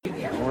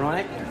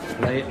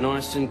Play it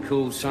nice and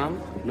cool,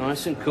 son.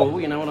 Nice and cool,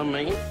 you know what I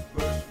mean?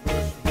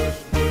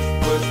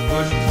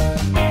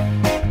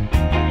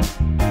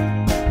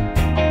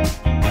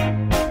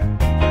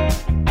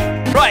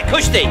 Right,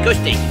 cushy.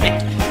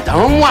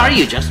 Don't worry,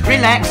 you just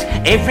relax.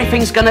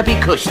 Everything's gonna be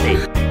cushy.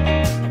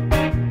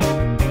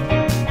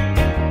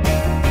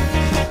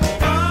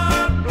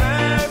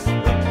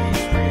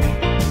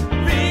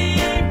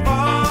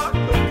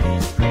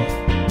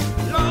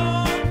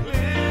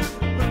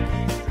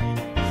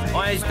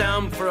 Eyes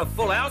down for a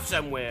full house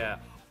and we're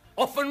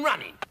off and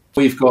running.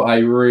 We've got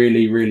a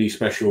really, really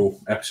special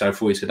episode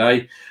for you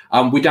today.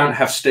 We don't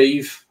have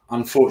Steve.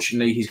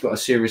 Unfortunately, he's got a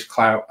serious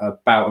bout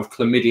of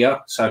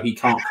chlamydia, so he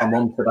can't come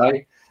on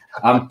today.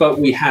 But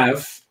we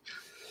have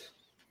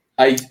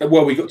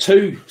we've got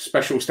two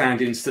special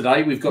stand-ins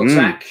today. We've got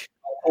Zach,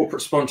 our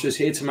corporate sponsors,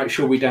 here to make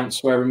sure we don't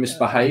swear and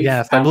misbehave.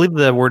 Yes, I believe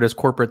the word is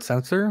corporate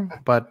censor,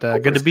 but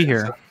good to be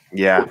here.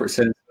 Yeah.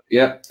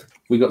 Yeah.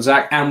 We got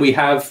Zach, and we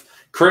have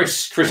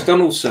Chris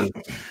Donaldson,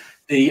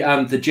 the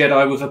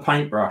Jedi with a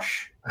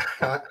paintbrush.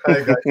 Hi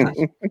guys.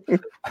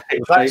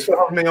 Thanks for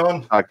having me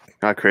on.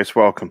 Hi Chris,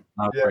 welcome.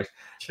 Yeah.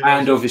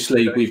 And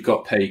obviously we've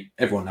got Pete.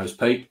 Everyone knows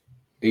Pete.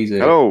 Easy.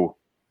 Hello.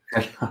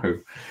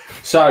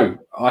 So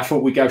I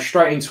thought we'd go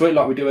straight into it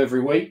like we do every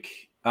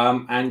week,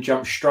 and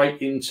jump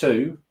straight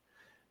into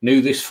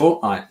new this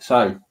fortnight.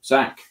 So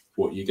Zach,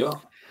 what you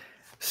got?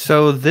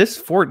 So this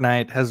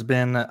fortnight has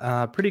been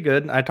pretty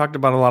good. I talked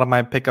about a lot of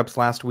my pickups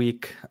last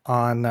week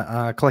on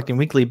Collecting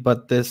Weekly,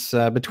 but this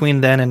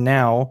between then and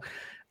now,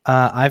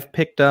 I've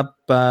picked up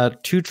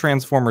 2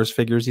 Transformers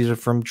figures. These are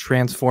from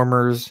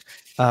Transformers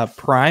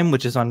Prime,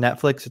 which is on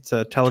Netflix. It's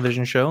a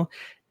television show.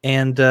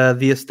 And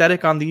the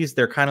aesthetic on these,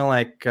 they're kind of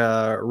like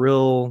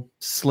real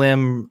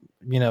slim,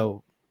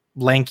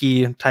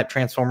 lanky type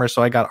Transformers.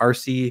 So I got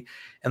RC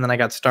and then I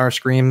got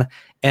Starscream.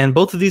 And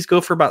both of these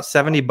go for about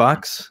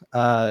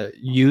 $70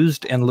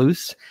 used and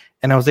loose.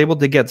 And I was able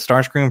to get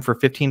Starscream for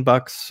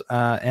 $15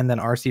 and then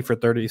RC for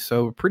 $30.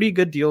 So pretty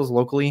good deals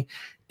locally.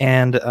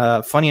 And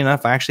funny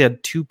enough, I actually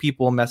had 2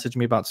 people message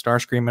me about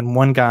Starscream, and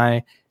one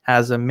guy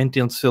has a mint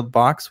and sealed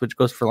box, which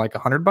goes for like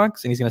 $100,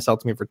 and he's going to sell it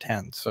to me for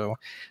 10. So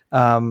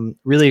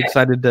really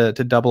excited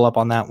to double up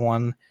on that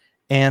one.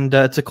 And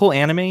it's a cool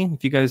anime.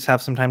 If you guys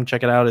have some time to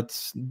check it out,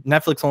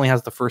 Netflix only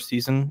has the first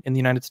season in the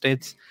United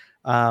States.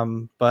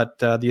 But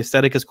the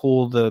aesthetic is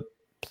cool. The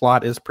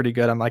plot is pretty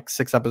good. I'm like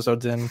 6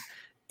 episodes in,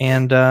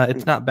 and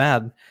it's not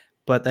bad.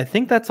 But I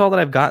think that's all that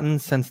I've gotten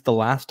since the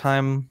last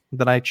time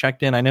that I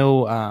checked in. I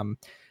know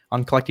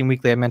on Collecting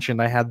Weekly, I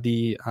mentioned I had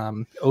the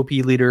OP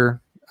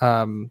Leader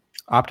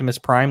Optimus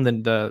Prime,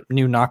 the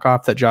new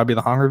knockoff that Jobby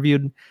the Hong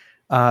reviewed.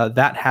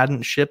 That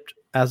hadn't shipped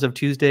as of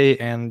Tuesday,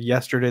 and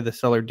yesterday the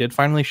seller did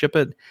finally ship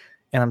it,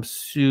 and I'm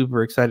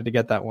super excited to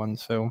get that one.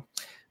 So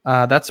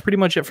that's pretty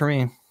much it for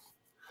me.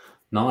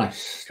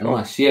 Nice.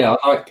 Yeah,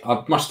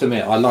 I must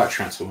admit, I like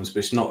Transformers,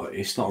 but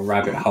it's not a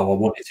rabbit hole I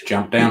wanted to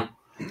jump down,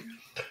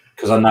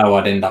 because I know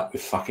I'd end up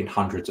with fucking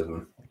hundreds of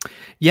them.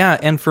 Yeah,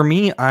 and for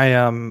me, I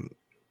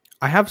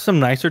have some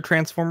nicer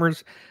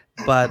Transformers,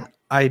 but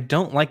I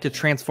don't like to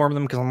transform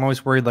them because I'm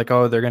always worried, like,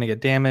 oh, they're going to get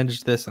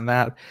damaged, this and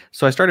that.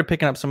 So I started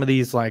picking up some of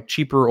these like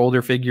cheaper,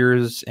 older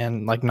figures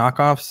and like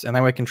knockoffs, and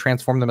that way I can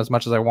transform them as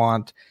much as I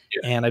want,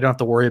 and I don't have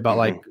to worry about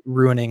like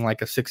ruining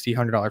like a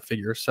 $60-$100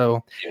 figure.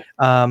 So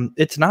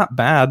it's not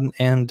bad,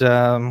 and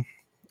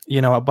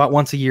about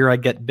once a year I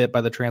get bit by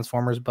the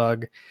Transformers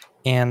bug,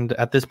 and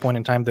at this point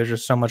in time, there's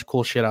just so much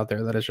cool shit out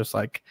there that it's just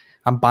like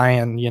I'm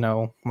buying,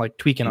 like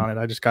tweaking on it.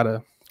 I just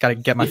gotta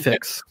get my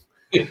fix.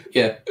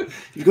 Yeah.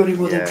 You got any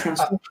more than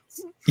Transformers?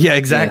 Yeah,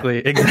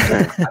 exactly.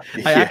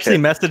 I actually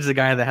messaged the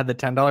guy that had the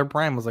 $10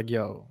 Prime. Was like,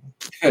 yo,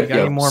 you got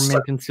any more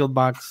mint and sealed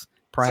box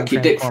Prime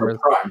Transformers?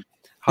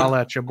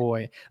 Holla at your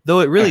boy. Though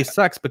it really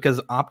sucks because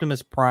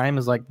Optimus Prime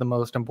is like the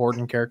most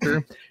important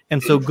character.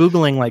 And so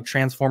Googling like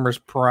Transformers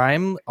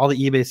Prime, all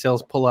the eBay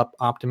sales pull up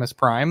Optimus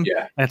Prime.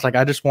 Yeah. And it's like,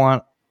 I just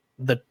want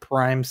the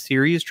Prime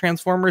series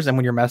Transformers. And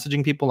when you're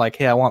messaging people like,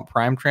 hey, I want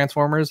Prime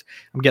Transformers,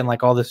 I'm getting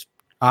like all this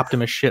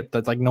Optimus shit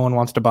that's like no one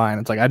wants to buy, and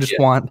it's like I just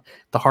want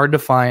the hard to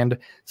find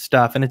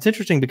stuff. And it's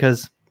interesting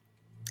because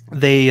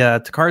they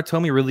Takara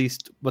Tomy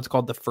released what's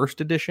called the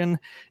first edition,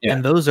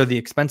 and those are the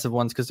expensive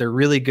ones because they're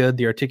really good,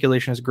 the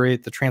articulation is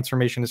great, the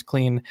transformation is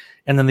clean.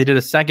 And then they did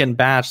a second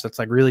batch that's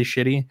like really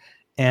shitty,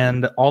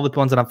 and all the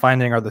ones that I'm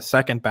finding are the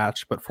second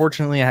batch. But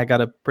fortunately I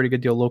got a pretty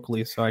good deal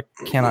locally, so I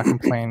cannot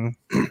complain.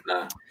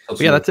 But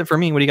yeah, that's it for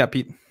me. What do you got,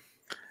 Pete?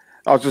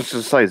 I was just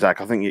to say,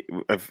 Zach, I think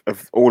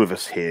of all of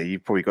us here,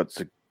 you've probably got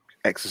to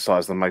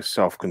exercise the most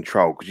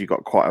self-control because you've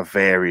got quite a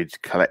varied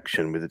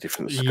collection with the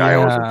different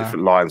scales and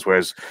different lines,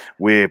 whereas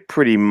we're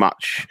pretty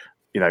much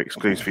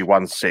exclusively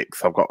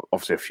 1/6. I've got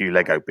obviously a few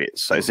Lego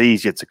bits, so it's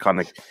easier to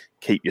kind of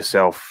keep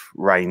yourself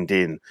reined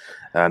in,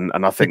 and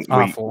I think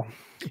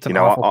it's an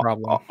awful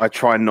problem. I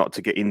try not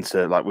to get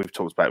into, like we've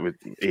talked about with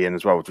Ian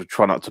as well, to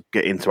try not to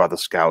get into other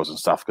scales and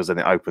stuff, because then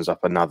it opens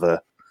up another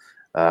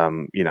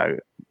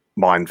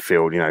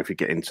minefield. If you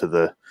get into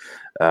the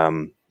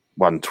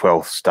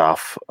 1/12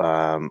 stuff,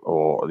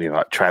 or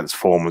like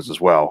Transformers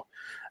as well.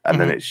 and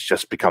then it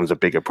just becomes a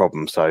bigger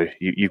problem. So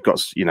you've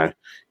got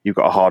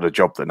a harder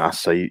job than us.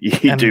 So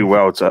you do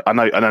well to. I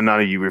know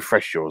you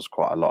refresh yours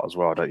quite a lot as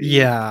well, don't you?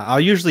 Yeah, I'll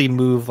usually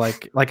move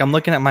like I'm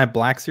looking at my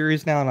Black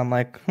Series now, and I'm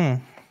like,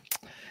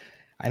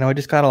 I know I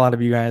just got a lot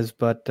of you guys,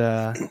 but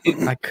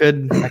I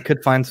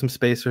could find some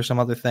space for some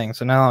other things.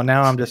 So now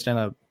I'm just in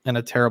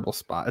a terrible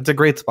spot. It's a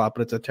great spot,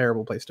 but it's a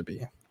terrible place to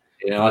be.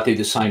 Yeah, I do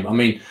the same. I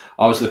mean,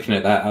 I was looking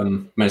at that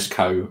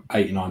Mezco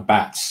 89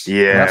 bats.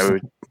 Yeah.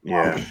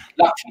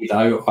 Luckily,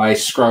 though, I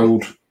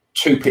scrolled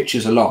 2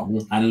 pictures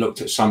along and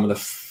looked at some of the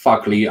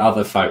fugly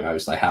other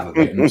photos they have of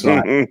it. And it was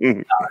like,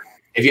 no.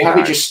 If you have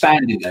it just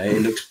standing there,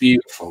 it looks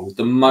beautiful.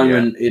 The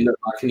moment it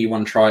looked like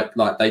anyone tried,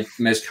 like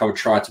Mezco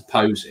tried to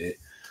pose it,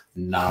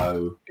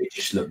 no, it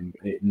just looked,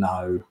 it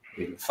looked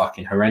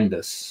fucking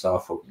horrendous. So I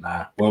thought,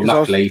 nah. Well,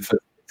 luckily, for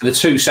the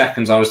 2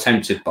 seconds I was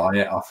tempted by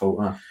it, I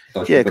thought,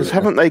 yeah, because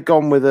haven't they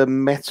gone with a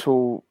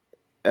metal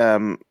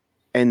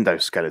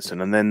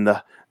endoskeleton, and then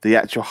the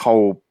actual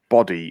whole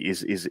body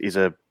is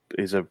a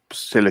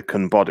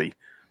silicon body,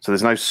 so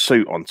there's no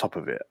suit on top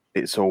of it.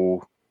 It's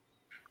all,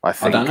 I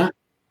think. I don't know.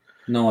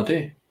 No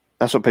idea.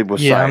 That's what people were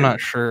saying. Yeah, I'm not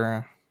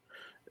sure.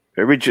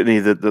 Originally,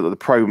 the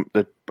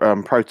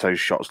proto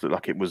shots looked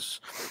like it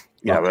was,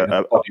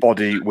 a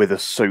body with a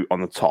suit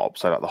on the top,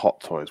 so like the Hot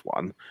Toys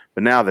one.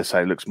 But now they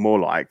say it looks more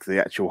like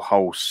the actual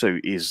whole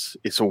suit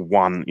it's all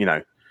one.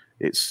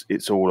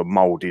 It's all a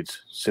molded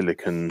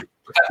silicon.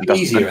 It's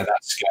easier at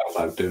that scale,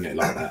 though, doing it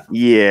like that.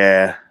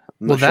 Yeah.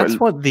 Well, that's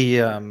what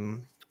the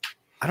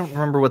I don't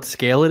remember what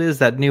scale it is.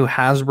 That new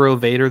Hasbro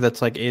Vader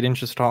that's like 8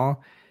 inches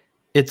tall.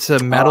 It's a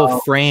metal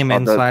frame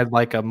inside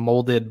like a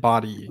molded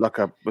body. Like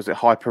was it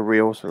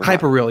Hyperreal?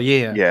 Hyperreal,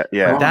 yeah.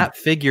 Yeah. That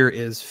figure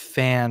is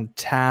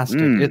fantastic.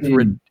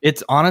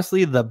 It's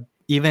honestly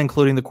even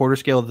including the quarter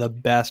scale, the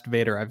best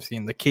Vader I've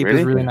seen. The cape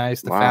is really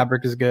nice. The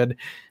fabric is good.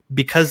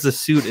 Because the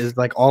suit is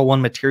like all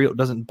one material, it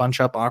doesn't bunch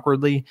up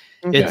awkwardly.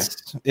 Okay.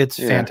 It's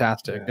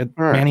fantastic.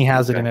 Manny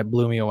has it and it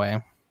blew me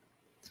away.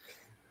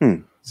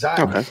 Zach,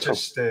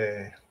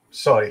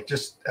 sorry,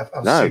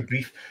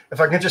 if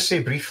I can just say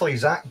briefly,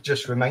 Zach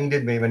just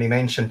reminded me when he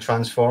mentioned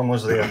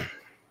Transformers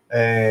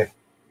there.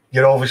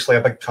 You're obviously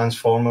a big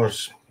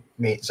Transformers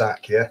mate,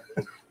 Zach, yeah?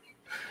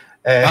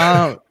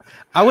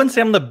 I wouldn't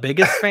say I'm the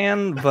biggest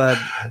fan, but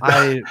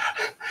I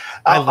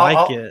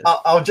like it.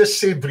 I'll just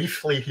say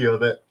briefly here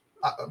that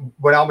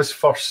when I was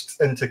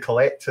first into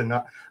collecting,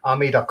 I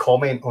made a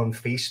comment on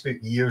Facebook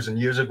years and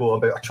years ago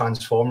about a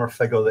Transformer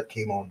figure that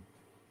came on.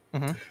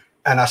 Mm-hmm.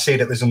 And I said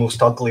it was the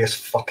most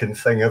ugliest fucking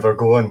thing ever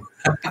going.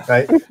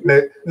 Right?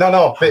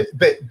 No,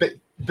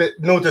 but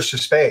no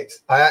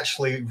disrespect. I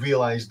actually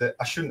realised that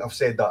I shouldn't have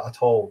said that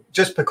at all.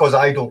 Just because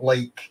I don't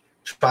like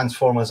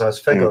Transformers as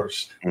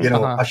figures,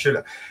 I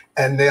should.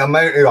 And the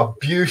amount of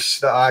abuse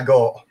that I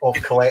got of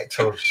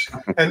collectors,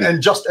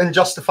 and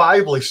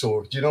justifiably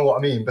so. Do you know what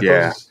I mean?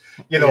 Because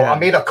I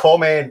made a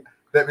comment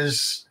that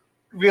was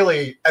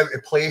really out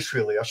of place.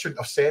 Really, I shouldn't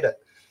have said it.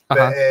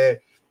 But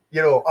it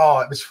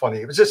was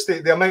funny. It was just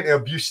the amount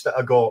of abuse that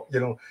I got.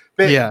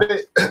 But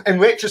in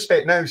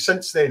retrospect, now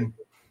since then,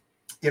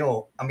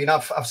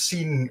 I've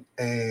seen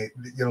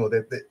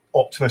the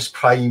Optimus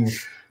Prime.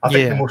 I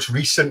think the most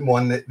recent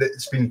one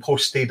that's been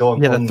posted on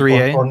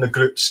the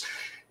groups.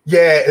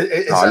 Yeah,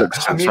 is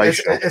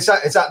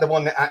that the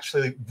one that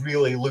actually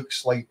really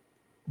looks like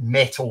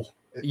metal?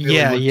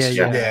 Yeah.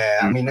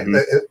 I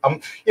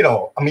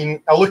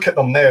mean, I look at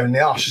them now and they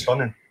are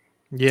stunning.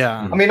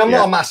 Yeah. I mean, I'm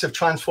not a massive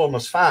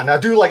Transformers fan. I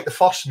do like the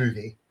first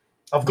movie.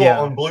 I've got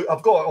it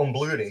on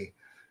Blu-ray.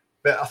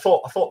 But I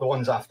thought the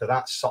ones after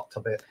that sucked a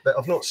bit. But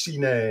I've not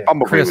seen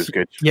Bumblebee was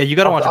good. Yeah, you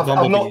got to watch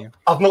Bumblebee.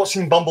 I've not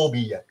seen Bumblebee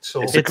yet.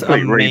 So it's a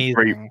complete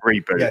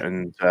reboot,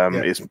 and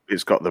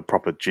it's got the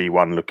proper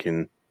G1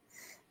 looking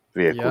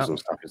vehicles and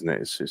stuff, isn't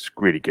it? It's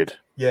really good.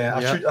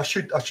 Yeah, I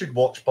should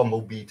watch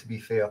Bumblebee, to be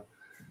fair.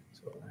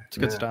 So, it's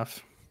good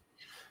stuff.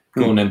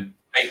 Go on then.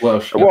 Well,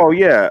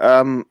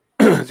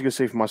 as you can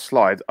see from my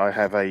slide, I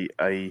have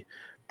a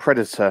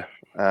Predator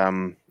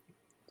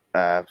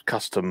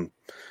custom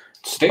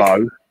stick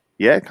bow.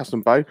 Yeah,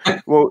 custom bow.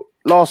 Well,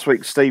 last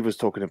week Steve was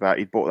talking about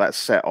he bought that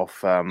set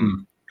off a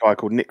guy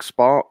called Nick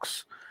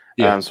Sparks.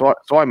 Yeah. So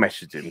I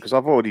messaged him because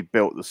I've already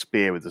built the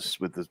spear with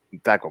the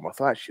daggum. I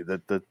thought actually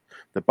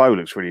the bow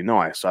looks really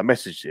nice. So I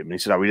messaged him and he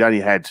said, we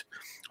only had,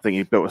 I think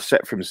he built a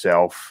set for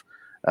himself,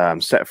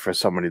 set for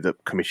somebody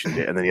that commissioned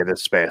it, and then he had a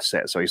spare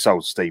set. So he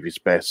sold Steve his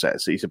spare set.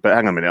 So he said, but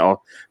hang on a minute,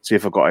 I'll see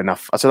if I've got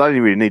enough. I said, I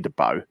don't really need the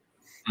bow.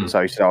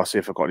 So he said, I'll see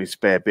if I've got any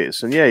spare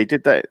bits. And he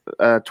did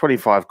that.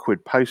 25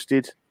 quid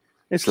posted.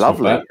 It's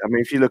lovely. I mean,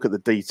 if you look at the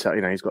detail,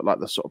 he's got like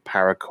the sort of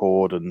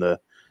paracord and the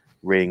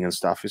ring and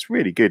stuff. It's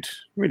really good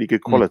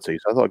quality.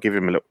 So I thought I'd give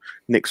him a little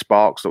Nick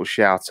Sparks little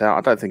shout out.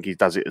 I don't think he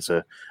does it as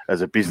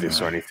a business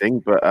or anything,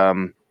 but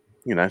some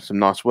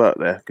nice work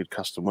there, good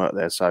custom work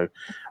there. So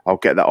I'll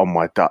get that on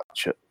my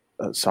Dutch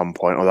at some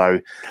point. Although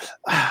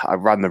I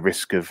run the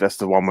risk of that's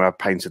the one where I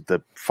painted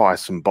the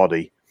Fearsome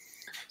body.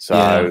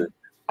 So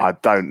I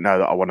don't know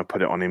that I want to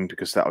put it on him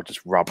because that'll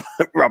just rub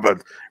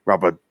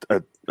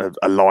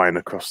a line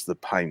across the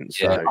paint.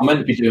 So I'm meant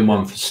to be doing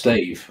one for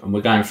Steve, and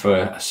we're going for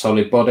a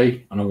solid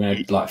body, and I'm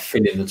going to like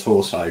fill in the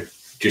torso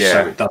just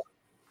so it doesn't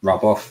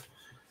rub off.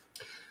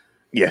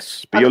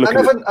 Yes, but you're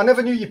looking. I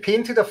never knew you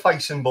painted a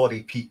Thyssen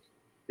body, Pete.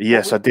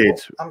 Yes, I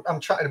did. I'm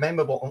trying to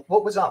remember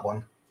what was that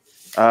one.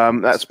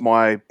 That's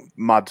my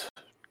mud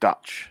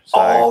Dutch.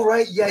 So,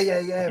 right, right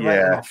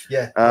enough.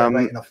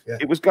 Right enough. Yeah.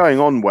 It was going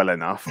on well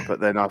enough, but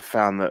then I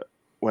found that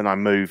when I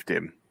moved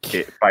him,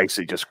 it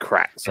basically just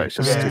cracked. So it's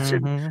just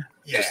sitting,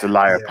 just a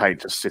layer of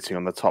paint just sitting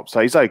on the top. So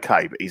he's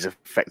okay, but he's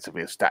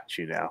effectively a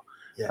statue now.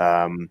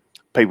 Yeah.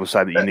 People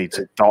say that you need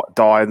to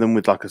dye them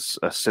with like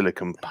a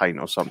silicone paint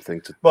or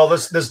something. Well,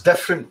 there's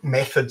different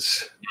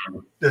methods.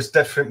 There's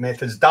different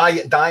methods.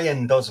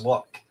 Dyeing does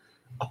work.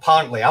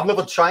 Apparently, I've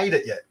never tried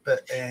it yet.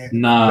 But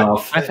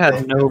I've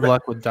had no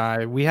luck with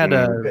dye. We had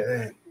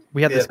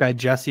this guy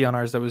Jesse on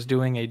ours that was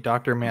doing a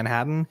Dr.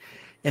 Manhattan,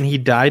 and he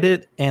dyed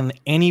it. And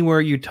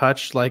anywhere you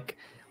touched, like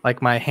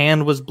my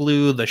hand was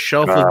blue, the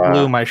shelf was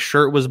blue, my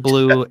shirt was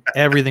blue,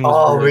 everything was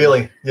blue. Oh,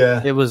 really?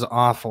 Yeah. It was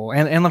awful.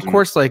 And of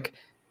course, like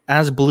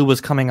as blue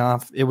was coming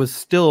off, it was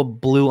still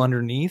blue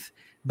underneath.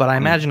 But I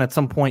imagine at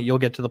some point you'll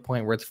get to the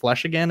point where it's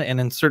flesh again, and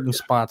in certain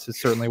spots it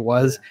certainly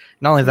was.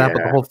 Not only that,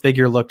 but the whole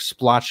figure looked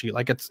splotchy.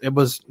 Like it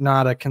was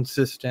not a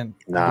consistent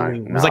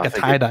blue. It was like a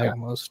tie-dye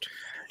almost.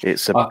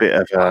 It's a bit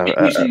of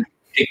a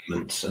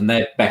pigments, and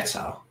they're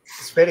better.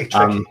 It's very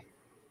tricky.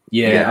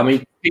 I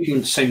mean,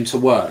 pigments seem to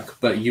work,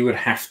 but you would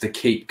have to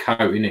keep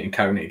coating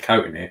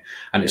it,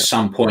 and at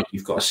some point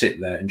you've got to sit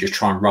there and just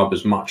try and rub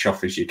as much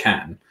off as you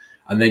can,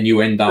 and then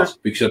you end up,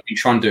 because I've been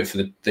trying to do it for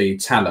the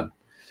Talon,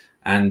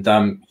 and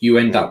it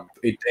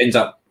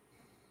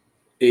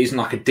isn't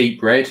like a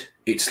deep red.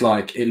 It's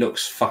like it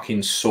looks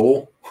fucking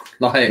sore.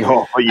 Like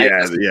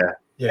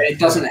it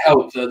doesn't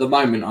help that at the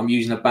moment I'm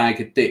using a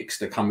bag of dicks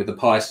that come with the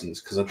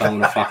Pisons because I don't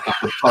want to fuck up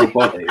the whole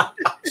body.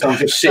 So I'm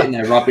just sitting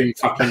there rubbing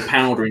fucking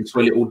powder into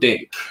a little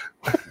dick.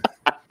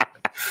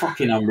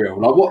 Fucking unreal.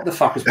 Like, what the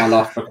fuck has my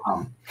life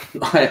become?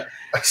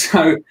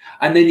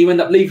 And then you end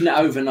up leaving it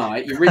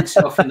overnight. You rinse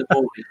it off in the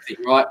morning. You think,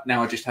 right,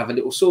 now I just have a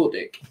little sore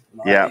dick.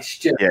 Like,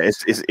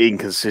 it's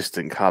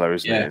inconsistent colour,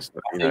 isn't it?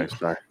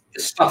 The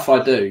stuff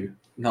I do.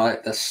 No,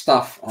 the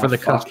stuff for the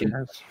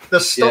customers.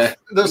 There's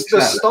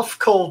stuff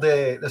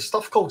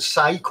called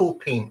Psycho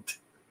Paint.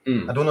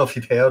 I don't know if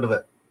you've heard of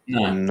it.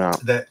 No.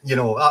 That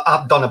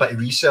I've done a bit of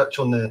research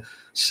on the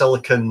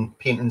silicon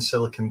painting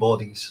silicon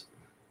bodies,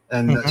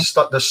 and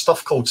there's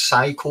stuff called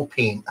Psycho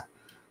Paint,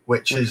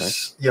 which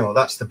is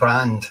that's the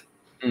brand,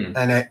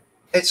 and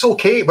it's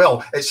okay.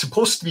 Well, it's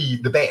supposed to be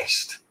the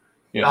best.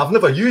 Yeah. I've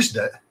never used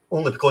it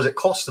only because it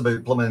costs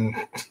about blooming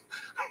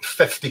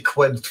 50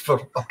 quid for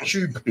a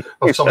tube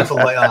or something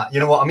like that. You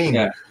know what I mean?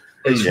 Yeah.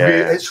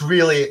 It's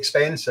really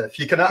expensive.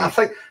 You can. I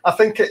think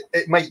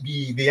it might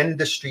be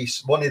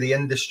one of the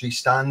industry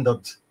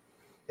standard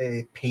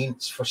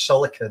paints for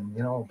silicon.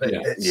 But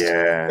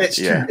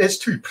it's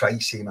too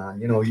pricey,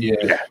 man.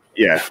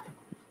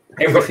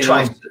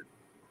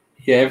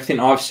 Everything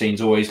I've seen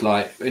is always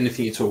like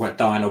anything you talk about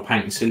dyeing or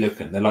painting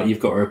silicon. They're like you've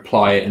got to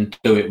apply it and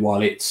do it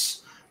while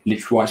it's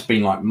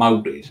been like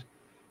molded.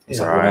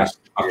 So I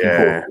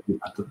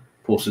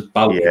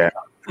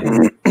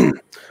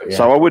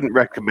wouldn't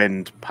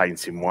recommend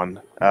painting one.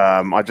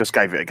 I just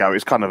gave it a go.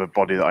 It's kind of a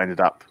body that I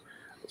ended up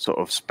sort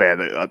of spare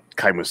that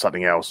came with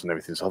something else and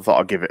everything. So I thought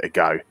I'd give it a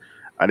go,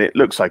 and it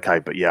looks okay.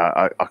 But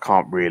I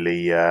can't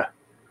really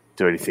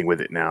do anything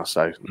with it now,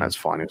 so that's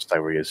fine. It'll stay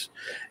where he is.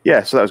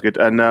 Yeah, so that was good.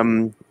 And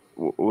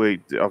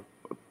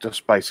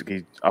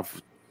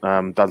I've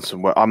done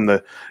some work. I'm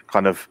the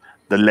kind of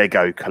the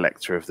Lego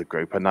collector of the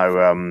group. I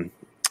know.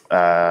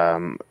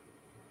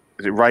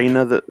 Is it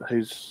Rainer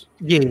who's?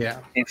 Yeah.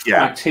 In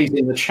fact, he's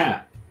in the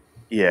chat.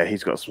 Yeah,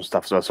 he's got some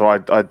stuff as well. So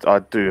I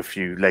do a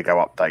few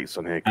Lego updates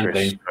on here,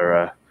 Chris.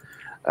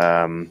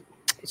 I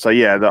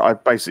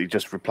basically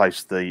just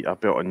replaced I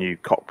built a new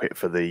cockpit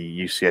for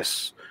the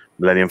UCS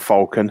Millennium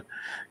Falcon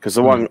because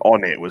the one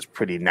on it was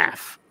pretty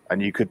naff,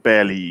 and you could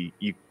barely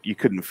you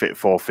couldn't fit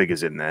 4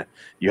 figures in there.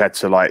 You had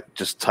to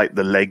just take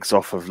the legs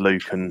off of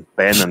Luke and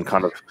Ben and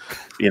kind of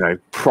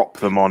prop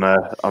them on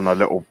a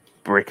little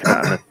brick,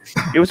 and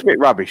it was a bit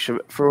rubbish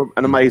for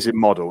an amazing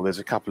model. There's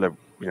a couple of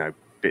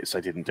bits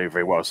they didn't do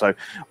very well, so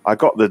I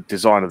got the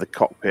design of the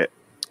cockpit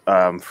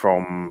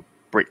from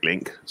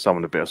Bricklink.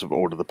 Someone had sort of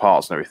ordered the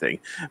parts and everything,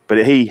 but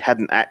it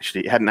hadn't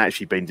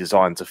actually been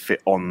designed to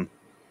fit on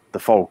the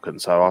Falcon,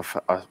 so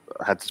I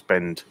had to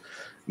spend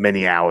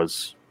many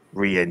hours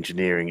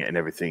re-engineering it and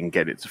everything and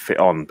get it to fit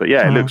on. But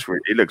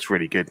it looks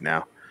really good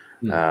now.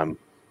 We've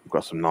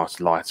got some nice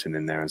lighting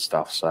in there and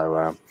stuff,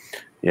 so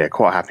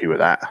quite happy with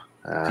that.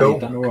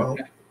 Cool.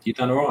 You've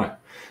done all right.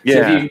 Yeah.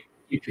 So have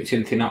you picked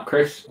anything up,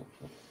 Chris?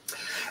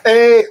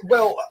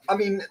 Well, I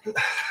mean,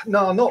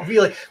 no, not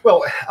really.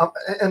 Well,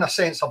 in a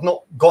sense, I've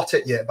not got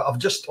it yet, but I've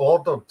just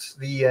ordered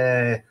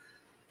the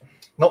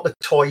not the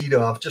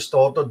Toy-Doh. I've just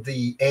ordered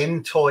the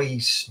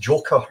M-Toys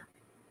Joker.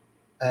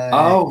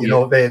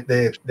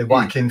 The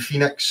Joaquin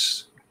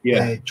Phoenix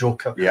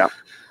Joker. Yeah.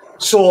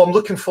 So I'm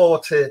looking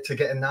forward to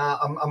getting that.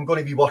 I'm going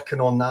to be working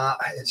on that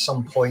at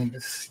some point.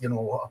 You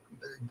know,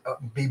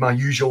 be my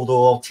usual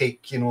though. I'll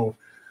take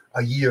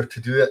a year to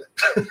do it.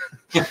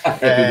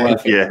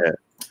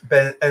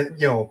 But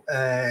you know,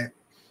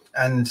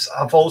 and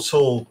I'm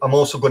also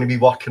going to be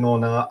working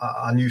on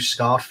a new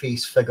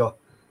Scarface figure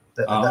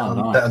that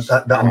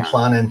I'm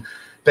planning.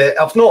 But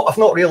I've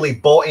not really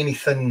bought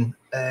anything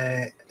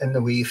in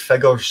the way of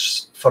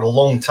figures for a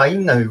long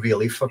time now.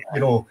 Really, for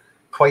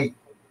quite.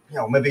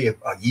 Maybe a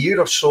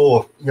year or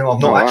so. I've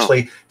not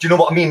actually. Do you know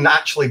what I mean?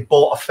 Actually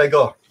bought a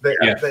figure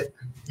that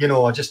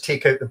I just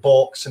take out the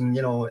box and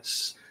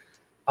it's.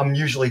 I'm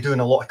usually doing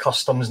a lot of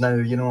customs now.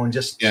 And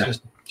just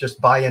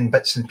buying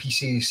bits and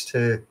pieces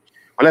to.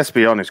 Well, let's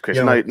be honest, Chris.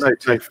 No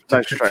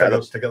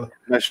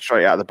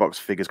straight out of the box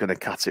figure's going to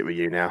cut it with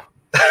you now.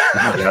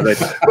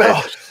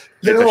 Well,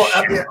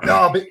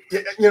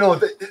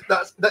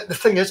 but the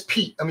thing is,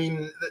 Pete. I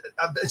mean,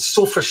 it's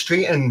so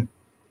frustrating.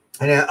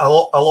 And a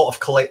lot of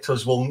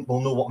collectors will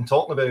know what I'm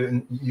talking about,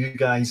 and you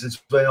guys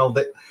as well.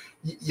 That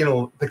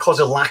because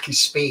of lack of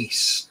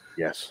space,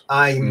 yes,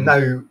 I am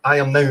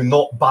now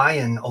not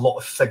buying a lot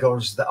of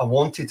figures that I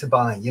wanted to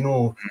buy. I mean,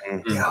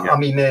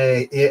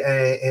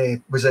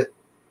 was it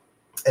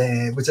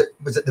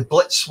the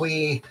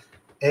Blitzway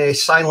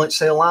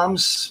Silence of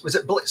Lambs? Was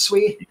it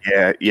Blitzway?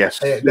 Yeah, yes.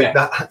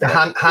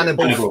 The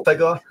Hannibal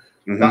figure.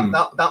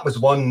 Mm-hmm. That was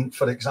one,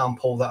 for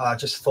example, that I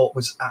just thought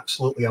was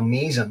absolutely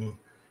amazing.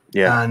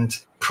 Yeah, and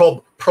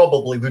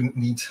probably wouldn't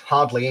need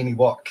hardly any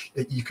work.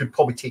 You could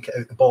probably take it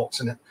out the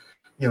box and it,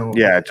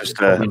 just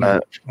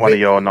one of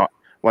your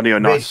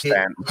nice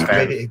stands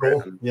ready to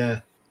go.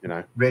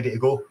 Ready to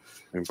go.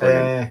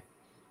 So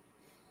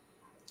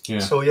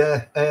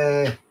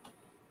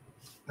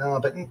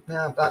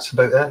that's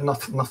about it.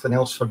 Nothing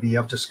else for me.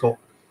 I've just got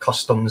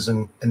customs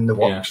and in the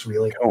works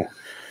really. Cool.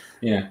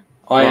 Yeah,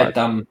 I had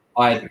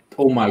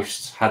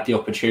almost had the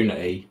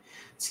opportunity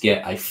to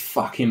get a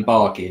fucking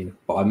bargain,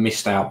 but I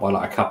missed out by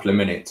like a couple of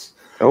minutes.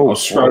 I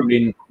was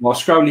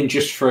scrolling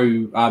just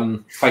through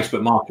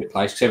Facebook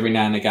Marketplace, because every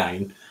now and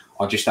again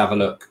I'll just have a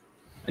look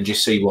and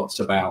just see what's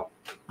about.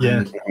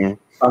 Yeah. And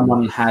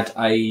someone had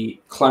a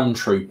clone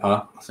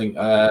trooper. I think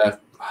I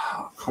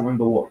can't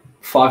remember what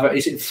 50.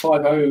 Is it 50?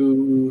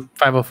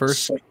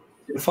 501st.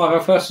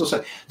 501st or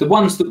so. The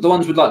ones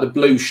with like the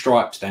blue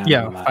stripes down.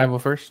 Yeah,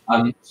 501st.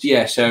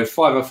 So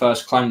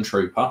 501st clone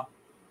trooper,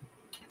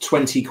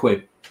 20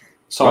 quid.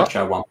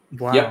 Sideshow one.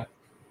 Wow. Yep.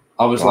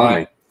 I was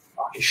like,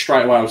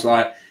 straight away, I was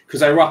like, because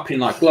they were up in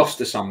like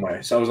Gloucester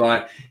somewhere. So I was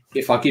like,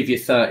 if I give you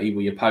 30,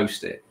 will you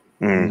post it?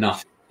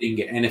 Nothing. Didn't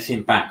get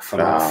anything back for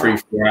like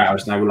 3-4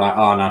 hours. And they were like,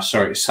 oh, no,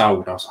 sorry, it's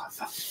sold. I was like,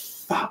 for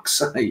fuck's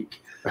sake.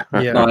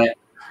 Yeah.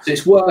 So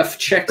it's worth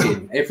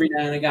checking every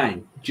now and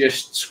again.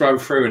 Just scroll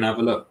through and have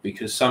a look,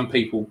 because some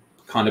people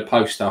kind of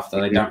post stuff that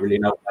they don't really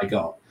know what they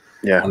got.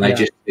 Yeah. And they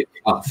just pick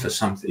it up for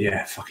something.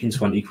 Yeah, fucking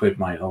 20 quid,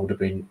 mate. I would have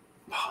been...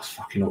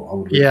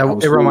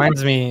 it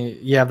reminds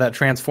me, of that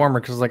Transformer,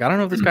 because like I don't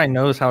know if this guy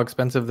knows how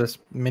expensive this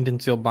mint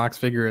and seal box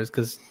figure is,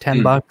 because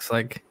 $10,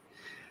 like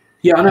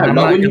I know. I'm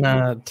not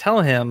gonna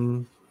tell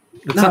him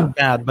it's not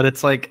bad, but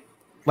it's like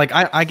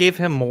I gave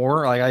him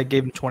more, like I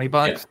gave him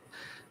 $20,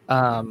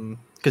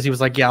 because he was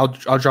like, I'll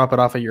drop it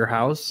off at your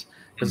house,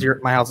 because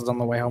my house is on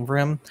the way home for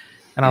him,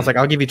 and I was like,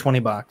 I'll give you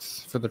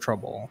 $20 for the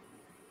trouble.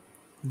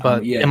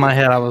 But in my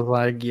head, I was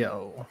like,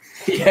 yo.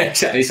 Yeah,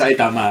 exactly. So it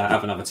don't matter.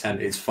 Have another 10.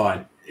 It's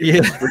fine.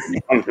 Yeah.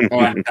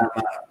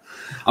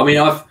 I mean,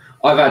 I've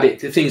had it.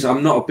 The things I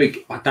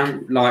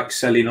don't like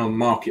selling on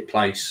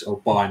Marketplace or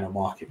buying on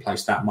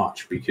Marketplace that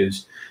much,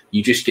 because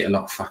you just get a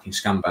lot of fucking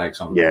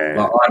scumbags on. Yeah.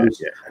 Like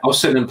I was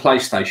selling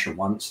PlayStation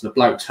once. The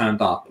bloke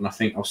turned up, and I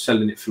think I was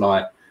selling it for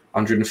like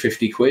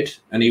 150 quid,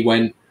 and he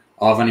went,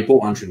 I've only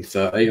bought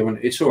 130. I went,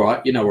 it's all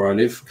right. You know where I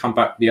live. Come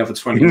back the other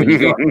 20 when you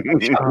got it.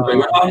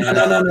 Went, oh, no.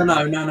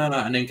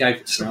 And then gave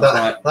it to me.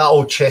 That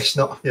old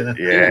chestnut. Yeah.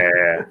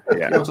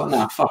 I was like,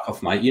 nah, fuck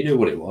off, mate. You knew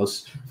what it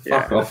was.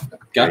 Fuck off.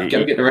 Go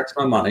get the rest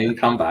of my money and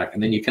come back,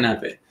 and then you can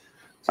have it.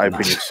 So, open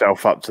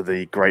yourself up to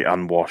the great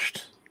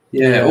unwashed.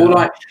 Yeah,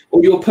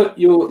 or you'll put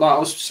your, I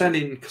was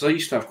selling, because I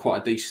used to have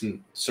quite a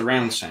decent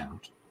surround sound.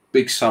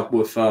 Big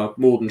subwoofer,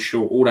 more than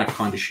short, all that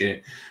kind of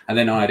shit. And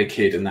then I had a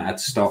kid and that had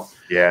to stop.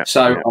 Yeah.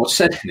 So I was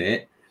selling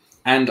it,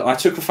 and I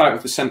took a photo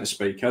of the centre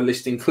speaker.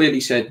 Listing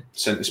clearly said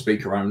centre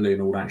speaker only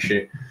and all that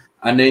shit.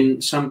 And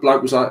then some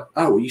bloke was like,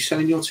 oh, are you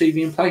selling your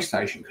TV and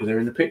PlayStation? Because they're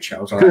in the picture. I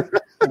was like,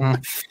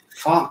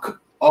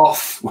 fuck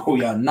off. Well,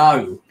 yeah,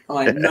 no.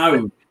 I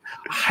know.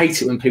 I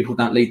hate it when people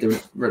don't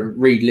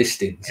read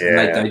listings.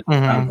 Yeah.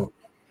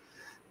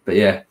 But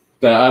yeah.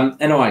 But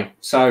anyway,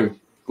 so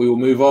we will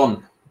move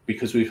on,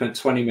 because we've spent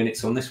 20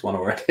 minutes on this one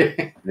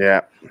already.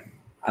 Yeah.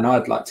 And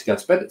I'd like to go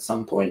to bed at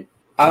some point.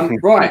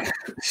 Right.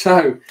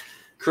 So,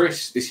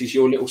 Chris, this is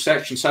your little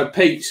section. So,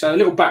 Pete, a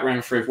little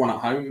background for everyone at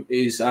home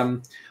is I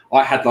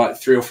had like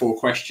 3 or 4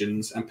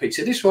 questions, and Pete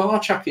said, this one, I'll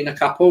chuck in a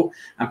couple.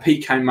 And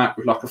Pete came back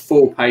with like a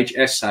 4-page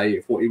essay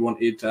of what he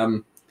wanted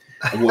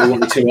and what we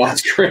wanted to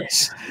ask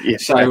Chris. Yeah.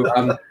 So,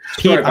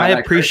 Pete, I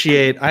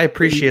appreciate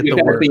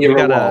the work.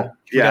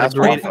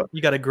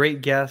 You got a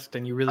great guest,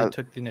 and you really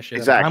took the initiative.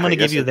 Exactly. I'm going to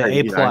give you the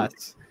A+.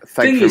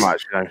 Thank you very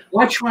much.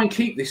 I try and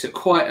keep this at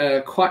quite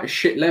a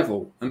shit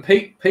level, and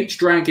Pete's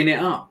dragging it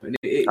up, and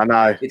I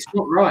know it's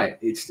not right.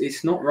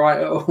 It's not right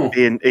at all.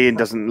 Ian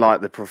doesn't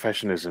like the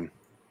professionalism.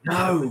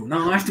 No,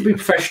 I have to be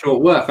professional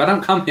at work. I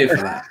don't come here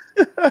for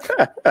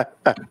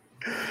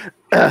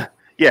that.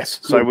 Yes,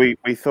 so we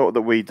thought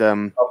that we'd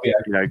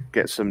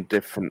get some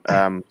different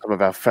some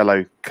of our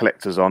fellow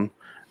collectors on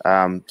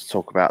to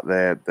talk about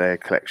their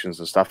collections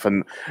and stuff,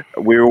 and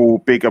we're all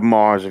big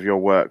admirers of your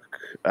work,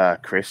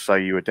 Chris. So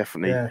you were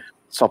definitely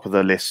top of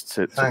the list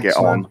to get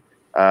on.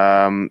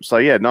 So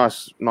yeah,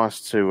 nice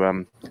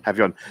to have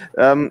you on.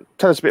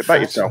 Tell us a bit about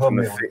yourself and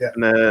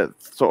the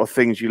sort of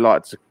things you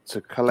like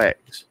to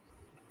collect.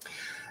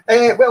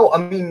 Well, I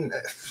mean,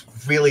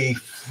 really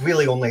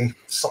only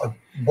sort of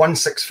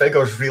 1-6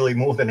 figures, really,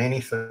 more than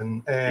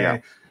anything.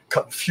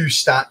 Cut few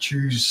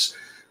statues,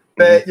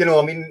 but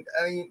I mean,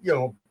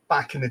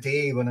 back in the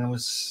day when I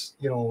was,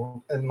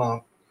 in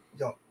my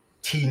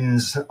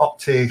teens up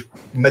to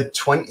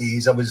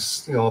mid-20s, I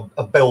was,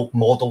 I built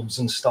models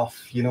and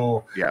stuff,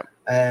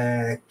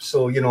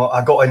 So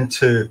I got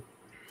into,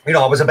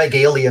 I was a big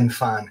Alien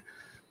fan.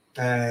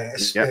 And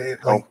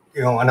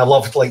I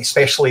loved, like,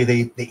 especially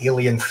the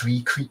Alien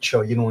 3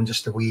 creature, and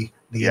just the way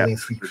the Alien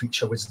 3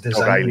 creature was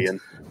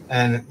designed.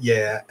 And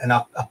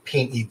I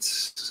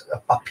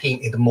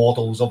painted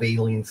models of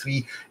Alien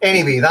 3.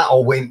 Anyway, that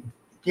all went,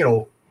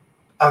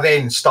 I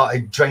then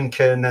started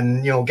drinking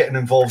and, getting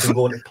involved in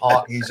going to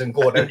parties and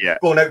going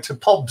out to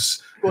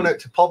pubs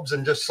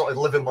and just sort of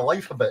living my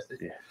life a bit.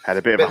 Yeah. Had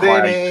a bit of a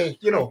high.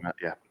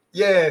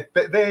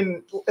 But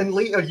then in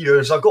later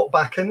years, I got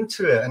back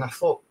into it, and I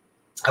thought,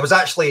 I was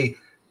actually,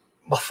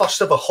 my first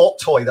ever Hot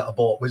Toy that I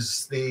bought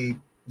was the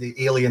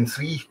Alien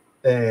 3,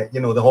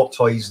 the Hot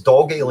Toys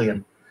dog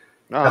Alien.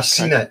 I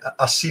seen it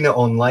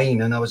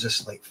online, and I was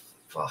just like,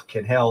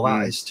 fucking hell,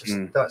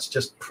 that's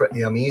just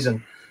pretty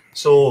amazing.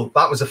 So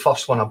that was the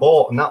first one I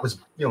bought, and that was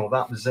was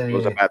about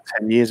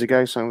 10 years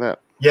ago, something like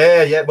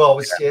that. Yeah. Well, I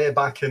was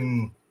back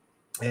in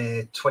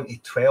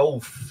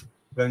 2012,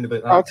 round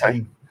about that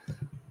time.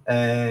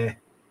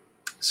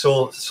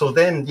 So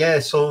then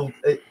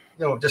it,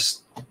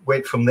 just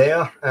went from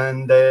there,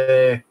 and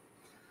that's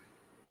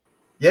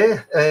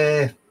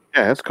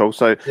cool.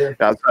 So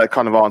that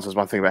kind of answers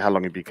my thing about how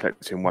long you'd be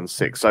collecting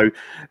 1/6. So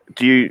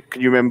can you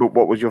remember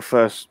what was your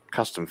first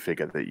custom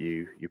figure that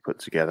you put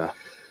together?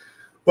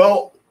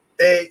 Well,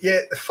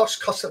 the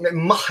first custom, it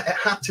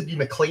had to be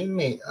McLean,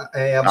 mate.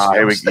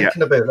 I was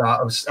thinking about that.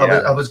 I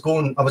was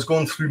going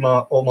through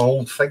all my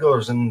old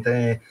figures, and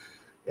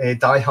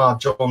Die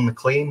Hard John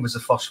McClane was the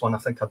first one I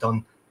think I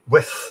done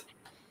with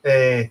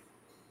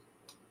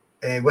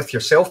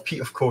yourself, Pete,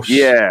 of course.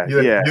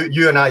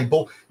 You and I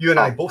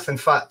both. In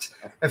fact,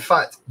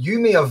 you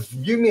may have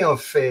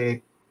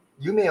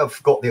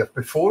got there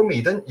before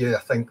me, didn't you? I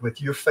think with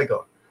your figure.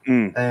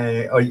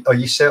 Or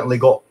you certainly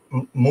got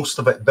most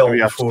of it built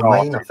before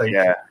mine, I think.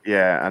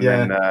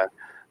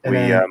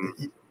 Then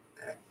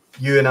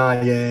you and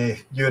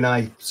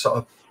I sort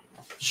of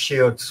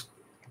shared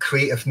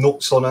creative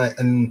notes on it,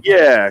 and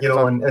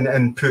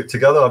and put it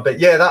together. But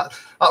that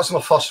was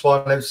my first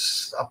one. It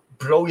was a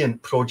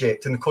brilliant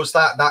project, and of course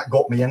that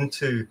got me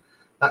into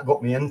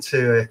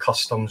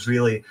customs,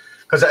 really,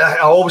 because I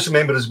always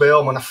remember as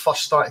well when I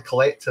first started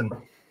collecting,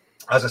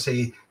 as I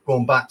say,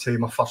 going back to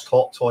my first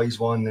Hot Toys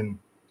one, and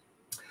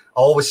I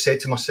always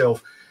said to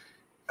myself,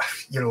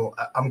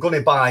 I'm going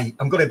to buy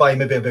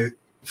maybe about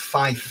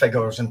 5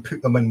 figures and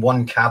put them in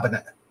one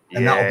cabinet,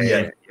 and that'll be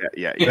it.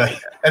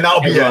 And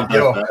that'll be it,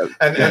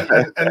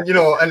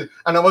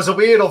 and I was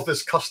aware of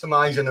this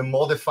customizing and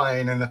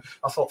modifying, and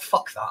I thought,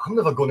 fuck that, I'm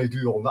never going to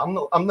do all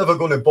that. I'm never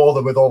going to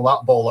bother with all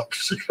that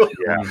bollocks.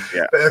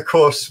 But of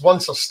course,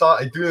 once I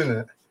started doing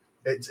it,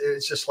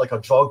 it's just like a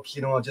drug.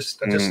 I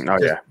just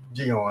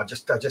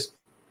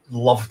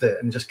loved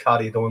it and just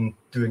carried on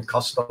doing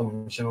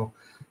customs.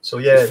 So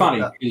it's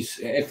funny because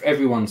if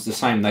everyone's the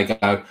same, they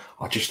go,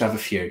 I'll just have a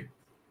few.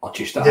 I want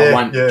just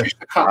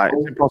a couple.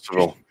 It's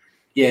impossible.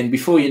 And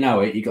before you know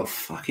it, you got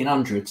fucking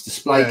hundreds,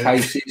 display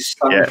cases,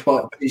 sponge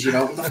boxes.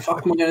 What the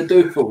fuck am I going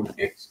to do for all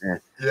this?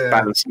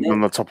 Balancing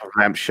on the top of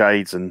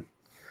lampshades and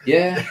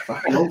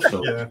fucking all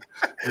sorts.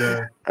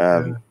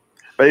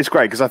 But it's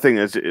great because I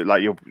think,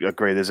 like you'll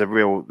agree, there's a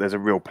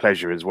real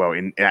pleasure as well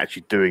in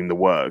actually doing the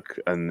work,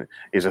 and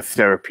there's a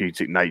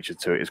therapeutic nature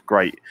to it. It's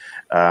great.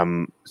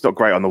 It's not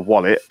great on the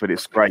wallet, but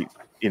it's great,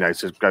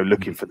 to go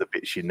looking for the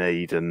bits you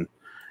need, and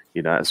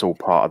it's all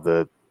part of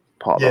the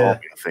hobby. I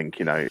think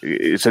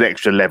it's an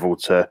extra level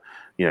to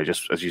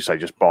just, as you say,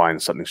 just buying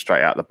something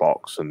straight out of the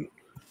box and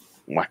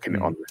whacking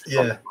it on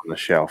the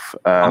shelf.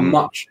 I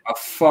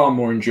far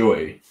more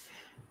enjoy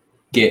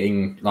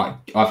getting, like,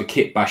 either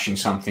kit bashing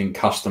something,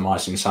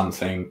 customizing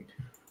something.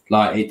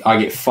 Like,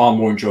 I get far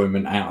more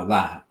enjoyment out of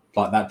that.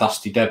 Like that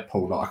Dusty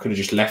Deadpool, I could have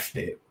just left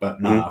it, but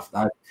no.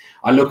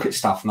 I look at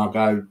stuff and I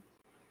go,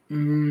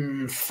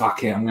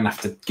 fuck it, I'm gonna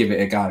have to give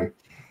it a go.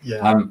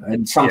 Yeah.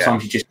 And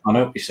sometimes you just can't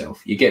help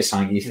yourself. You get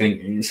something, you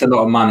think it's a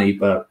lot of money,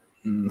 but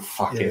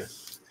fuck it,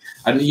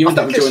 and you end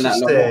up enjoying that a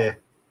lot more.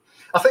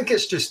 I think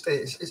it's just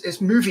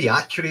it's movie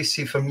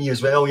accuracy for me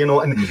as well,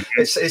 and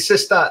it's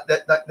just that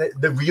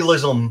the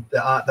realism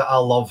that I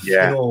love,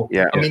 I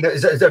mean,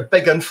 there are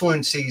big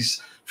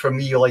influences for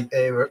me, like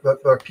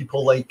where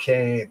people like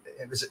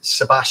was it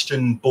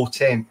Sebastian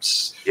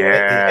Bontemps?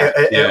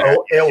 I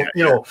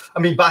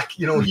mean, back,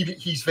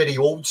 he's very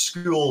old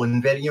school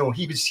and very,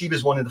 he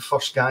was one of the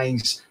first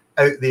guys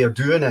out there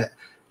doing it.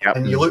 Yep.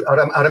 And you look,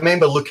 I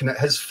remember looking at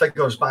his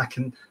figures back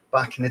in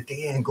the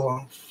day and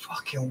going,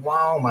 fucking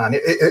wow, man!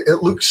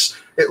 It looks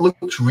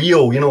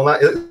real, that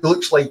it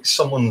looks like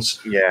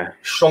someone's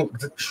shrunk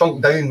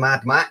down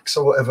Mad Max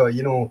or whatever,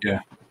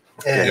 Yeah.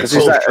 Is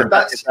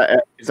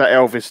that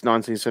Elvis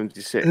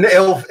 1976?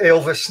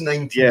 Elvis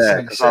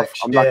 1976. Yeah,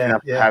 I'm lucky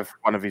enough to have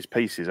one of his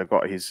pieces. I've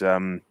got his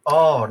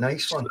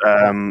nice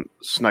one.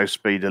 Snow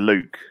Speeder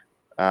Luke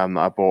that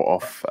I bought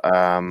off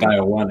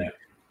Dale won it.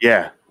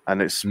 Yeah,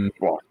 and it's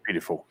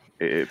beautiful.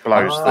 It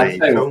blows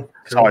the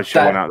tide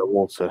showing out of the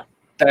water.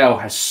 Dale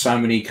has so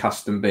many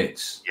custom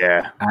bits.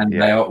 And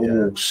they are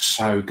all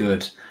so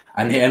good.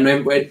 And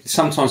then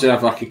sometimes they'll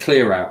have like a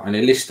clear out and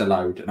they list a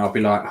load, and I'll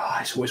be like,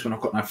 it's always when I've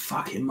got no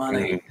fucking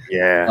money.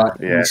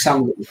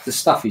 The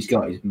stuff he's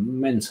got is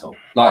mental.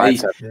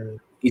 Like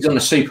he's on a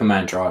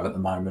Superman drive at the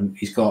moment.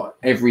 He's got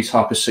every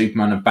type of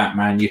Superman and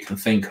Batman you can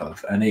think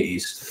of, and it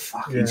is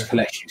fucking his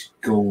collection's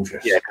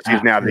gorgeous. Yeah, because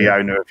he's now the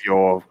owner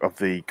of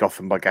the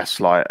Gotham by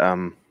Gaslight.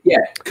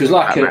 Because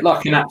like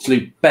an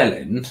absolute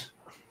bellend,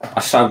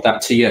 I sold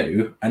that to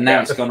you, and now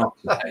it's gone off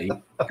today,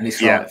 and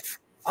it's like,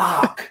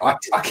 fuck! I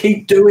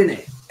keep doing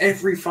it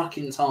every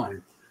fucking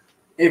time,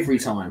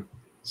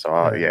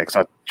 So because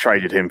I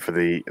traded him for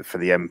the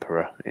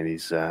Emperor in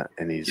his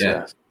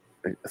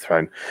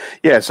throne.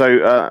 Yeah,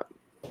 so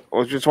I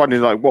was just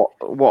wondering, like, what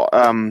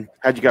how do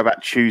you go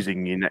about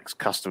choosing your next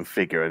custom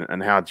figure,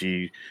 and how do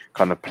you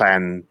kind of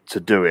plan to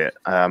do it?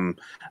 I mean,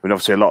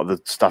 obviously, a lot of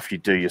the stuff you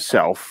do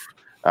yourself,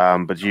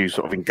 but do you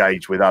sort of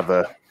engage with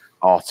other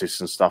artists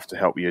and stuff to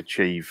help you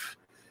achieve?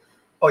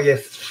 Oh yeah,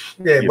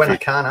 when I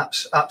can,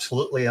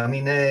 absolutely. I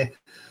mean,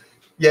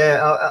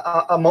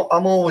 I'm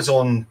always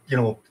on.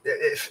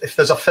 If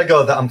there's a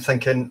figure that I'm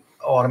thinking,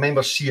 I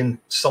remember seeing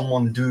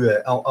someone do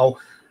it, I'll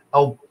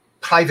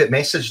private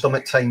message them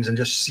at times and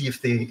just see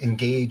if they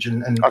engage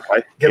and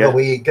give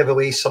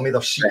away some of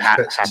their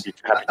secrets. Happy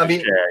I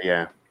mean,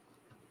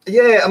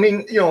 share, I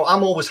mean,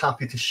 I'm always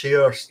happy to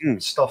share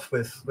stuff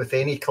with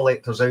any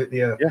collectors out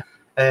there.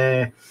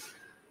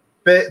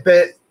 But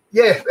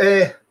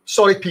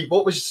sorry, Pete.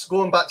 What was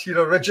going back to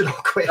your original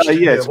question?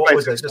 What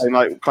was it? Just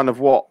like, kind of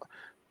what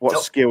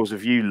skills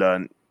have you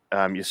learned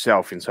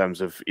yourself in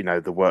terms of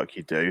the work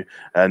you do,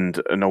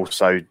 and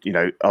also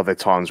are there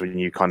times when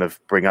you kind of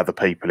bring other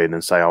people in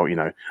and say,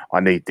 I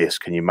need this,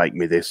 can you make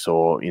me this,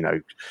 or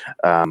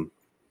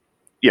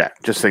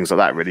just things like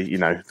that, really,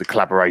 the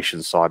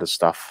collaboration side of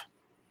stuff.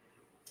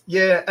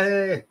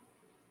 Well,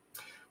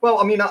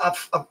 I mean,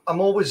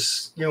 I'm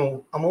always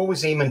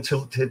aiming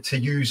to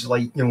use,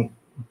 like,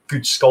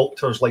 good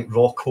sculptors like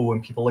Rocco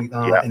and people like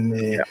that,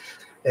 and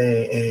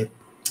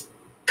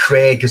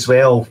Craig as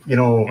well,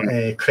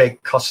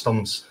 Craig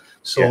Customs.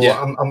 So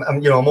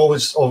I'm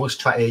always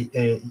trying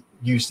to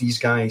use these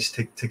guys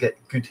to get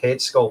good head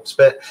sculpts.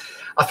 But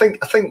I think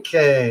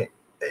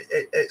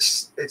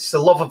it's the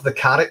love of the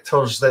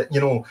characters that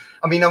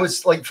I mean, I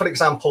was like, for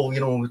example,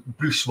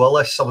 Bruce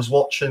Willis. I was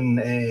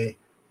watching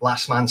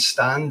Last Man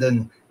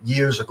Standing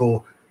years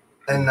ago,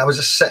 and I was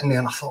just sitting there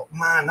and I thought,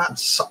 man,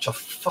 that's such a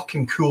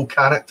fucking cool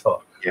character.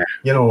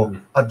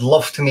 I'd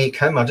love to make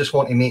him. I just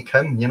want to make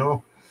him.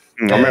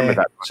 I remember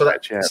that. So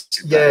that's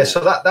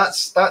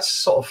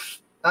sort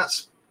of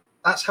that's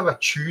how I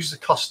choose the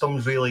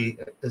customs, really,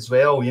 as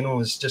well.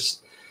 It's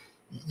just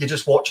you're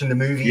just watching the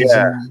movies,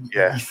 and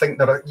you think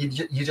that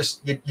you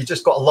just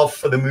got a love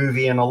for the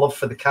movie and a love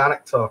for the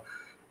character,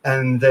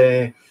 and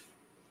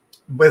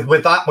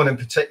with that one in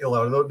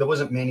particular, there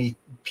wasn't many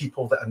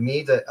people that had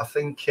made it. I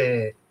think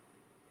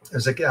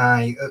there's a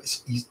guy.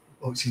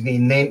 What's his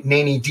name?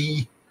 Nenny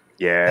D.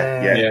 He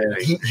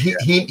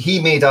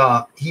made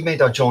a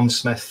John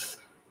Smith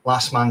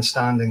Last Man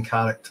Standing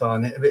character,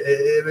 and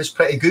it was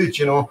pretty good,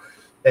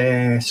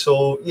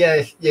 So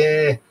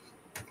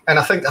and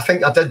I think I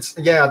did.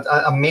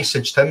 I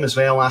messaged him as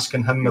well,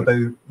 asking him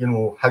about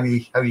how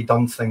he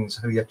done things,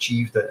 how he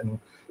achieved it, and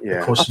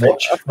of course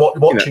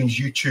watching his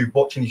YouTube.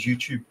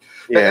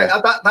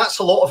 But that's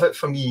a lot of it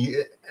for me.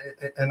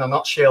 In a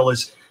nutshell,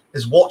 is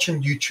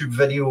watching YouTube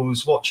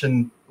videos,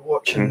 watching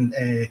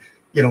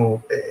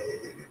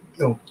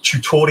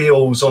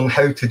tutorials on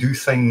how to do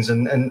things,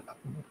 and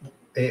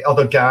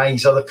other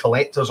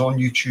collectors on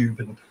YouTube,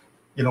 and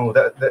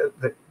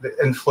that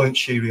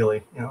influence you,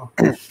 really.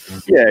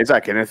 Yeah,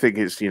 exactly. And I think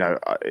it's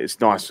it's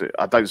nice.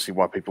 I don't see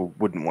why people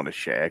wouldn't want to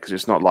share, because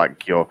it's not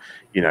like you're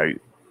going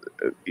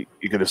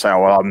to say, I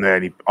want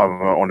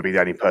to be the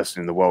only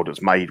person in the world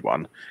that's made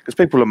one, because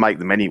people will make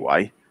them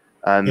anyway.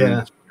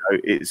 And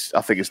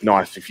I think it's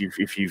nice if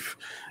you've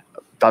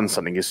done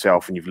something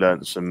yourself and you've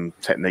learned some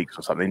techniques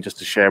or something, just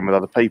to share them with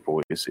other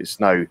people. Doesn't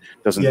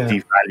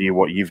devalue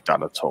what you've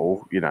done at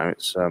all.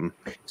 It's some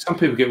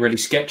people get really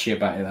sketchy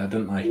about it, though,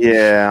 don't they?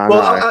 Yeah.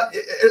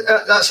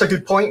 That's a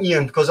good point,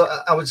 Ian, because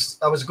I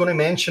was going to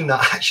mention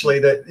that actually,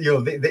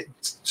 that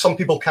some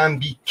people can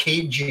be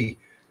cagey.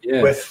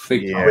 Yeah,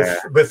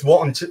 with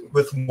wanting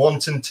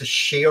to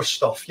share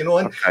stuff,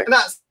 and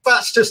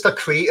that's just a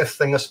creative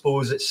thing, I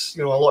suppose. It's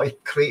a lot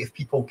of creative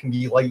people can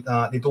be like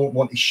that. They don't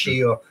want to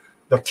share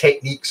their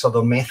techniques or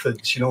their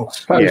methods.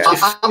 I'm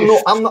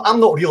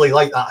not really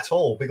like that at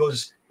all,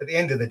 because at the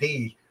end of the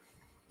day,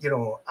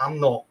 I'm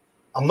not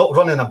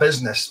running a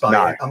business, but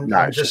I'm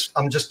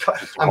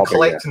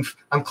collecting.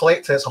 I'm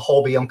collecting. It's a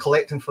hobby. I'm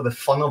collecting for the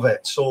fun of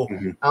it. So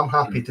I'm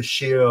happy to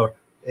share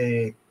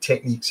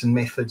techniques and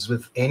methods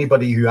with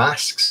anybody who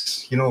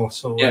asks.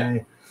 So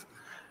and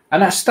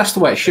that's the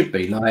way it should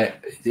be.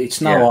 Like, it's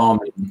no harm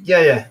in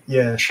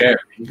sharing.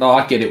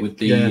 Like, I get it with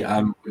the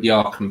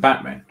Arkham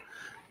Batman.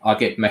 I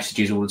get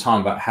messages all the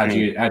time about how do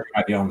you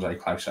make the arms any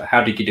closer?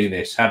 How did you do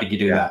this? How did you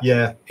do that?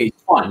 Yeah,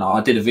 it's fine. Like,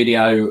 I did a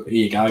video.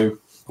 Here you go.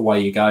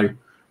 Away you go.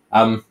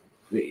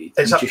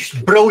 It's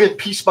a brilliant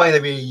piece, by the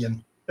way,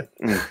 Ian.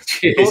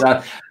 Cheers.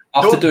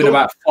 After doing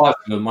about 5 of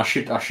them, I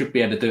should be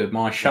able to do it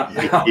my shut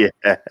now.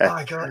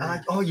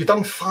 You've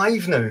done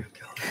 5 now.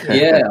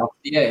 It's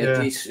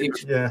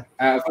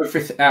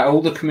out of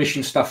all the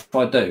commission stuff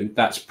I do,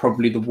 that's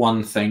probably the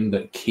one thing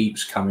that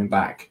keeps coming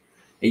back.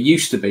 It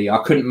used to be I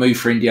couldn't move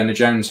for Indiana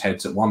Jones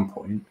heads at one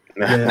point.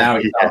 Now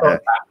it's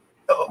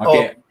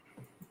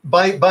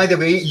By the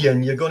way,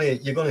 Ian, you're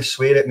gonna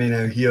swear at me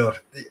now here.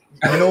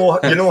 You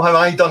know how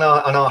I done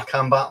an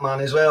Arkham Batman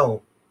as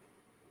well.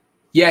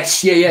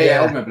 Yes,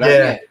 I remember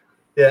that.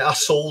 Yeah, I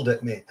sold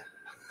it, mate.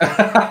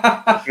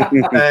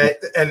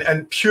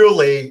 and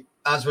purely,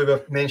 as we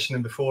were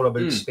mentioning before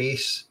about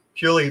space,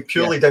 purely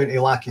down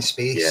to lack of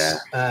space.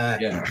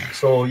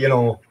 So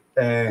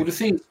well, the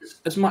thing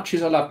is, as much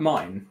as I love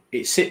mine,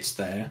 it sits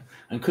there,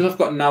 and because I've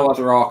got no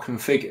other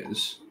Arkham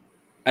figures,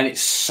 and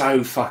it's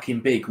so fucking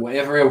big,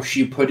 whatever else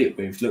you put it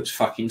with looks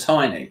fucking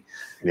tiny.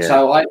 Yeah.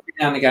 So every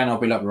now and again I'll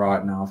be like,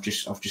 right, now I've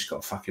just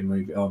got to fucking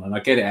move it on, and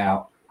I get it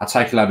out. I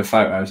take a load of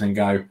photos and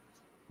go,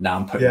 no,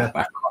 I'm putting that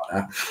back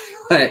like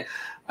that.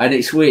 And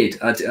it's weird.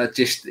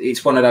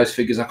 It's one of those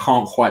figures I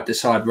can't quite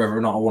decide whether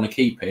or not I want to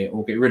keep it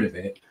or get rid of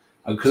it,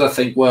 because I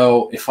think,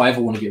 well, if I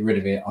ever want to get rid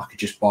of it, I could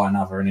just buy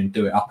another and then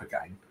do it up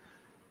again.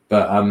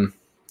 But I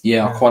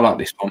quite like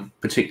this one,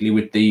 particularly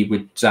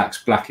with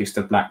Zach's Blackest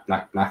of Black.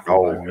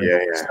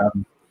 It's,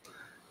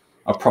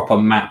 a proper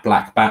matte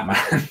black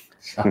Batman.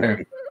 So,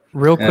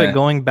 real quick,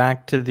 going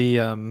back to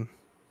the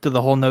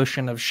whole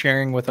notion of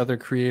sharing with other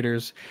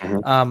creators.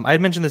 I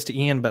had mentioned this to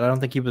Ian, but I don't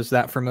think he was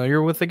that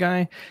familiar with the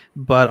guy.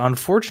 But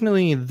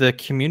unfortunately, the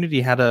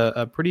community had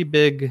a pretty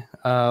big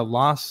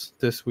loss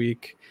this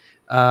week.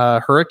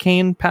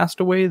 Hurricane passed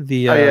away,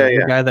 the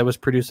guy that was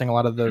producing a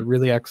lot of the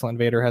really excellent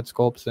Vader head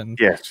sculpts. And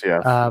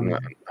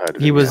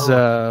he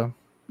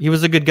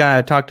was a good guy.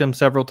 I talked to him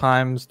several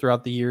times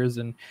throughout the years,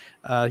 and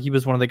he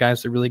was one of the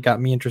guys that really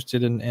got me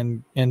interested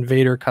in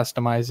Vader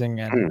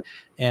customizing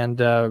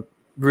and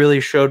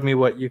really showed me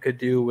what you could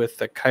do with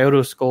the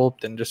Kyoto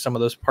sculpt and just some of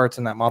those parts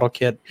in that model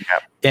kit.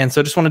 And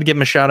so just wanted to give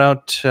him a shout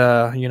out.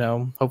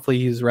 Hopefully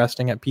he's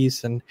resting at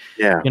peace. And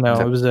it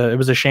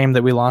was a shame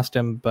that we lost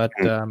him, but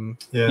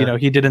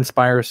he did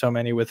inspire so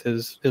many with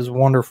his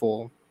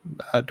wonderful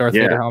Darth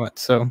Vader helmet.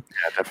 So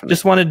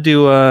just wanted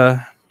to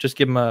just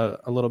give him a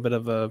little bit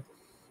of a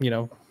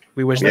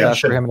we wish the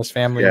best for him and his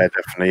family.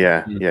 Definitely.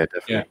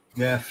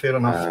 Yeah, fair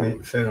enough,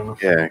 mate. Fair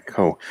enough. Yeah,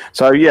 cool.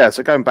 So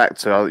so going back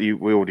to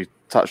we already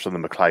touched on the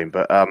McLean,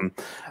 but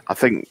I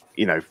think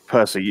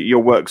personally, your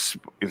work's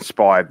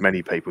inspired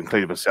many people,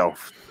 including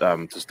myself,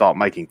 to start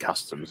making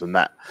customs. And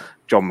that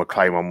John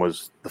McClane one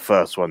was the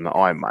first one that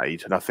I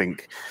made, and I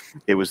think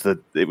it was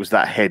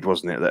that head,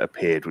 wasn't it, that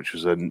appeared, which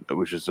was a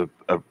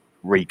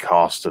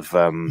recast of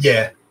who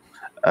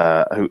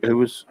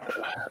was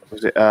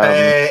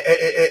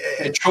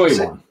it? Choi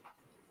one.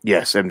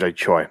 Yes, MJ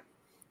Choi.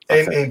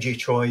 MJ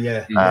Choi,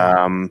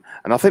 and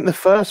I think the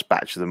first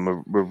batch of them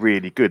were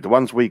really good. The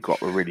ones we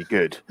got were really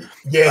good.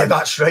 Yeah,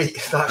 that's right.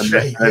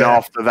 And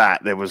after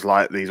that, there was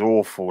like these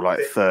awful, like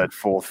third,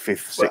 fourth,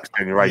 fifth, sixth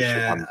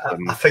generation ones.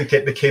 I think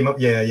it became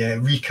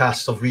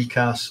recast of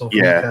recast of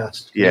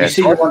recast. Yeah, you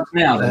see the ones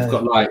now. They've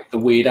got like the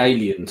weird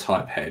alien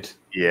type head.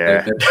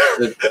 Yeah,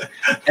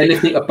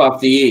 anything above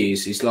the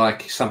ears is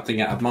like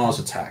something out of Mars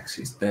Attacks.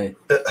 It's there.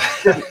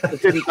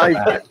 Didn't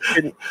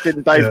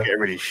Dave get a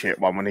really shit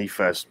one when he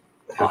first?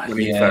 When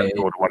he first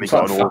ordered one, he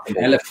got an awful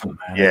elephant,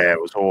 man. Yeah,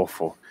 it was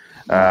awful.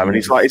 And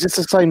he's like, "Is this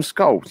the same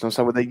sculpt?" And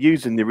so they're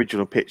using the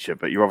original picture,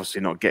 but you're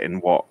obviously not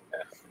getting what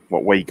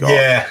we got.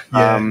 Yeah.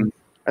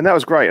 And that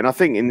was great. And I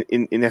think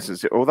in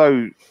essence,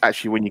 although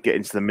actually when you get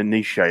into the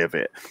minutiae of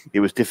it, it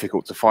was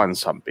difficult to find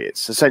some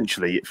bits.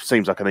 Essentially, it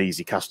seems like an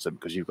easy custom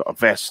because you've got a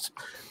vest,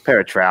 pair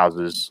of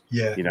trousers,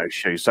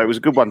 shoes. So it was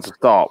a good one to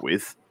start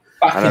with.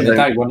 Back in the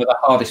day, one of the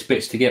hardest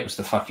bits to get was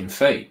the fucking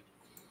feet.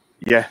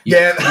 Yeah.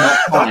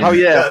 Oh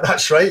yeah,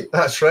 that's right.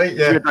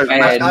 Yeah.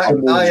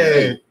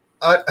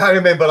 I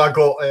remember I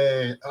got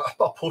I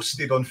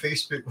posted on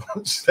Facebook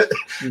once that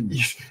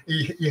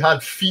he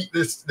had feet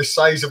the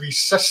size of his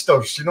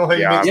sisters. You know how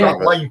he makes that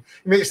line?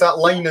 He makes that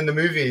line in the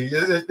movie.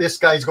 This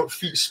guy's got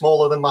feet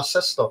smaller than my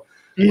sister.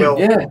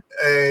 The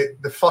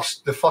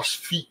first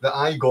feet that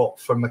I got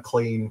for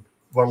McClane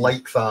were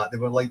like that. They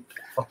were like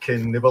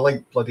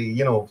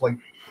bloody, like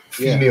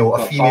female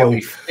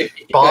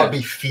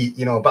Barbie feet,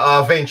 But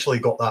I eventually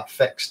got that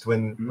fixed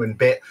when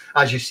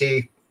as you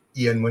say,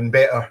 Ian, when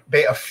better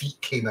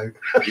feet came out.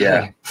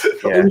 It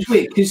was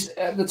weird because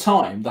at the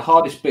time the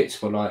hardest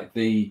bits were like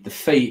the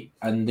feet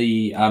and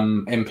the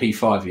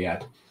MP5 he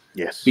had.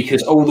 Yes.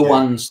 Because all the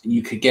ones that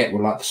you could get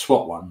were like the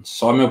SWAT ones.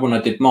 So I remember when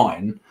I did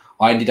mine,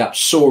 I ended up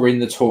sawing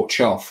the torch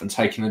off and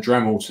taking the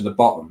Dremel to the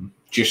bottom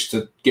just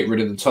to get rid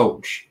of the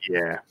torch.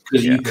 Yeah.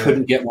 Because you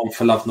couldn't get one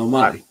for love nor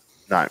money.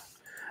 No.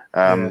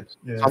 I think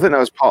that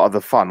was part of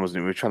the fun, wasn't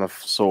it? We were trying to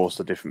source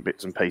the different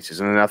bits and pieces,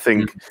 and then I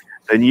think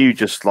then you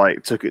just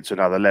like took it to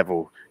another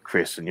level,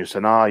 Chris, and you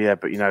said,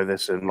 but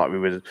this, and like we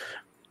were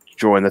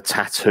drawing the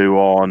tattoo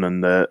on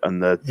and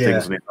the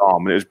things on his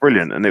arm, and it was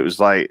brilliant, and it was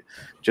like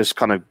just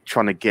kind of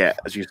trying to get,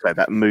 as you say,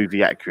 that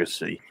movie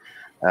accuracy.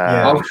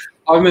 I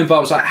remember I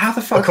was like, how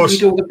the fuck did you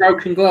do all the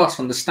broken glass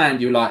on the stand?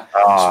 You were like,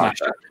 I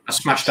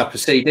smashed up a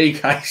CD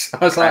case. I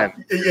was like,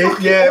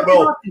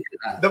 well,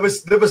 there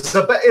was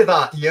a bit of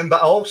that, Ian,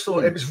 but also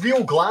it was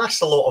real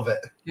glass, a lot of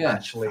it. Yeah,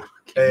 actually.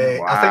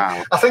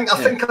 I think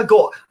I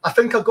got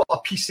a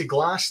piece of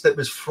glass that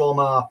was from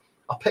a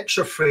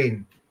picture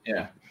frame.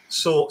 Yeah.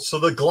 So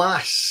the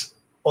glass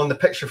on the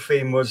picture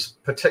frame was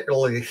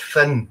particularly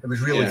thin. It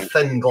was really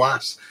thin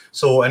glass.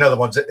 So in other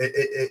words,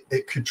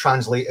 it could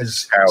translate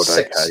as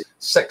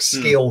six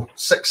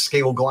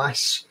scale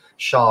glass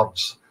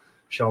shards,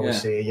 shall we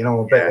say?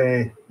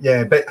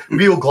 But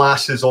real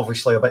glass is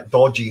obviously a bit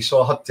dodgy.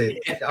 So I had to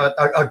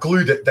I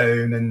glued it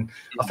down, and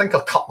I think I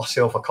cut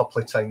myself a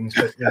couple of times.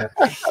 But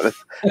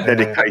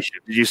dedication.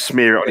 Did you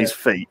smear it on his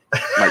feet?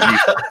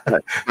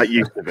 Like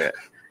used to it.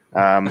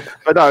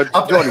 But no,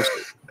 to be honest.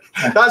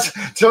 That's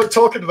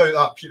talking about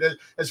that, Peter.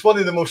 It's one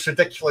of the most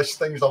ridiculous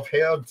things I've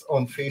heard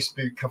on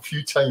Facebook a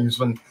few times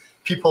when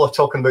people are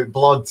talking about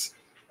blood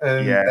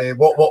and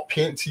what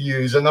paint to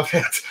use. And I've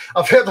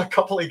heard a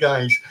couple of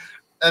guys,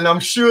 and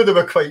I'm sure they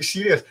were quite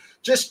serious.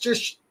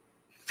 Just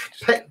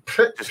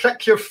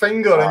prick your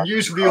finger and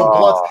use real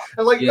blood.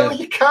 And no,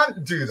 you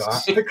can't do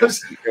that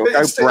because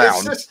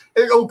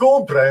it'll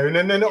go brown,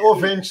 and then it'll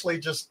eventually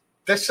just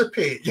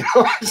dissipate. You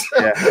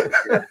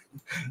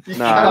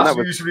can't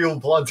use real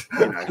blood.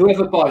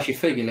 Whoever buys your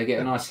figure, they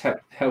get a nice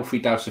healthy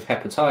dose of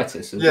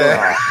hepatitis.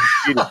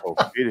 Beautiful.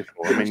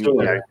 I mean,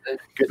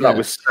 good luck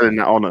with selling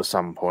that on at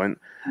some point.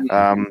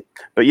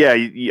 But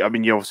you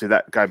obviously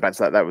going back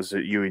to that was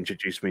you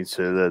introduced me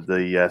to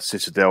the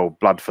Citadel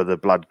Blood for the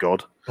Blood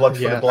God. Blood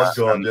for the Blood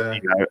God, and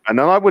then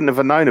I wouldn't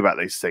have known about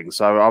these things.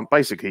 So I'm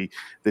basically,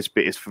 this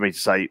bit is for me to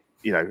say,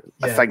 a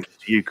thank you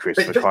to you, Chris,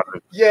 for kind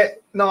of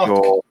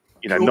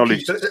your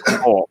knowledge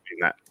support in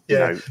that.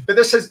 But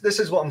this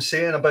is what I'm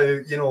saying about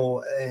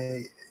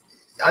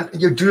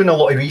and you're doing a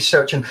lot of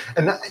research and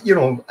that,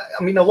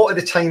 I mean, a lot of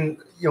the time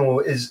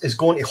is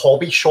going to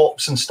hobby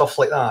shops and stuff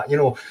like that,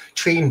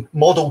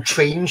 model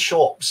train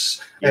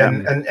shops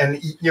and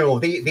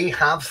they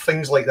have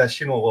things like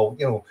this,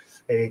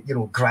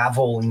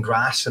 gravel and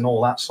grass and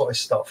all that sort of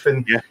stuff,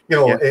 and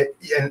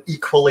and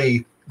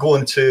equally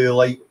going to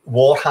like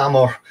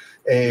Warhammer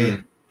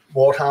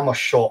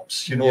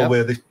shops,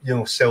 where they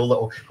sell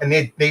little, and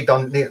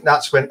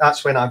that's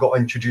when I got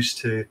introduced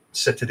to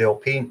Citadel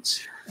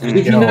paints.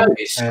 Did you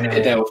notice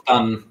Citadel have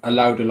done a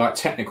load of like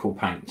technical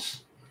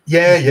paints?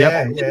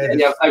 Yeah.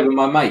 I played with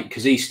my mate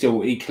because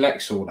he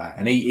collects all that,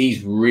 and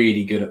he's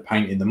really good at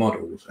painting the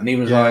models. And he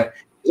was like,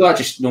 I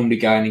just normally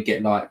go in and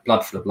get like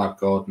Blood for the Blood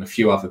God and a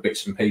few other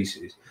bits and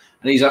pieces.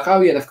 And he's like,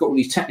 oh yeah, they've got all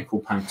these technical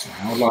paints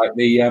now, like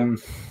the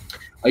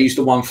I used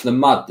the one for the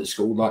mud that's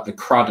got all like the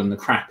crud and the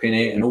crap in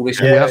it and all this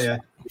stuff.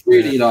 It's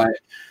really like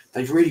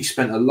they've really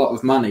spent a lot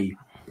of money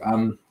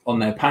on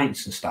their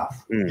paints and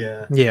stuff.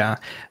 Yeah.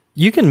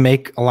 You can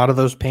make a lot of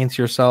those paints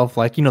yourself,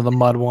 like the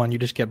mud one. You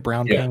just get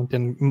brown paint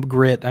and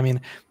grit. I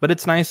mean, but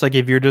it's nice. Like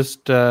if you're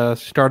just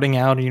starting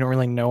out and you don't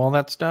really know all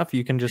that stuff,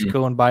 you can just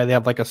go and buy. They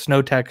have like a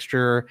snow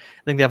texture.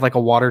 I think they have like a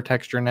water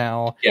texture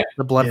now. Yeah.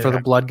 The Blood for the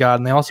Blood God,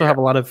 and they also have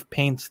a lot of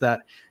paints that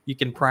you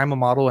can prime a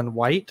model in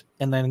white,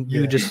 and then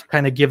you just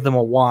kind of give them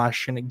a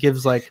wash, and it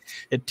gives like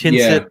it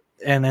tints it,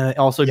 and then it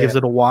also gives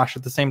it a wash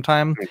at the same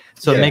time.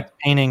 So it makes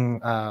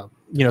painting,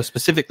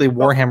 specifically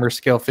Warhammer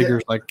scale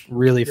figures like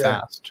really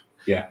fast.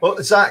 Yeah.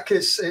 Well, Zach,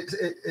 it's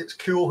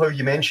cool how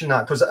you mentioned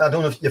that, because I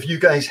don't know if you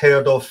guys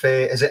heard of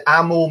is it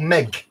Ammo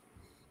Mig?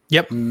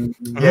 Yep.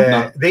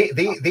 Yeah. They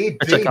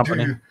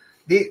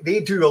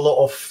do a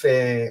lot of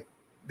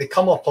they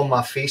come up on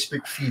my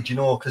Facebook feed,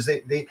 because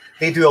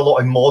they do a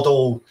lot of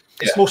model.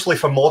 It's mostly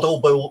for model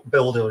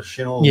builders,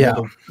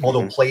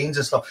 model planes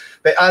and stuff.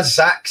 But as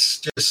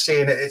Zach's just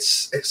saying,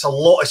 it's a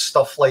lot of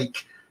stuff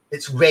like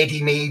it's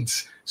ready-made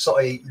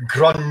sort of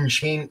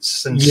grunge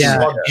paints and yeah.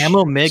 sludge.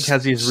 Ammo Mig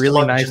has these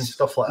really sludge and nice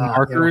stuff like that,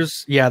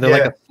 markers. Yeah, they're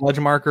like a sludge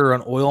marker or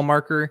an oil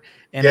marker.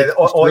 And yeah, it's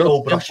the oil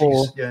real brushes.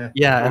 simple.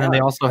 Yeah, and then they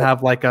also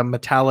have like a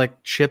metallic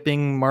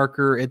chipping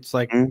marker. It's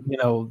like, you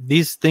know,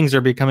 these things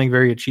are becoming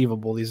very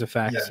achievable, these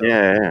effects.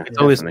 It's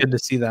always good to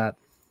see that.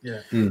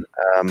 Yeah.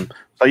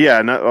 So yeah,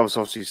 and that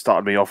obviously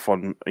started me off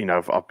on, you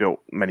know, I've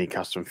built many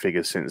custom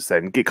figures since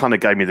then. It kind of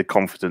gave me the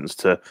confidence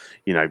to,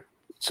 you know,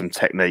 some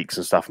techniques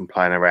and stuff and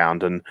playing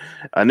around, and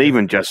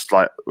even just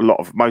like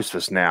most of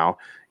us now,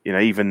 you know,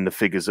 even the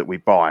figures that we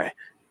buy,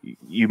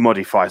 you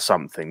modify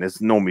something.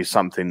 There's normally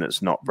something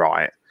that's not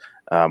right,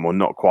 or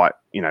not quite,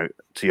 you know,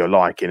 to your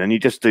liking, and you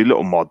just do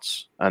little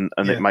mods, and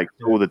it makes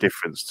all the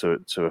difference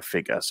to a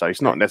figure. So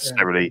it's not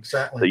necessarily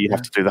that you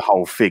have to do the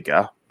whole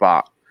figure,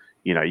 but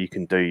you know, you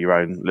can do your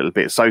own little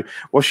bit. So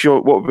what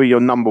would be your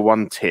number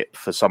one tip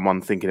for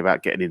someone thinking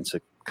about getting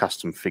into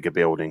custom figure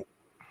building?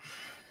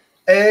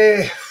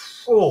 I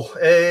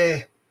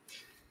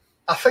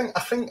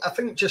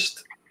think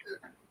just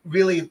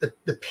really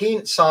the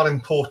paints are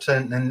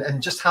important,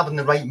 and just having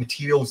the right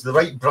materials, the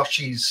right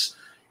brushes,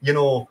 you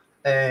know,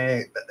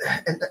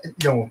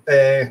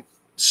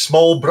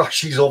 small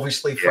brushes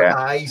obviously for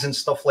eyes and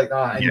stuff like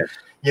that, and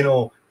you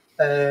know,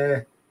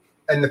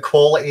 and the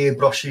quality of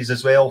brushes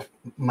as well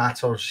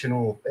matters, you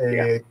know,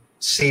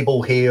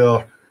 sable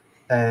hair,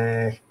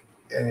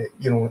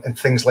 you know, and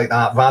things like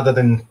that, rather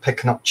than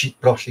picking up cheap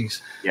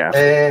brushes.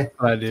 I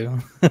do.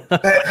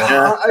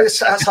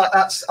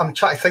 I'm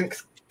trying to think,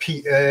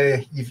 Pete.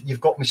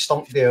 You've got me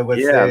stumped there with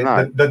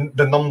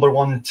the number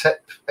one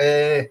tip.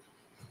 I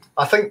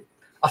think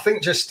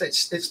just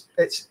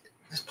it's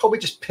probably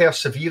just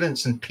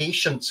perseverance and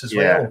patience as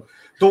well.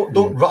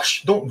 Don't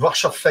rush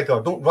a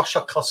figure. Don't rush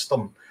a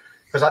custom.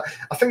 Because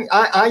I think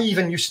I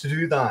even used to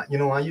do that. You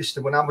know, I used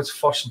to, when I was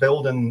first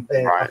building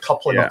a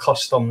couple of my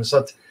customs,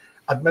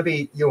 I'd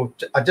maybe, you know,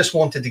 I just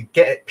wanted to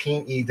get it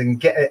painted and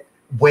get it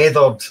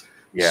weathered,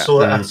 so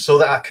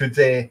that I could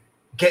get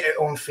it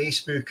on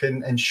Facebook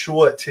and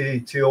show it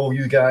to all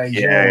you guys.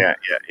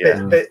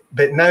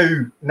 But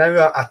now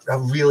I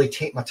really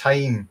take my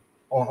time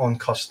on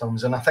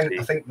customs, and I think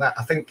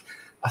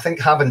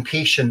having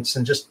patience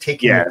and just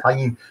taking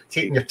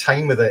your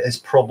time with it is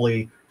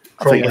probably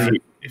the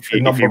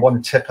number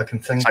one tip I can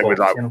think of. With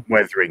like, you know?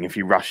 weathering, if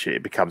you rush it,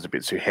 it becomes a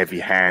bit too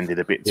heavy-handed,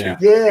 a bit too.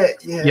 Yeah.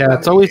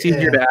 It's always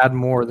easier to add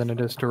more than it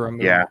is to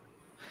remove. I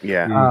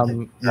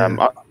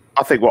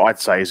think what I'd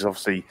say is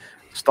obviously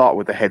start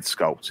with the head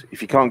sculpt.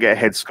 If you can't get a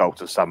head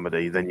sculpt of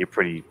somebody, then you're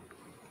pretty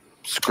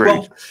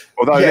screwed.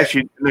 Although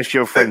unless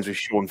you're friends with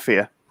Sean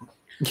Fear,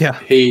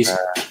 he's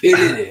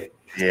killing it.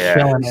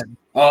 Killing it.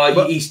 Oh,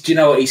 do you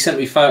know what? He sent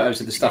me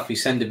photos of the stuff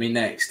he's sending me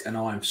next, and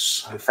I'm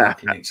so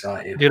fucking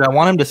excited. Dude, I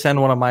want him to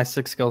send one of my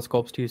 6 skill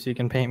sculpts to you so you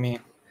can paint me.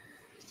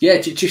 Yeah,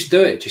 just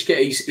do it. Just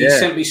he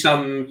sent me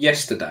some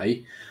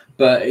yesterday,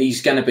 but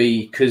he's going to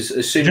be, because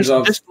as soon as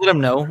I've... Just let him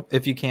know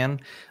if you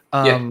can.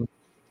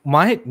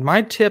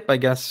 My tip, I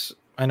guess,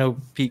 I know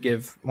Pete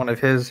gave one of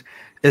his,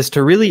 is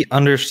to really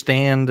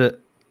understand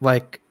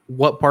like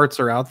what parts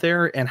are out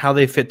there and how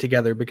they fit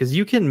together, because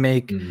you can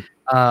make...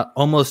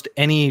 almost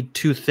any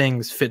two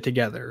things fit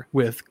together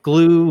with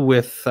glue.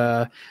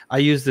 I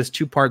use this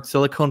 2-part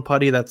silicone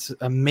putty that's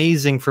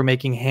amazing for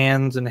making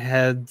hands and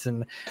heads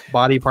and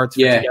body parts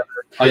fit together.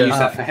 I use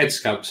that for head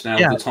sculpts now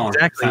all the time.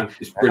 Exactly.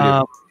 It's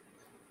brilliant.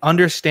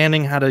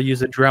 Understanding how to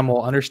use a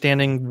Dremel,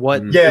 understanding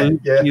what glue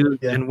to use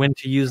and when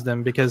to use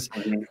them. Because,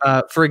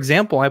 for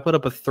example, I put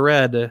up a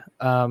thread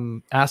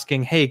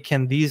asking, hey,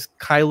 can these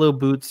Kylo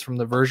boots from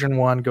the version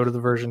 1 go to the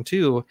version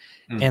 2?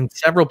 And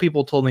several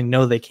people told me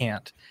no, they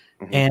can't.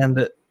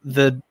 And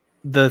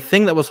the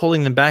thing that was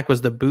holding them back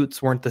was the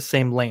boots weren't the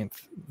same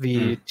length.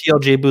 The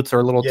TLJ boots are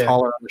a little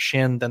taller on the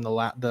shin than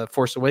the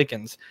Force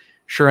Awakens.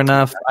 Sure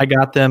enough, I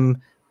got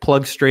them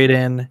plugged straight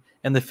in,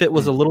 and the fit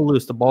was a little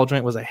loose. The ball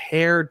joint was a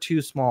hair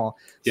too small.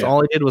 So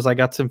all I did was I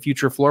got some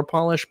Future floor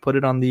polish, put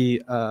it on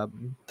the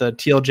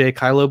TLJ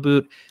Kylo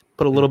boot,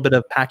 put a little bit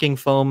of packing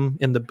foam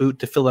in the boot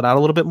to fill it out a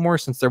little bit more,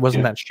 since there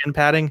wasn't that shin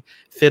padding,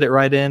 fit it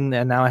right in,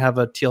 and now I have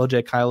a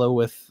TLJ Kylo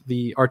with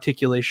the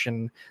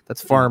articulation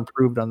that's far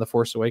improved on the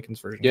Force Awakens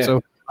version.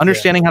 So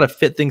understanding how to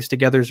fit things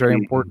together is very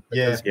important.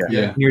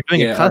 When you're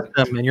doing a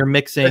custom and you're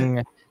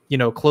mixing, you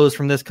know, clothes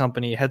from this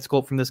company, head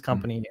sculpt from this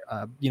company,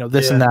 you know,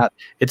 this and that,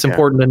 it's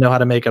important to know how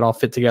to make it all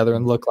fit together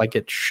and look like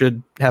it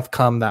should have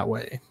come that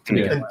way.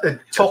 And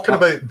talking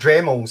about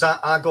Dremels,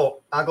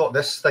 I got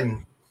this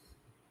thing.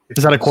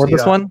 Is that a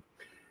cordless one?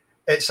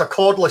 It's a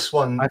cordless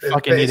one. I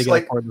fucking need to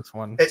get a cordless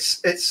one.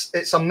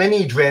 It's a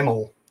mini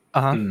Dremel,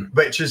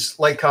 which is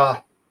like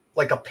a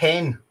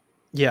pen.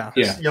 You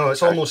know,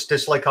 it's almost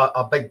just like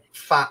a big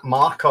fat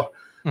marker.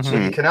 So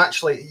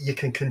you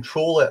can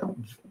control it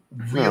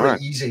really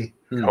easy.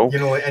 You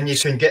know, and you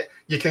can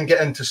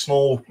get into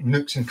small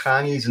nooks and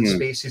crannies and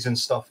spaces and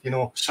stuff. You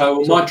know.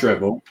 So my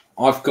Dremel,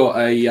 I've got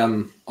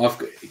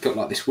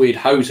like this weird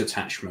hose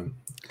attachment.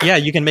 Yeah,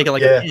 you can make it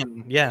like a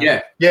pin.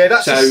 Yeah,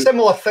 that's a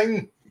similar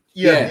thing.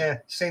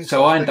 Same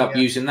so I end up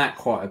using that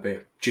quite a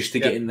bit just to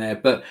get in there.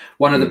 But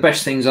one of the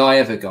best things I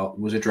ever got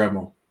was a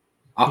Dremel.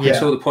 Up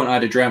until the point I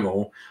had a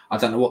Dremel, I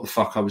don't know what the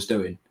fuck I was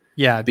doing.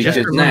 Yeah, because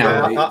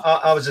now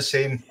I was the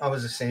same.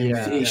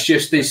 Yeah. It's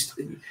just this,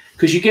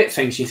 because you get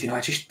things you think,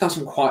 it just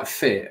doesn't quite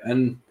fit,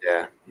 and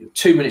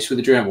 2 minutes with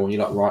a Dremel and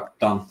you're like, right,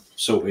 done,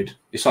 sorted.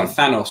 It's like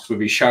Thanos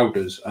with his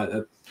shoulders.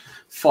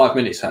 5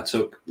 minutes that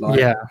took.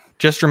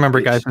 Just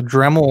remember, guys, the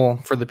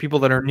Dremel, for the people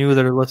that are new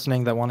that are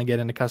listening that want to get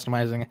into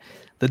customizing,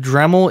 the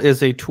Dremel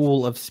is a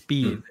tool of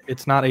speed.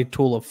 It's not a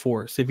tool of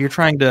force. If you're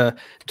trying to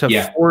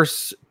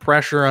force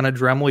pressure on a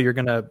Dremel, you're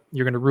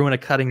gonna ruin a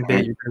cutting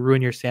bit. You're gonna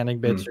ruin your sanding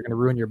bits. You're gonna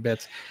ruin your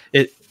bits.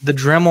 The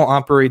Dremel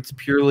operates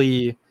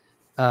purely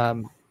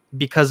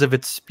because of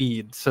its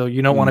speed. So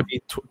you don't want to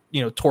be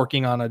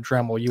torquing on a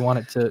Dremel. You want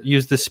it to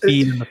use the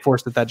speed and the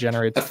force that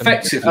generates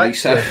effectively.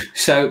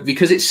 So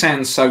because it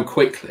sands so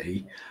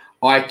quickly,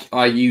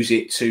 I use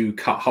it to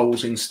cut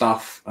holes in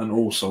stuff and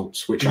all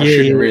sorts, which I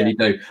shouldn't really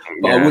do.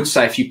 But I would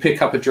say if you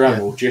pick up a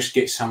Dremel, just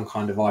get some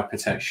kind of eye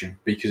protection,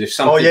 because if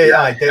something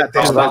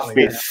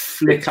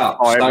flick up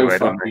so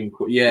fucking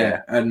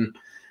quick, and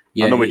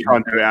I normally try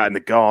and do it out in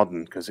the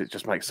garden because it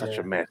just makes such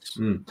a mess.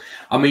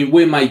 I mean,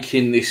 we're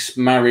making this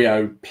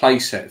Mario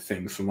playset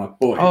thing for my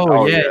boy.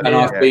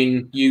 I've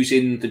been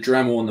using the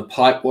Dremel and the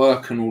pipe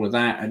work and all of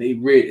that. And it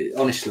really,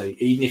 honestly,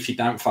 even if you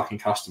don't fucking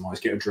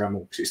customize, get a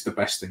Dremel, because it's the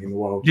best thing in the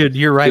world. Dude,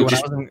 you're right.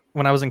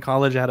 When I was in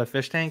college, I had a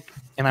fish tank,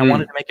 and I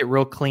wanted to make it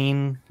real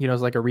clean. It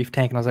was like a reef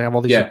tank, and I was like, I have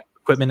all these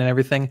equipment and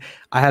everything.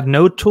 I had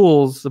no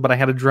tools, but I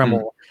had a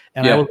Dremel.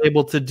 And I was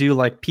able to do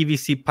like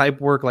PVC pipe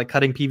work, like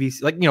cutting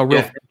PVC, like, real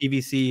thin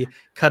PVC,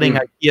 cutting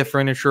IKEA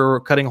furniture,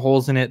 cutting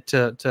holes in it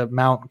to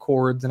mount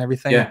cords and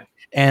everything. Yeah.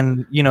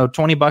 And,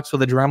 $20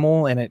 with a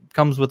Dremel, and it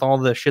comes with all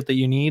the shit that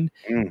you need.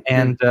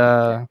 And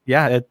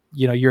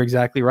you're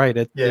exactly right.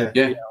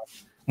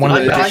 One of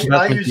the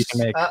investments you can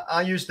make.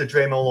 I use the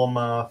Dremel on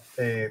my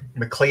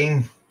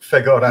McLean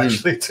figure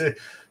actually to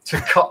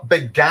cut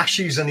big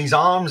gashes in his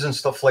arms and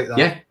stuff like that.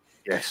 Yeah.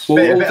 Yes.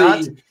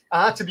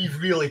 I had to be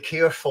really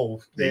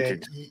careful. You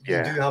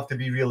do have to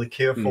be really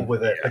careful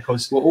with it,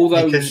 because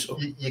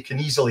you can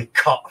easily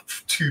cut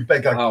too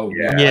big a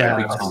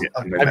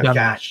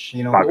gash.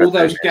 All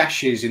those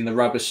gashes in the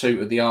rubber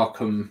suit of the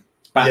Arkham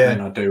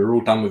Batman I do are all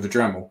done with a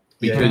Dremel,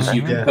 because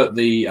you can put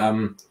the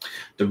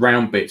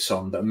round bits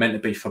on that are meant to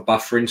be for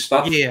buffering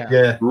stuff.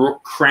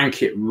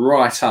 Crank it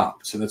right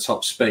up to the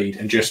top speed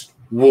and just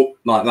walk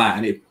like that,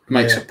 and it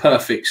makes a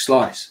perfect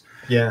slice.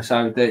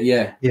 So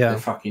they're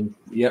fucking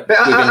But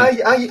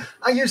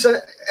I use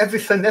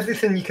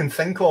everything you can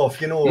think of.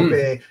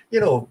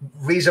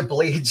 Razor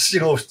blades,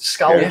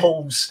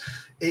 scalpels,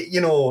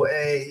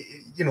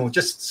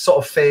 just sort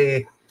of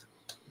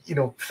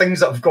things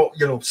that have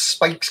got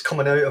spikes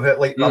coming out of it,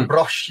 like a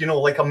brush,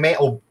 like a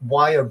metal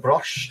wire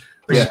brush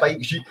with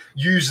spikes. You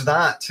use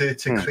that to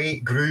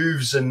create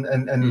grooves and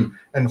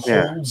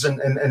holes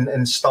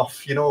and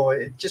stuff.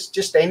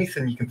 Just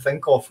anything you can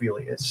think of,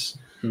 really. It's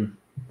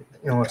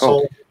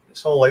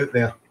it's all out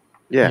there.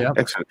 Yeah.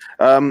 Excellent.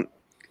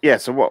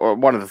 So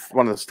one of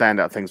the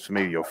standout things for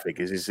me with your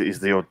figures is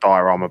the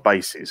diorama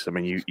bases. I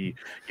mean, you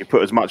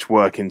put as much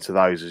work into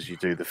those as you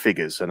do the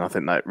figures, and I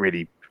think that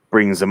really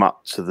brings them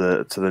up to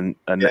the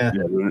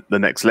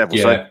next level.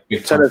 So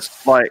tell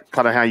us, like,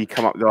 kind of how you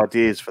come up with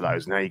ideas for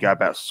those, and how you go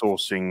about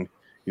sourcing,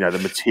 the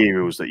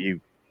materials that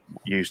you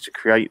use to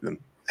create them.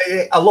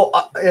 A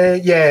lot,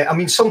 I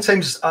mean,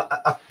 sometimes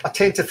I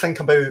tend to think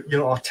about,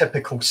 a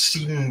typical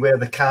scene where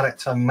the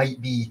character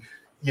might be,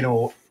 in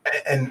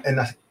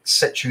a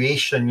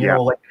situation,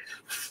 like,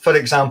 for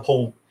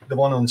example, the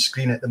one on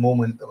screen at the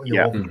moment,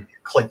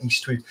 Clint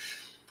Eastwood.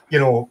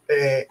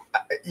 The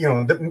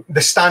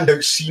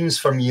standout scenes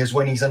for me is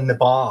when he's in the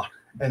bar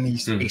and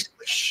he's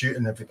basically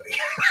shooting everybody.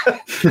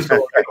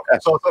 so I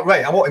thought,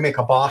 right, I want to make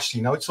a bar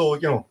scene out, so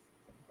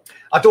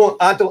I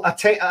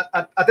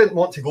didn't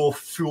want to go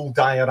full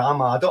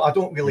diorama. I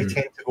don't really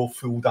tend to go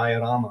full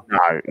diorama.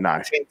 No.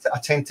 I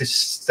tend to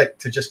stick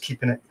to just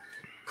keeping it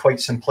quite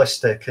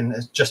simplistic, and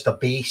it's just a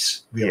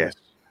base, really.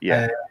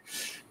 I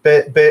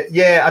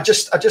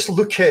just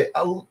look at.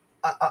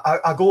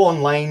 I go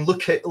online,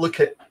 look at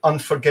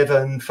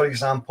Unforgiven, for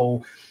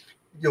example.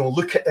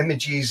 Look at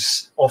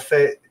images of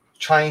it,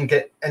 try and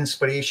get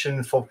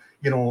inspiration for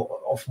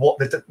of what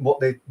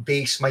the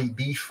base might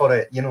be for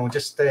it.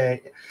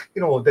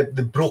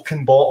 The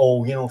broken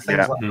bottle,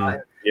 things like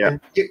that.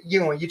 And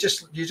you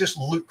just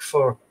look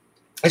for.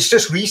 It's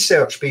just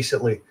research,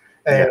 basically.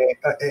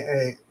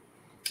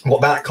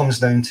 What that comes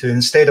down to,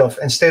 instead of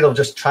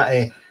just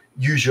trying to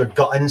use your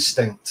gut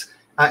instinct,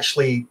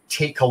 actually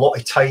take a lot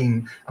of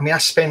time. I mean, I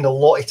spend a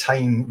lot of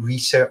time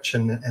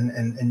researching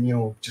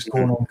and just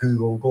going on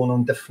Google, going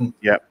on different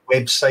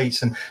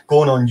websites, and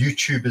going on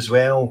YouTube as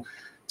well.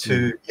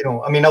 To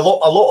I mean, a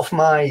lot of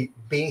my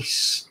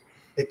base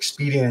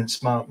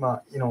experience, my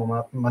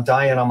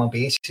diorama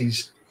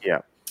bases,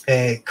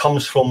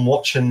 comes from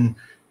watching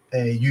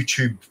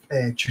YouTube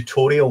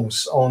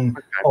tutorials on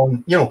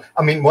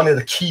I mean, one of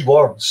the key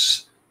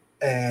words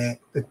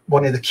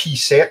one of the key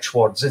search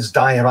words is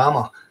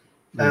diorama.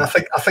 And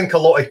I think a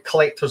lot of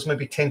collectors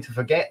maybe tend to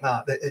forget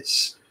that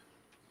it's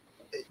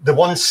the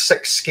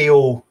 1/6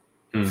 scale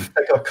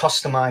figure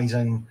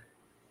customizing.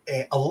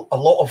 A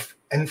lot of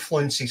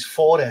influences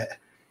for it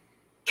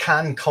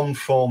can come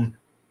from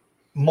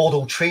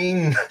model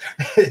train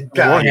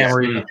guys,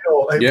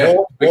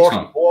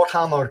 Warhammer,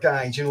 Warhammer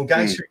guys,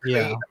 guys who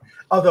create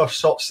other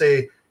sorts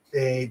of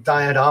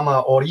diorama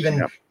or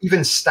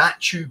even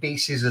statue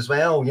bases as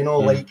well.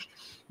 Like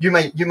you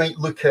might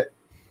look at,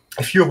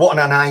 if you're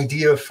wanting an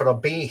idea for a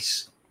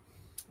base,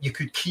 you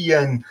could key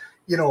in,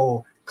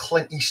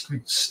 Clint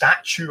Eastwood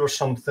statue or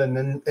something,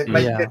 and it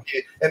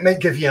might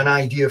give you an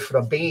idea for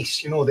a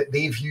base, that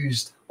they've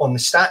used on the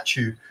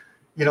statue,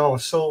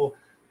 So,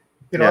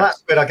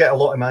 that's where I get a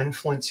lot of my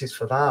influences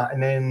for that.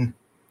 And then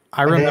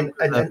I remember,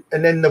 and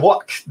then the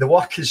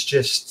work is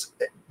just,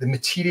 the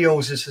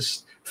materials is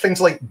just things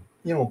like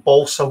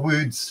balsa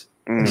wood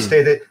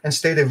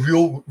instead of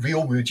real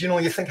wood.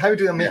 You think, how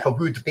do I make a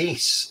wood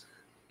base?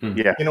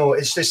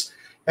 It's just,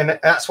 and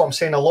that's what I'm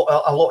saying. A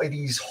lot of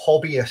these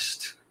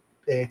hobbyist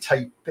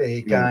type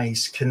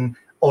guys can,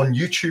 on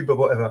YouTube or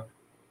whatever,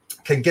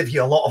 can give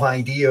you a lot of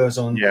ideas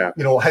on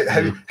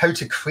how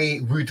to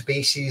create wood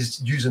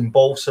bases using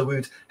balsa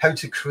wood, how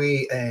to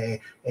create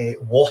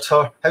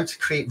water, how to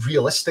create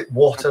realistic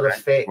water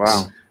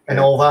effects, and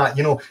all that.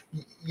 You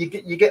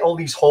get all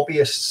these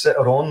hobbyists that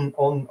are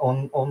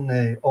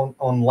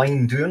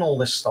online doing all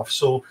this stuff.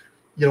 So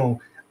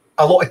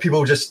a lot of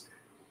people just,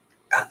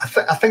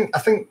 I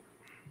think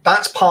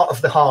that's part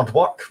of the hard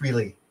work,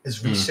 really,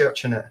 is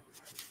researching it.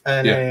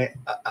 And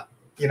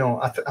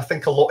I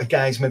think a lot of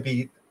guys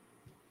maybe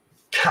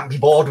can't be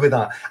bothered with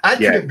that. I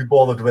couldn't be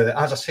bothered with it.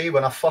 As I say,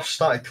 when I first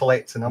started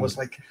collecting, I was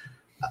like,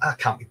 I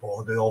can't be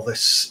bothered with all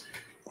this,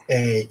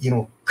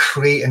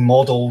 creating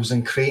models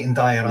and creating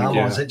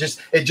dioramas. It just,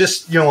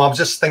 I was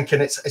just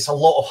thinking it's a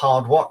lot of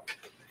hard work.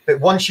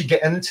 But once you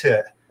get into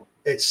it,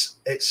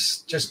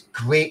 it's just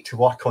great to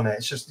work on it.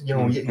 It's just,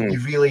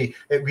 it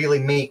really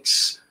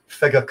makes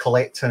figure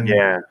collecting.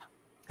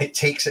 It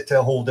takes it to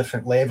a whole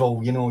different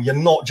level. You're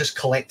not just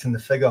collecting the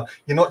figure.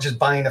 You're not just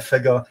buying a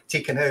figure,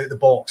 taking it out of the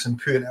box and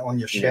putting it on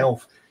your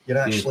shelf. You're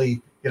actually,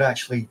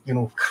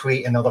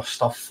 creating other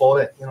stuff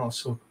for it.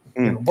 So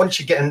once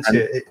you get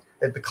into it,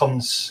 it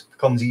becomes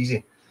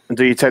easy. And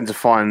do you tend to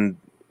find,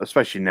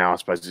 especially now, I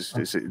suppose,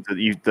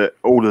 that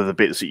all of the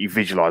bits that you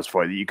visualize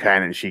for it, that you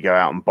can actually go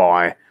out and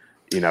buy,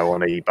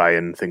 on eBay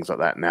and things like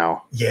that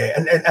now? Yeah,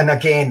 and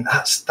again,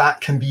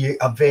 that can be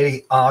a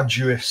very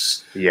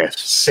arduous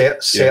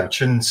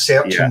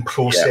searching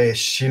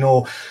process.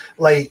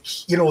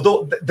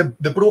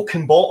 The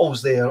broken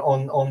bottles there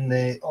on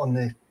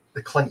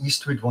the Clint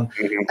Eastwood one,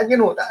 and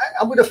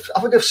I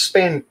would have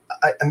spent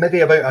maybe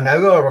about an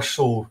hour or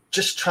so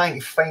just trying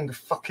to find the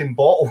fucking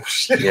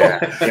bottles.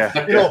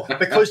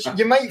 Because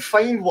you might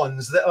find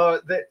ones that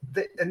are that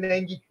and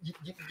then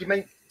you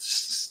might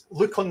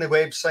look on the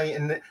website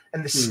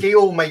and the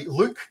scale might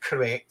look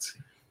correct,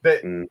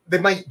 but they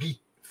might be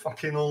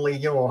fucking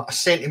only a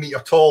centimeter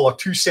tall or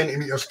 2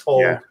 centimeters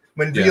tall,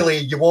 when really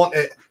you want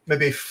it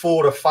maybe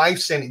 4 or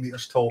 5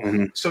 centimeters tall.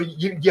 So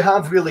you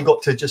have really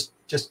got to just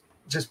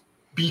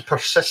be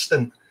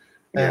persistent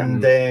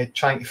and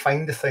trying to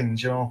find the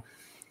things. You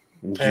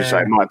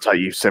say it might take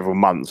you several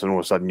months, and all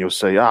of a sudden you'll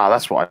see,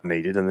 that's what I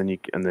needed, and then you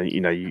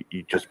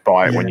just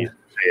buy it when you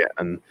see it.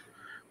 And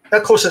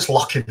of course, it's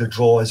luck of the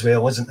draw as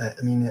well, isn't it?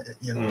 I mean,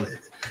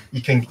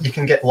 you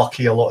can get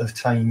lucky a lot of the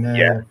time.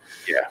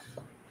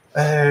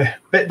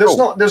 But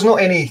there's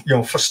not any,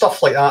 for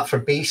stuff like that, for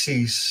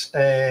bases.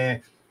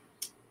 I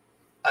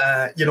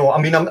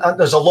mean,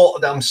 there's a lot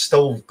that I'm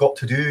still got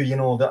to do.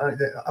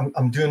 That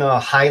I'm doing a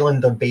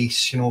Highlander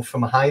base,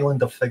 from a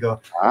Highlander figure.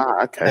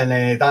 Okay.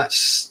 And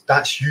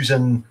that's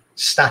using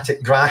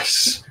static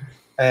grass.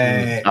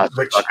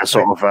 Which, like a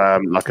sort of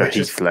like a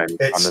heathland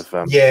kind of.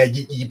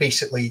 You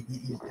basically,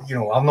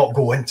 I'll not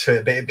go into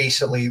it, but it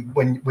basically,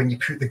 when you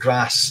put the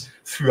grass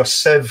through a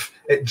sieve,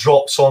 it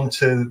drops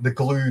onto the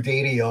glued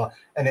area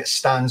and it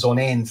stands on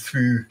end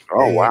through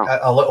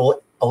a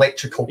little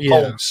electrical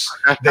pulse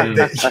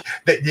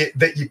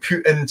that you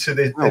put into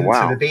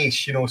the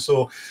base.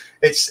 So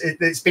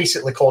it's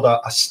basically called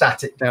a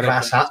static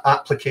grass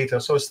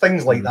applicator. So it's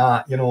things like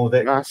that.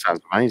 That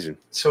sounds amazing.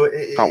 So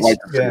can't wait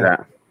to see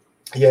that.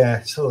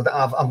 Yeah, so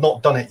I've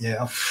not done it yet.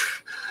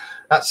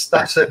 That's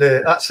at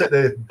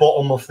the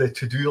bottom of the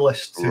to-do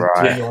list, to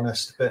be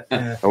honest. But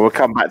well, we'll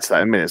come back to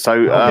that in a minute.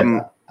 So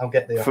I'll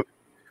get there.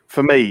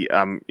 For me,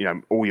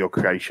 all your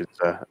creations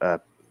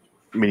are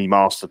mini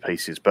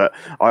masterpieces, but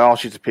I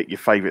asked you to pick your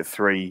favourite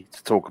 3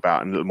 to talk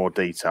about in a little more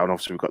detail. And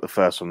obviously, we've got the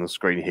first on the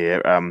screen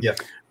here.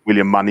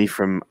 William Money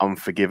from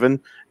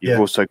Unforgiven. You've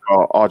also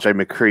got RJ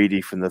McCready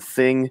from The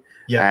Thing,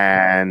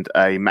 and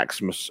a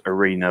Maximus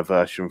Arena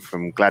version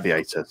from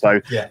Gladiator.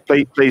 So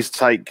please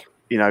take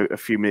a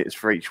few minutes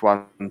for each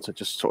one to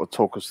just sort of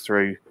talk us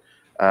through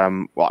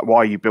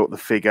why you built the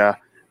figure,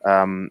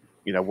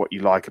 what you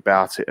like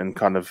about it, and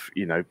kind of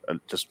how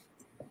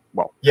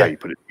you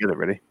put it together,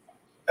 really.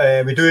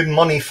 we're doing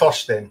money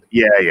first then.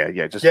 Yeah.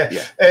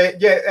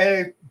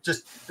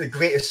 Just the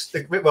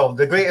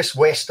greatest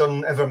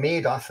Western ever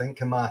made, I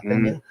think, in my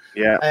opinion.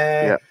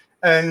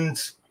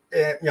 And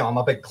I'm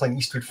a big Clint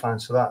Eastwood fan,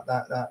 so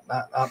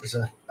that was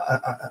an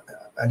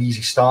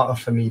easy starter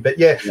for me.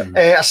 But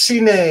I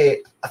seen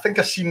a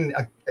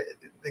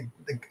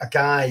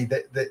guy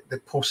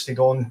that posted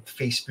on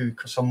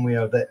Facebook or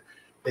somewhere that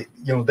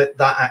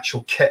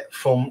actual kit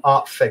from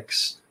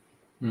Artfigs.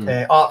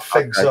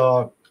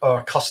 Artfigs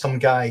are custom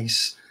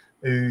guys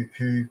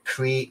who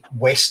create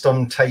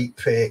Western type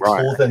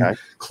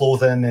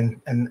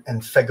clothing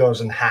and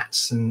figures and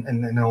hats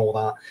and all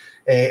that.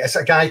 It's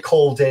a guy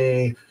called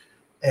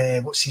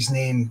what's his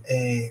name?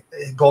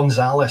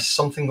 Gonzalez,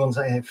 something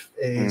Gonzalez.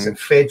 Is it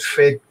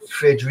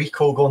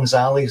Federico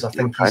Gonzalez? I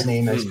think his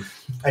name is,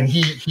 and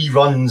he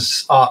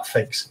runs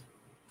Artfigs.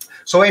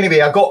 So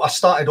anyway, I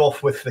started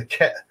off with the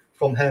kit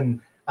from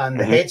him and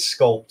the head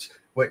sculpt,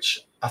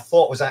 which I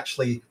thought was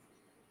actually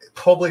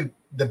probably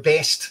the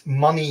best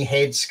money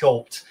head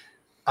sculpt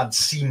I'd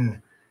seen.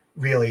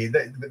 Really,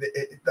 there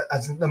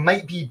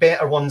might be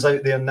better ones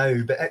out there now,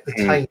 but at the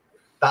time,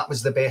 that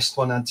was the best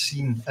one I'd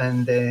seen.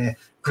 And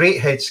great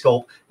head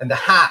sculpt, and the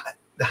hat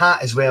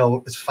as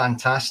well is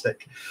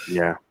fantastic.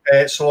 Yeah.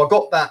 So I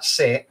got that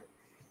set.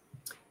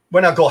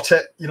 When I got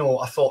it,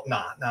 I thought,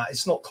 nah,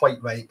 it's not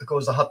quite right,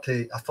 because I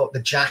thought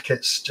the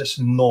jacket's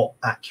just not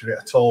accurate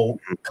at all,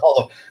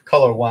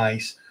 color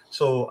wise.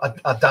 So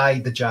I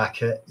dyed the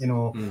jacket.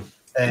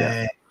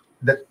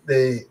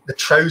 The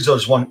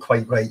trousers weren't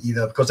quite right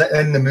either, because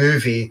in the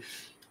movie,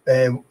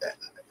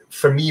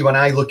 for me, when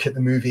I look at the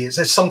movie,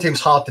 it's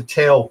sometimes hard to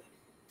tell,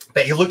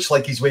 but he looks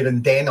like he's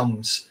wearing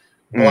denims,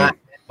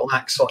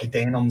 black sort of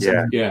denims,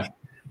 or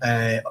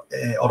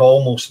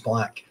almost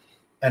black.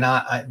 And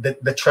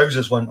the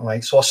trousers weren't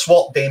right, so I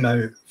swapped them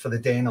out for the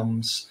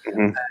denims.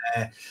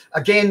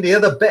 Again, the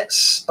other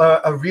bits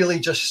are really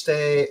just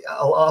a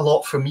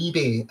lot from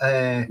eBay.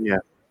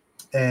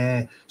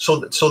 So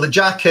the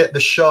jacket, the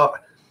shirt,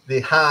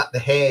 the hat, the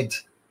head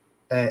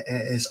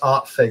is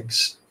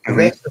Artfigs.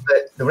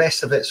 The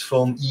rest of it's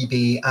from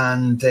eBay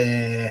and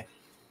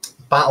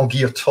Battle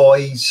Gear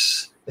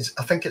Toys.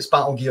 I think it's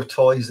Battle Gear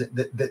Toys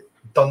that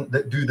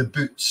do the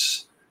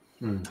boots.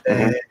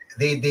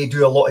 They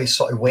do a lot of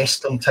sort of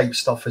Western type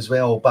stuff as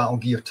well.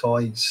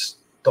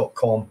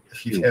 BattleGearToys.com,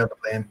 if you've heard of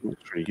them.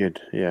 That's pretty good.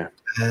 Yeah.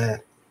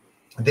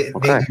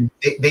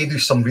 They do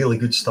some really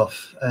good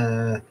stuff.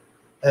 And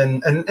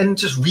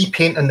just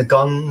repainting the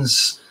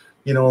guns,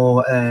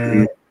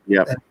 and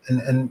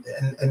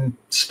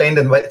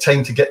spending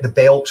time to get the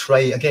belts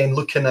right. Again,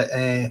 looking at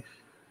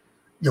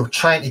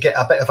trying to get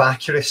a bit of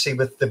accuracy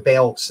with the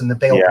belts and the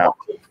belt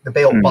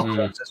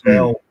buckles as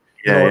well.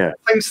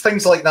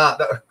 Things like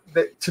that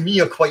to me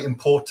are quite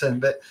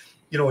important. But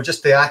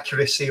just the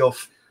accuracy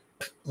of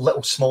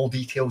little small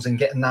details and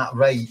getting that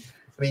right.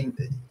 I mean,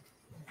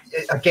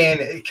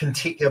 it can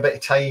take you a bit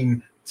of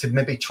time to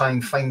maybe try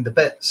and find the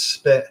bits,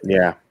 but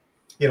and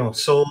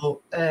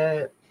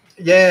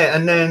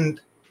then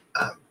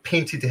I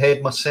painted the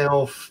head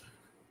myself,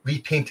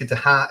 repainted the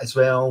hat as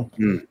well,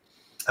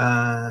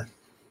 and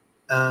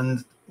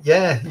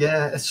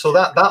so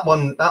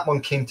that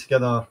one came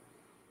together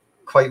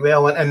quite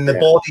well, and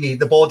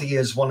the body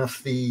is one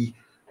of the,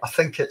 I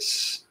think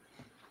it's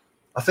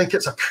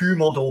a Q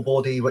model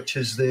body, which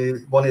is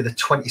one of the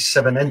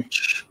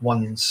 27-inch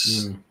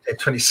ones,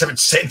 27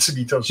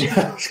 centimeters.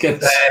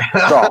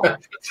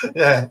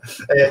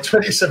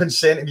 27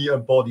 centimeter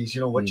bodies,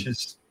 which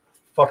is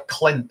for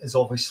Clint is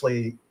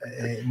obviously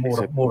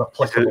more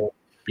applicable.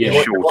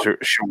 Shorter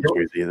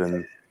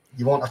than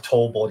you want a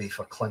tall body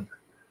for Clint.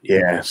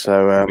 Yeah.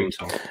 So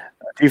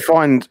do you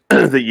find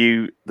that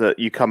you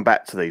come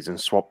back to these and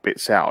swap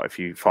bits out if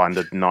you find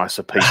a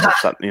nicer piece of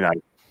something,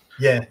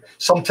 Yeah,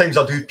 sometimes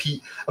I do.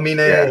 I mean,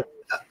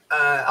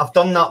 I've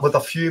done that with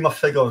a few of my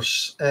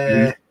figures,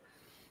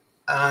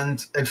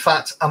 and in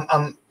fact,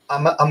 I'm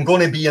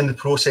going to be in the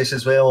process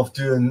as well of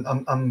doing.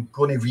 I'm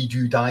going to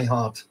redo Die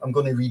Hard. I'm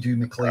going to redo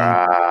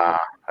McLean.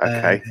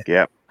 Okay,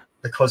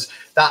 because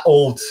that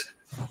old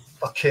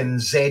fucking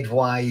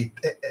ZY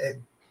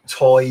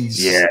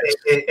toys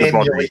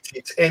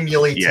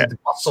emulated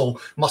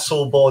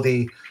muscle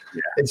body.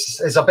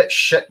 It's a bit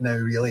shit now,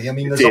 really. I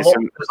mean, there's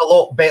a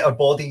lot better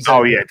bodies.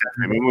 Oh yeah,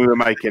 definitely. When we were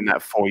making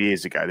that 4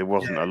 years ago, there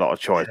wasn't a lot of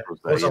choice, was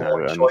there? There was a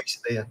lot of choice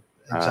there.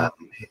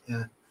 Exactly.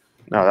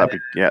 No, that'd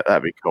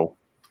be cool.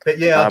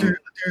 But I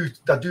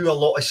do a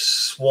lot of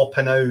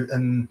swapping out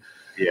and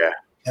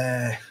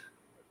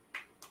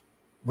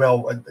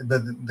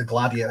the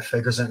Gladiator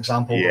figures, an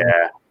example.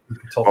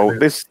 Well,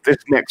 this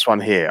next one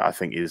here, I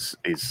think is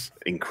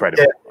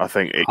incredible. I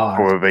think it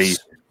probably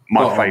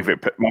my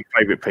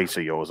favorite piece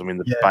of yours. I mean,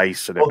 the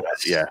base and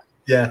everything.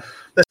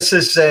 This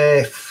is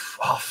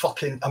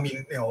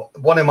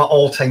one of my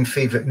all-time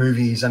favorite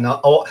movies, and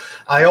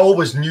I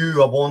always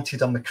knew I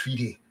wanted a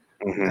McCready,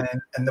 and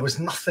there was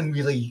nothing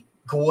really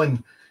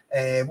going.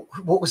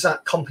 What was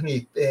that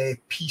company?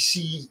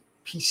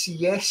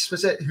 PCS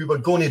was it? Who were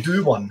going to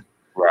do one?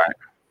 Right.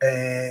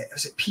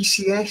 Was it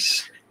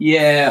PCS?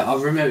 Yeah, I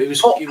remember it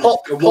was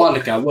a while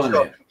ago, wasn't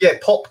it? Yeah,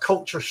 Pop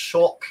Culture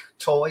Shock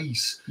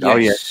toys. Oh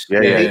yeah,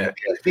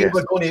 They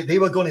were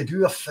going to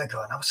do a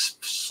figure, and I was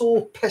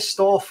so pissed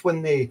off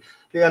when they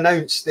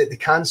announced that they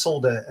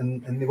cancelled it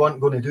and they weren't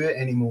going to do it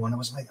anymore. And I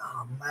was like,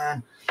 oh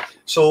man.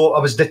 So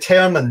I was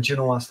determined,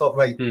 I thought,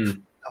 right,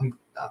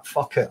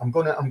 fuck it, I'm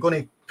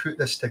gonna put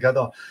this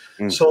together.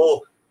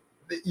 So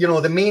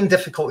the main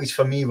difficulties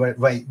for me were,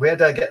 right, where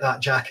did I get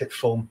that jacket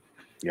from?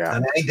 Yeah.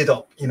 And I ended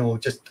up,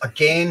 just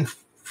again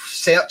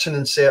searching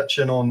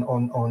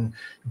on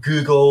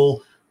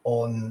Google,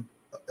 on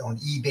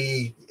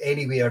eBay,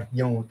 anywhere,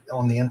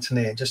 on the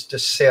internet, just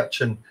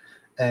searching.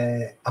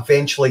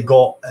 Eventually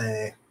got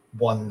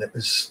one that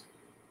was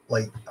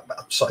like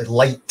a sort of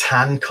light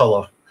tan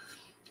color.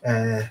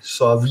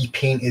 So I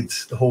repainted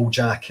the whole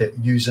jacket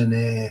using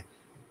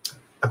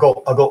I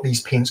got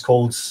these paints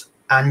called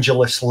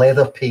Angelus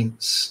leather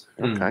paints.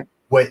 Okay.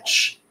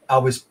 Which I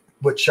was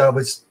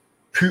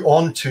put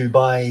onto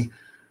by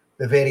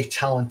the very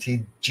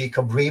talented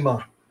Jacob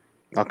Raymer.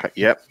 Okay.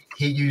 Yep.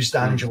 He used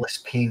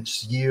Angelus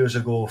paints years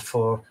ago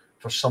for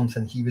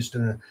something he was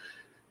doing,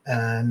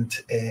 and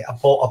I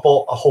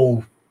bought a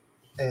whole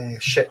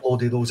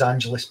shitload of those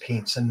Angelus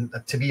paints. And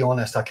to be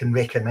honest, I can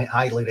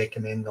highly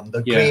recommend them.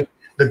 They're great.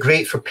 They're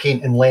great for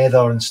painting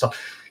leather and stuff,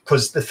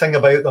 because the thing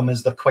about them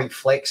is they're quite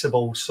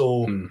flexible.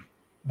 So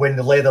when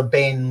the leather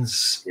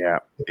bends, the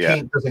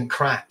paint doesn't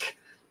crack.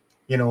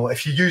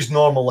 If you use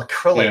normal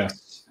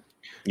acrylics,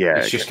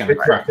 it's just going to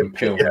crack and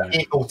peel. The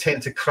paint will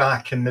tend to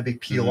crack and maybe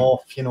peel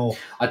off.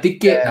 I did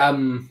get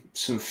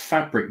some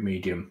fabric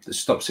medium that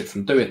stops it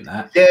from doing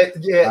that.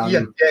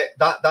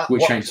 That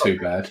which ain't too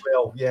bad.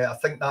 Well, I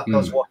think that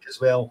does work as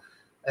well.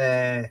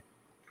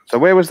 So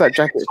where was that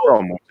jacket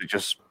from? Was it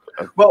just?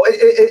 Well,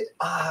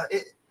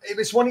 it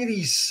was one of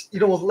these,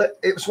 it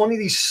was one of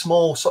these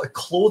small sort of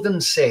clothing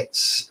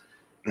sets.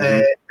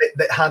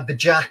 That had the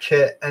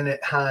jacket, and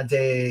it had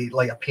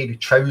like a pair of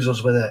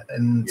trousers with it,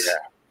 and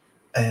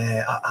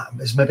it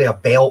was maybe a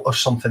belt or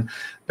something.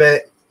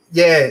 But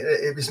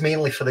it was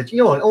mainly for the,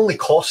 it only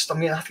cost,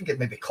 I think it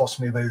maybe cost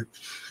me about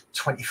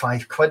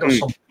 25 quid or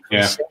something.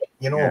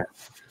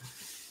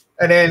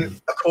 And then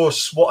of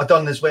course what I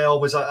done as well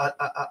was I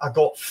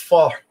got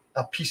fur,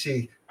 a piece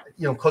of,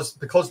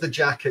 because the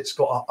jacket's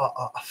got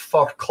a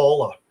fur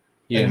collar.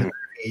 I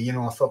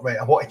thought, right,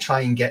 I want to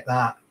try and get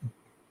that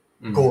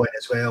going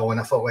as well. And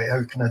I thought, right,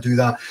 how can I do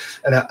that?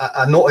 And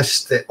I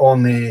noticed that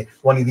on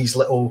one of these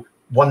little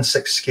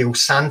 1/6 scale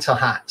Santa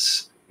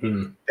hats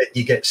that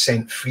you get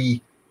sent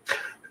free.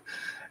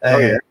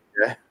 I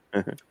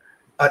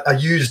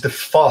used the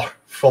fur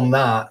from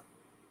that,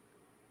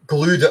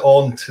 glued it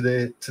on to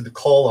the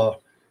collar,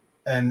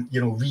 and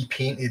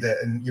repainted it,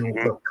 and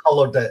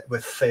coloured it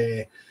with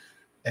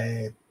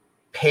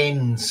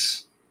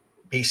pens,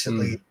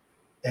 basically,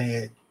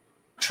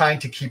 trying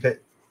to keep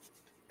it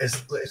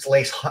as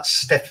less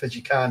stiff as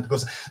you can,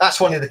 because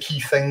that's one of the key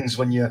things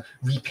when you're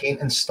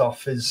repainting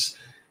stuff, is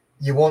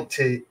you want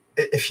to,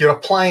 if you're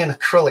applying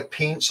acrylic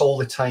paints all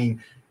the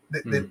time,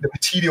 the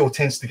material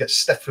tends to get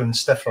stiffer and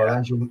stiffer,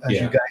 as you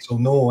guys will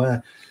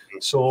know.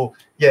 So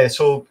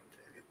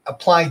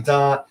applied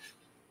that.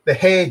 The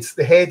head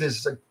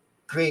is a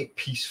great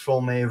piece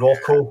from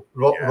Rocco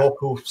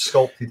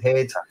sculpted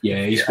head.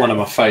 Yeah, he's one of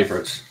my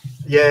favourites.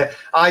 Yeah,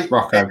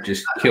 Rocco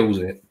just kills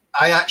it.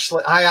 I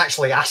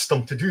actually asked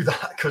them to do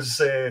that, because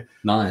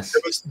nice.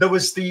 There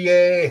was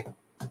the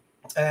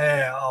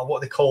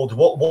what they called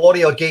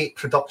Warrior Gate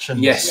Productions.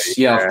 Yes,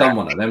 I've done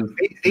one of them.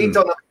 They've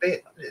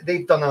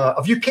done a.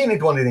 Have you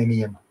painted one of them,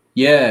 Ian?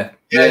 Yeah,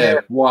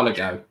 a while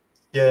ago.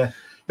 Yeah,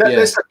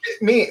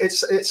 mate,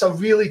 it's a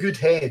really good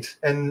head,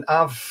 and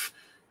I've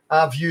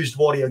used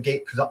Warrior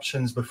Gate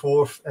Productions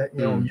before.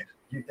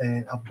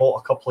 I've bought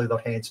a couple of their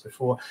heads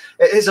before.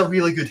 It is a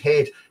really good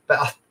head,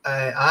 but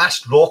I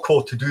asked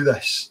Rocco to do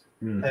this,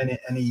 and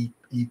he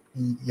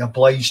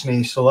obliged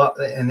me. So that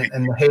and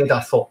the head I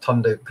thought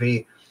turned out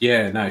great.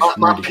 Yeah, no,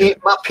 my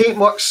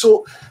paintwork's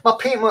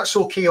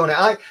okay on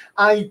it.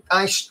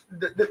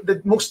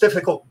 The most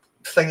difficult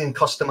thing in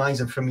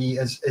customizing for me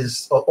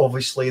is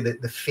obviously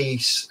the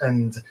face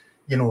and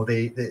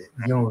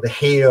the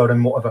hair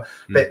and whatever.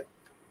 But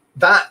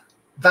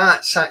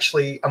that's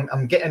actually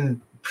I'm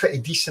getting pretty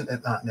decent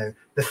at that now.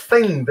 The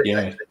thing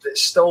that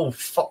still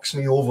fucks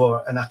me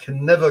over, and I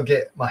can never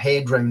get my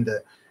head around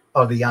it,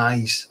 are the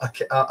eyes.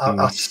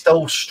 I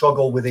still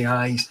struggle with the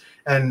eyes,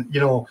 and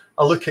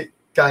I look at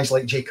guys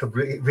like Jacob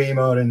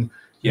Raymer and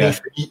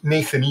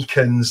Nathan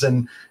Eakins,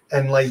 and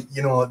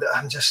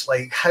I'm just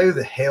like, how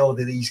the hell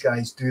do these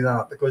guys do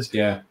that? Because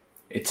it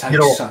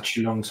takes such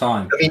a long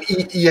time. I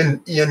mean,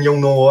 Ian,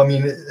 you'll know. I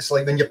mean, it's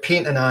like when you're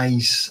painting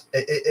eyes,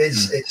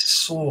 it's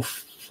so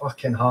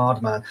fucking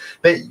hard, man.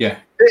 But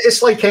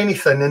it's like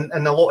anything,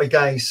 and a lot of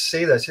guys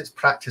say this: it's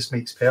practice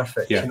makes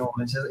perfect.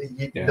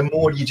 The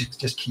more you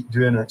just keep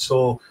doing it.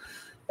 So,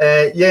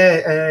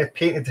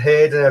 painted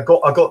head. I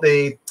got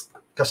the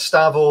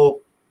Gustavo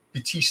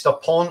Bautista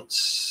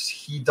Ponce.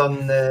 He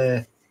done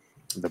the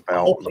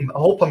belt. I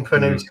hope I'm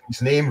pronouncing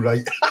his name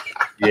right.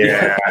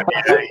 Yeah.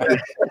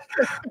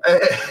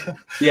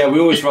 Yeah, we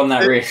always run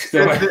that risk.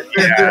 Don't we?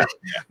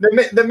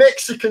 The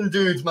Mexican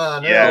dude,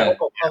 man. Yeah.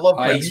 I love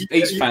him.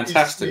 He's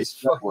fantastic. He's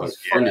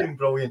fucking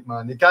brilliant,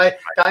 man. The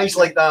guys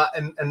like that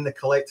in the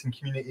collecting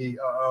community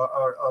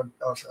are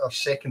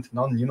second to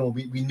none. You know,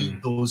 we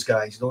need those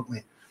guys, don't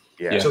we?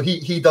 Yeah. So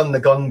he done the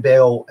gun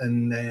belt,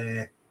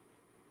 and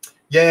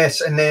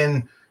yes, and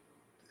then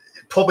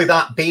probably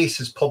that base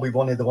is probably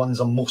one of the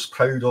ones I'm most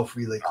proud of,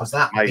 really, because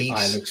that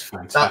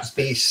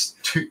base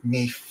took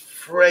me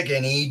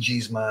friggin'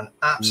 ages, man,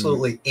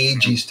 absolutely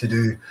ages to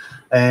do,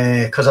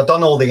 because I've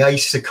done all the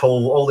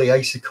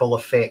icicle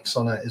effects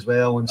on it as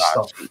well and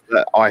stuff.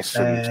 That ice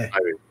and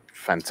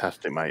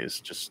fantastic, mate. It's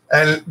just,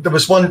 and there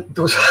was but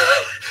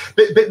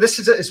this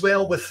is it as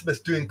well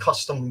with doing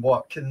custom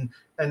work, and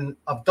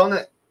I've done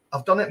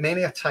it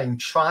many a time,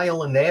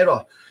 trial and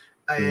error.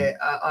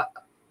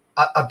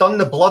 I done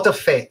the blood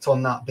effect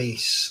on that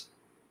base,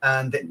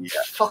 and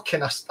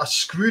I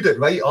screwed it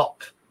right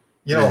up,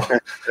 you know.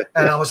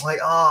 And I was like,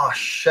 oh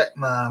shit,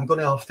 man, I'm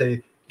going to have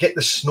to get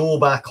the snow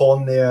back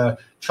on there,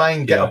 try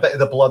and get a bit of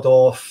the blood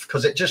off,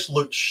 because it just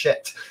looked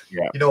shit,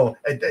 you know.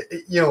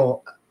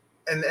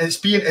 And it's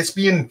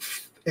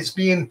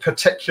being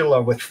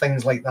particular with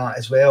things like that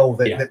as well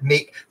that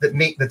make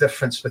the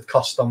difference with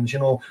customs, you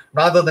know,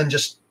 rather than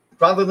just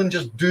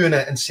doing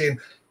it and saying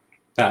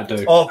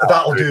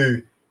that'll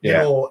do. You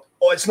know,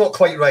 it's not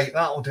quite right,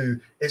 that'll do.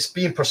 It's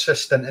being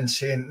persistent and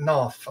saying,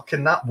 no,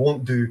 fucking that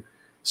won't do.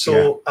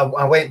 So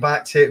I went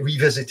back to it,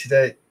 revisited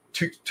it,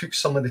 took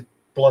some of the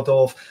blood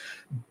off,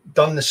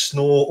 done the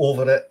snow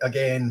over it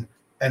again,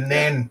 and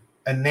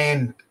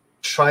then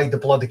tried the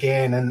blood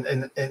again.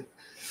 And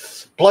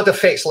blood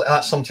effects like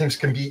that sometimes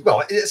can be,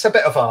 well, it's a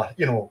bit of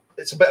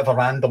a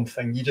random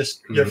thing.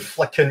 You're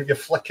flicking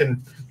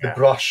the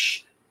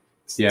brush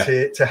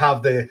to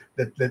have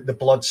the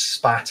blood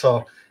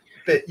spatter.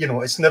 But you know,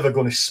 it's never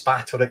going to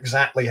spatter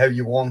exactly how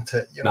you want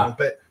it, you know.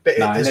 But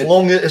as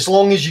long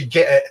as you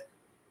get it,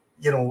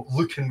 you know,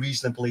 looking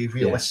reasonably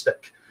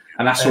realistic.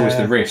 And that's always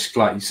the risk.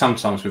 Like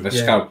sometimes with a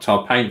sculpt,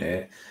 I'll paint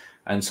it,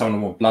 and someone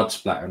will want blood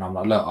splatter, and I'm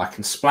like, look, I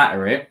can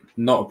splatter it,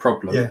 not a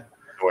problem. Yeah,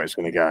 where it's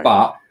going to go.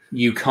 But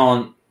you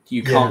can't.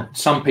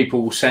 Some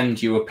people will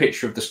send you a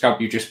picture of the sculpt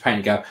you just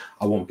painted and go,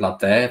 I want blood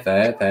there.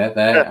 But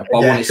I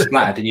want it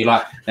splattered. And you're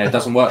like, no, it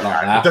doesn't work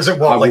like that. It doesn't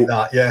work like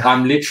that, yeah.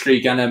 I'm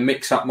literally going to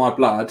mix up my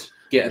blood,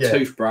 get a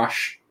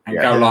toothbrush, and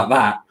go like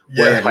that.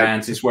 Where it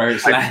lands is where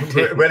it's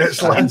landing. When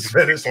it's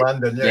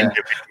landing,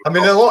 I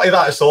mean, a lot of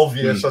that is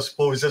obvious, I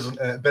suppose, isn't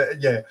it?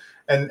 But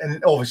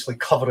and obviously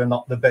covering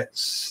up the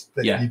bits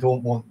that you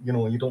don't want, you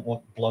know, you don't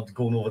want blood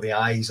going over the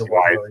eyes or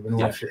whatever, you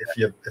know,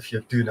 if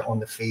you're doing it on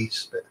the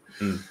face. But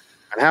and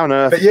how on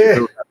earth did you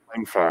build that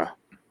flamethrower?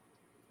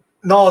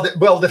 No,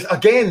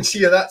 again,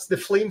 see, that's the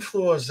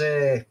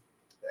flamethrowers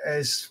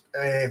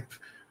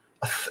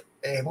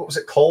what was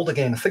it called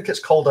again? I think it's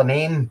called an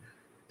AIM.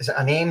 Is it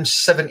an AIM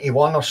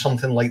 71 or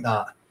something like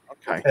that?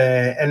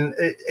 Okay. And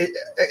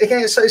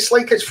again, it's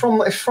like it's from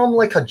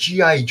like a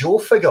G.I. Joe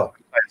figure.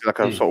 It's like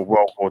a sort of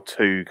World War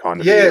II kind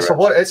of. Yeah. So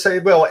what it's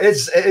it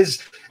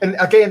is, and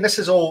again, this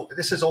is all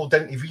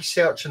down to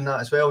research and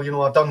that as well. You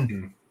know, I've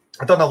done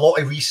a lot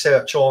of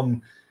research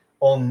on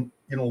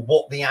you know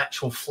what the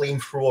actual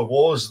flamethrower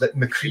was that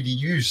McCready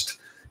used.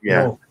 You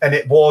know, and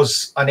it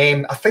was an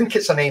AIM. I think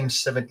it's an AIM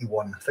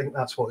 71. I think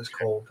that's what it's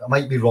called. I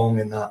might be wrong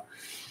in that.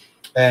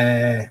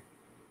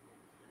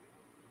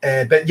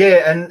 But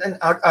yeah, and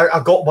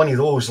I got one of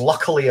those.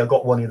 Luckily, I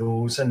got one of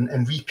those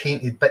and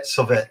repainted bits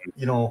of it.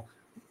 You know,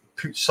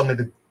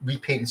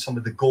 repainted some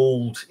of the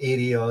gold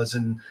areas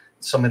and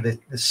some of the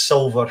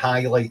silver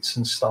highlights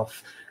and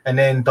stuff, and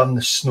then done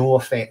the snow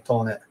effect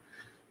on it.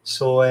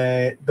 So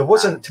there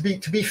wasn't, to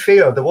be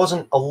fair, there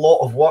wasn't a lot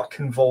of work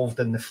involved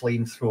in the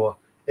flamethrower.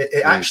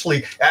 It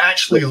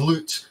actually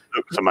looked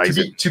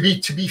amazing. To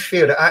be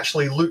fair, it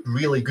actually looked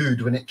really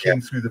good when it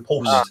came through the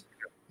post.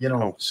 You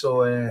know,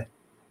 so.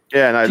 Do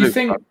you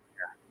think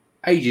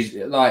ages,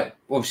 like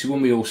obviously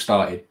when we all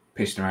started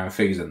pissing around with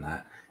figures and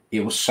that,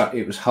 it was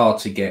hard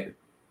to get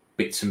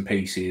bits and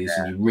pieces,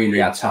 and you really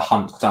had to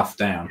hunt stuff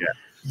down.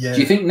 Do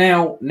you think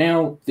now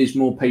there's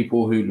more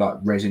people who like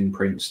resin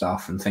print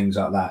stuff and things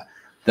like that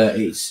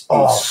it's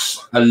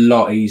a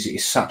lot easier?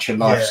 It's such a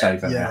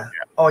lifesaver now.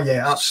 Oh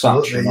yeah,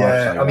 absolutely.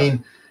 Yeah, I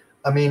mean,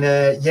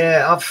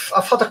 I've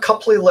had a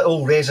couple of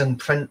little resin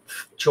print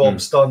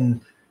jobs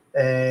done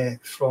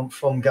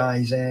from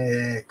guys.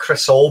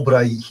 Chris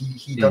Albright,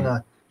 he done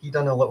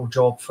a little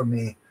job for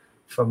me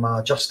for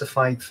my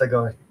Justified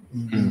figure.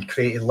 He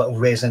created little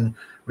resin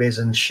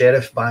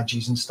sheriff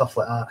badges and stuff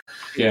like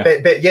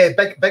that.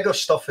 But bigger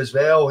stuff as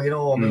well. You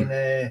know, I mean,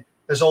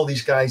 there's all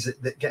these guys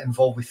that get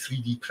involved with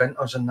 3D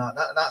printers and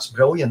that's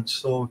brilliant.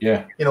 So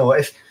you know,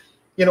 if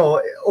you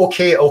know,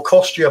 okay, it'll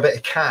cost you a bit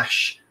of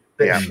cash,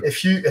 but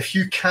if you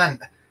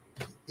can't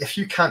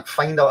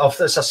find out if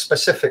there's a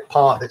specific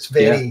part that's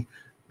very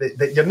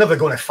that you're never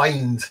going to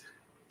find,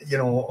 you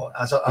know,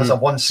 as a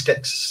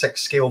 1/6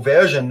 scale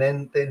version,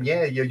 then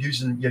you're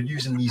using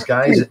these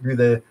guys that do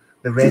the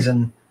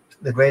resin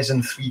the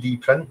resin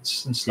 3D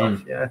prints and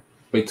stuff. Yeah,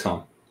 big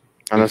time.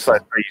 And so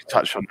you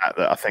touched on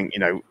that I think,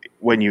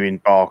 when you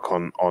embark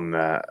on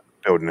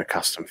building a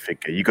custom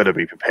figure, you've got to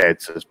be prepared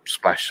to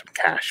splash some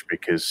cash,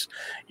 because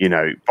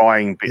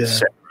buying bits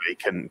separately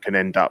can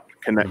end up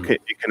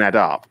it can add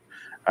up.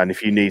 And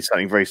if you need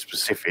something very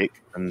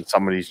specific and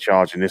somebody's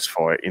charging this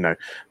for it,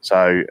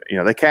 so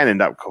they can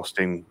end up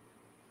costing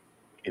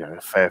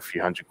a fair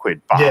few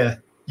 £100. But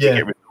you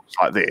get results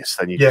like this,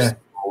 then you just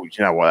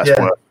you know what, that's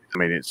worth it. I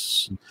mean,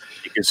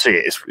 you can see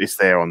it, it's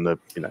there on the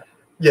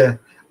Yeah,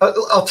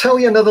 I'll tell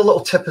you another little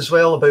tip as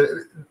well about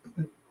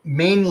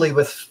mainly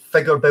with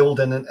figure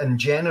building in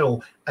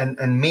general, and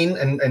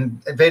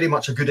very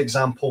much a good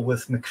example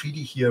with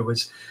McCready here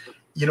was,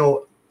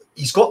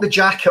 he's got the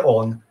jacket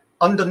on.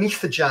 Underneath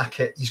the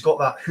jacket, he's got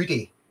that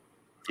hoodie.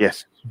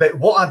 Yes. But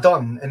what I've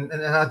done, and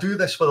I do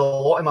this with a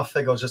lot of my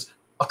figures, is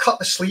I cut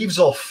the sleeves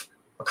off,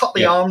 I cut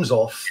the arms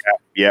off.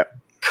 Yeah.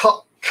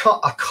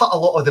 I cut a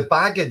lot of the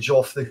baggage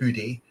off the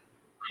hoodie.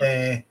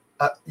 That's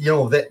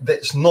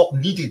not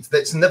needed.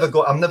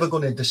 I'm never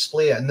going to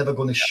display it. I'm never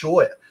going to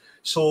show it.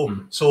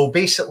 So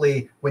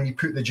basically, when you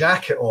put the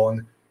jacket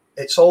on,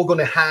 it's all going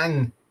to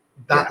hang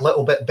that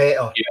little bit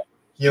better.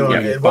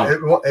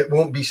 It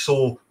won't be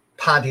so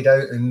padded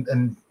out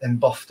and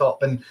buffed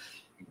up. And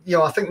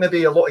I think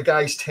maybe a lot of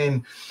guys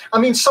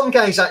some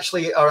guys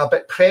actually are a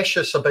bit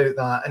precious about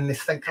that, and they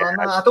think,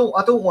 I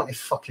don't want to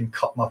fucking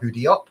cut my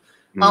hoodie up.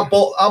 I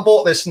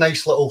bought this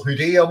nice little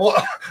hoodie. I want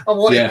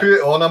to put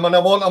it on him, and I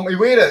want him to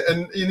wear it,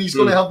 and he's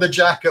going to have the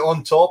jacket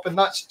on top, and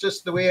that's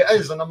just the way it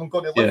is, and I'm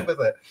going to live with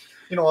it.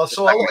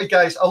 So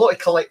a lot of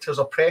collectors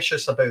are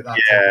precious about that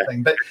type of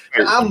thing, but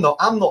I'm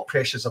not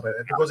precious about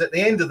it, because at the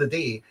end of the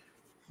day,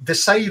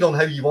 decide on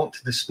how you want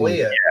to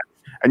display it.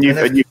 And you've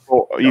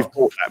bought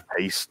that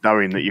piece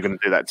knowing that you're going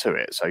to do that to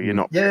it, so you're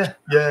not. Yeah.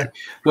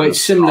 Well,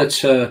 it's similar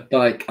to,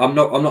 like, I'm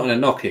not going to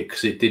knock it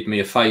because it did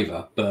me a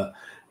favour, but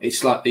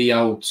it's like the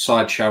old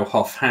Sideshow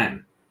Hoff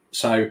hand.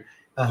 So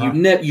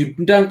you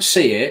don't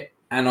see it,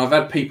 and I've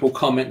had people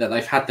comment that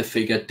they've had the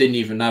figure, didn't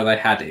even know they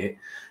had it.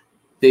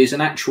 There's an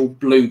actual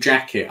blue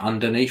jacket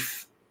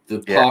underneath the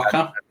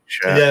parka.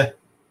 Yeah.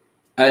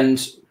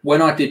 And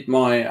when I did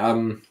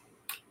my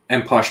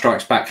Empire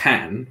Strikes Back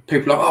hand,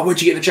 people are like,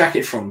 where'd you get the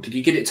jacket from? Did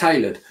you get it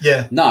tailored?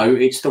 Yeah. No,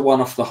 it's the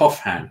one off the Hoff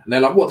hand. And they're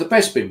like, what, the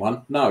Bespin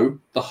one? No,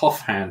 the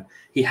Hoff hand.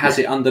 He has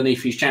it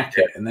underneath his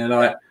jacket. And they're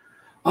like,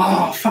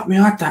 oh, fuck me,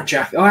 I had that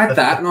jacket. I had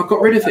that and I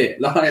got rid of it.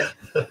 Like,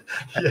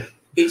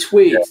 it's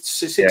weird.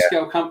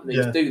 Six-scale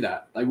companies do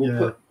that. They will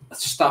put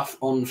stuff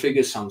on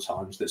figures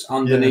sometimes that's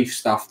underneath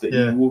stuff that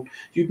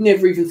you'd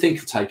never even think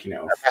of taking it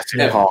off.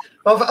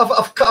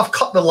 I've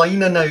cut the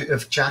lining out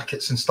of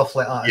jackets and stuff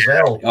like that as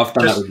well. I've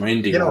done that with my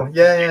Indian.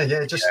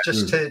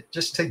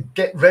 Just to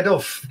get rid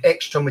of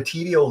extra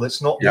material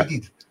that's not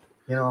needed.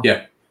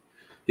 Yeah,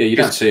 you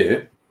don't see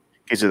it.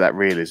 Gives it that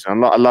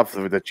realism. I love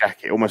the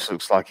jacket. It almost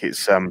looks like it's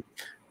sort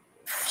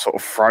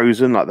of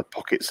frozen, like the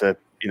pockets are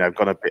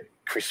gone a bit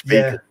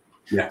crispy.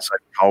 Yeah, so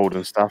cold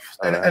and stuff.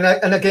 So,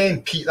 and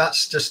again, Pete,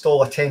 that's just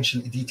all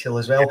attention to detail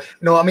as well.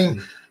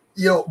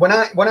 When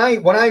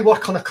I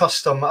work on a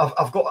custom,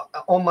 I've got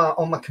on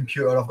my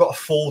computer, I've got a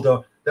folder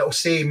that will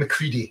say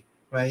McCready,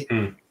 right?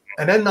 And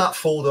in that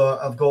folder,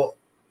 I've got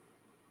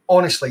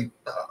honestly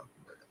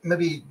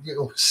maybe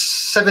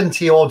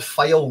 70 odd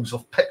files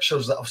of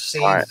pictures that I've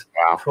saved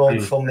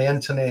from the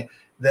internet.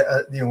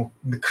 That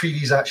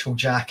McCready's actual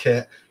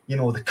jacket,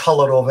 the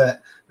color of it,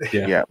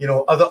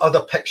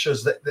 other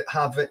pictures that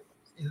have it,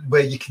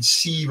 where you can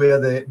see where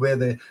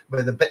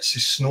the bits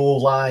of snow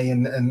lie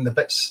and the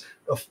bits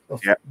of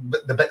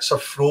the bits are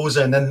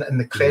frozen and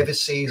the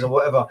crevices or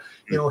whatever.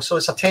 So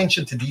it's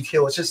attention to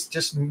detail. It's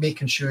just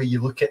making sure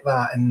you look at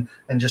that and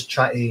just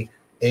try to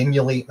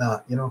emulate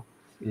that.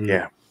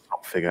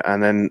 Top figure.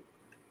 And then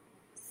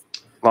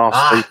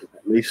last week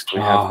at least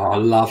we have. I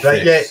love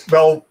it. Yeah.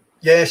 Well,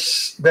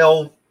 yes.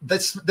 Well,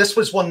 this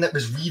was one that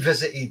was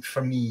revisited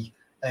for me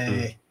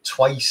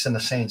twice in a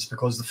sense,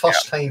 because the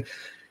first time.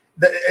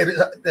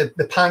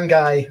 The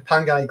Pangai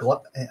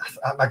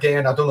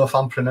again, I don't know if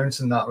I'm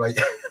pronouncing that right.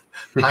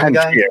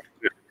 Pangai.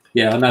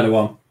 Yeah, another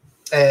one.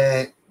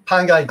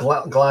 Pangai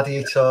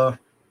Gladiator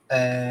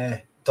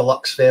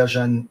deluxe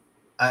version.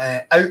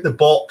 Out the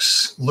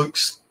box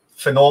looks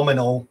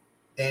phenomenal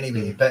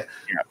anyway, but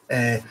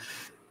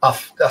I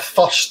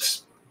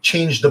first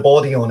changed the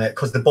body on it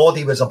because the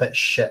body was a bit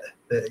shit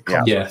that it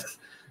comes with.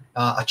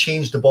 I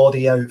changed the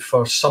body out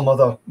for some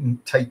other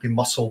type of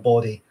muscle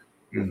body.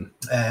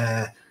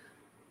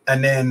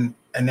 And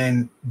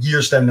then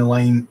years down the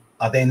line,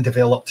 I then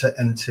developed it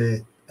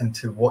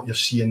into what you're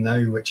seeing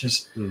now, which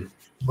is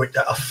which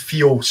I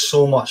feel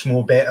so much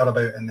more better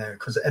about it now.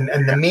 Because and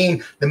the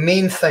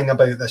main thing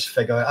about this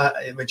figure,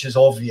 which is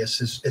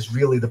obvious, is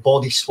really the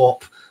body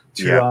swap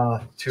to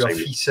a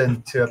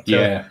Fison, to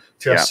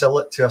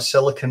a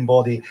silicon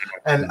body.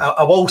 And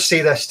I will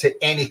say this to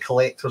any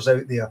collectors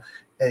out there.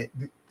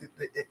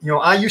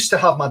 I used to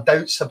have my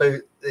doubts about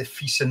the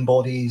Fison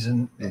bodies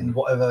and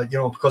whatever,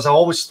 because I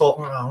always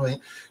thought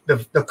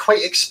they're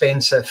quite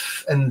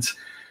expensive, and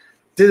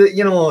do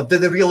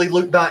they really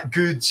look that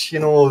good?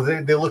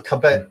 They look a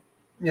bit,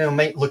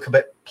 might look a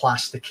bit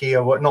plasticky,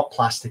 or what? Not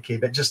plasticky,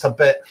 but just a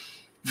bit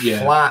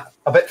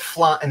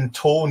flat in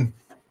tone,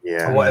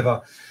 or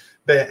whatever.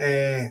 But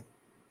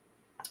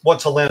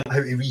once I learned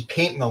how to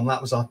repaint them,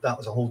 that was a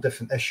whole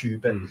different issue.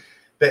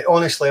 But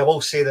honestly, I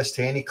will say this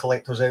to any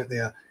collectors out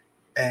there: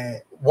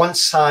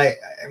 once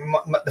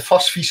the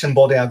first Feasting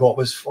body I got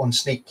was on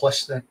Snake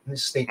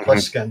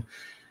Plissken.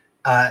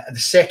 The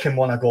second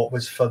one I got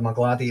was for my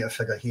Gladiator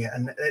figure here,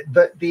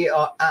 but they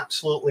are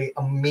absolutely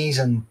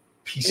amazing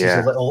pieces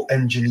of little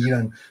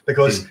engineering,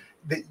 because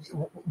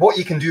what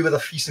you can do with a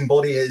Feasting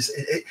body is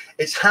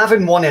it's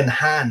having one in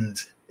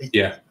hand.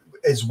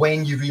 Is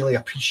when you really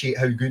appreciate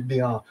how good they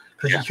are,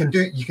 because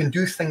you can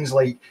do things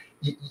like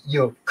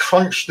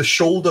crunch the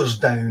shoulders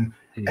down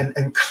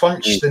and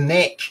crunch the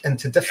neck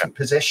into different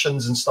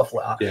positions and stuff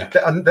like that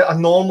that a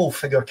normal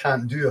figure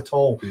can't do at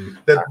all.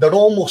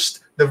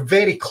 They're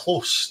very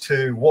close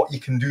to what you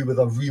can do with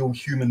a real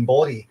human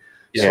body.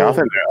 I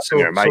think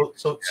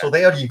so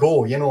there you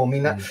go. I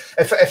mean,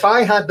 if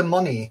I had the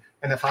money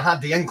and if I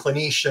had the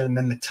inclination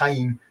and the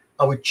time,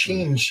 I would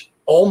change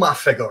all my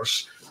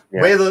figures,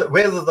 whether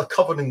they're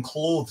covered in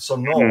clothes or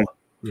not.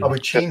 I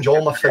would change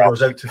all my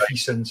figures out to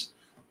Feastings.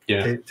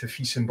 To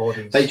Feasting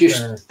bodies. They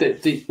just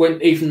when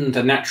even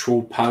the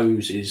natural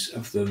poses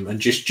of them and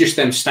just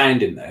them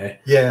standing there.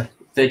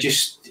 They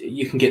just,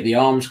 you can get the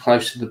arms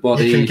close to the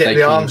body. You can get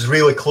the arms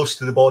really close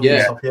to the body.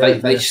 Yeah, and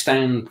stuff. They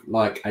stand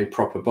like a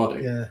proper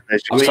body.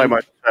 There's just so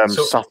much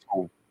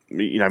subtle,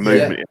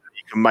 movement. You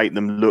can make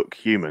them look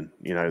human.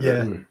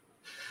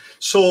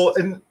 So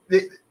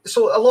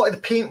a lot of the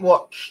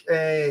paintwork,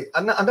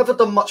 I never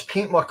done much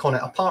paintwork on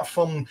it, apart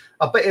from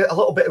a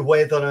little bit of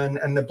weathering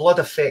and the blood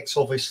effects,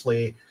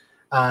 obviously.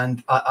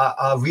 And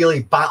I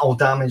really battle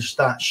damaged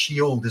that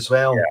shield as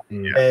well,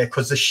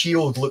 because the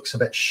shield looks a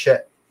bit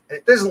shit.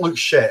 It doesn't look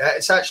shit.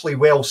 It's actually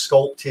well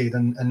sculpted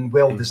and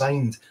well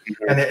designed,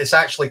 and it's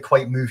actually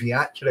quite movie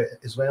accurate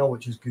as well,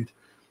 which is good.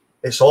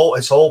 It's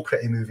all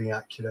pretty movie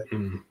accurate.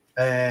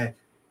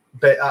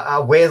 But I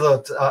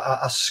weathered,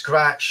 I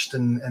scratched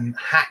and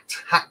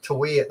hacked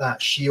away at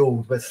that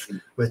shield with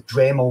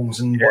Dremels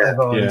and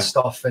whatever and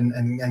stuff,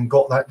 and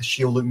got the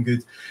shield looking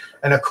good.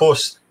 And of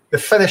course, the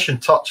finishing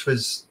touch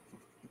was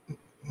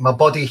my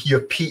buddy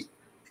here, Pete,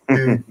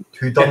 who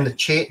done the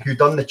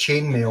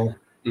chainmail.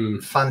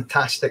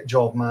 Fantastic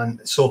job, man.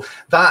 So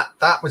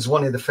that was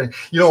one of the things.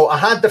 I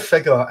had the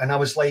figure and I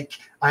was like,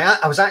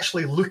 I was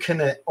actually looking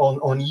at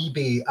on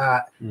eBay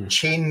at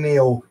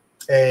chainmail,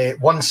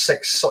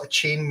 1/6 sort of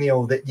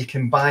chainmail that you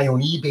can buy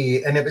on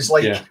eBay, and it was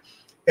like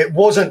it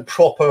wasn't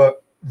proper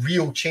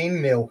real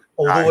chainmail,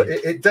 although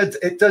it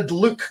did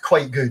look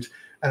quite good,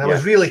 and I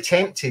was really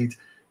tempted.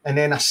 And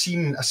then I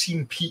seen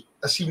Pete,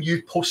 I seen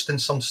you posting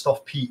some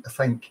stuff, Pete, I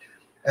think.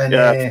 And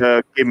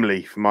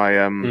Gimli for my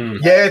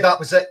that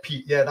was it,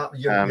 Pete. That was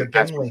your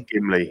Gimli.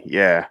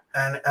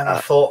 And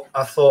I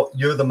thought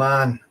you're the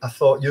man.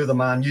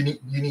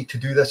 You need to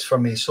do this for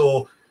me.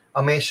 So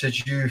I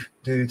messaged you,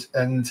 dude,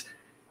 and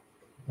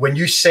when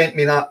you sent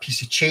me that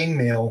piece of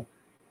chainmail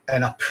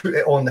and I put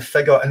it on the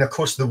figure, and of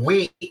course the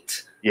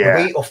weight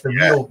of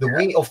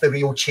the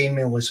real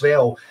chainmail as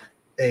well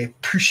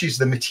pushes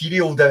the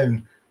material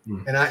down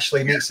and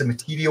actually makes the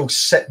material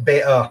sit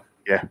better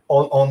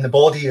on the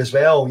body as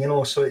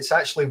well, so it's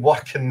actually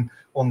working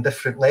on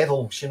different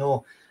levels,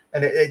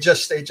 and it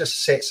just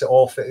sets it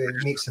off.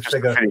 It makes the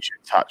figure. The finishing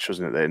touch,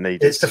 wasn't it? That it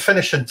needed. It's the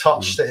finishing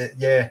touch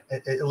that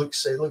it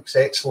looks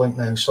excellent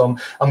now. So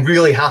I'm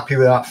really happy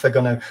with that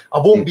figure now. I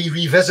won't be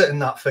revisiting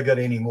that figure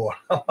anymore.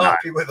 I'm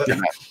happy with it. I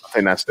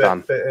think that's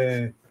done.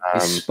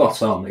 It's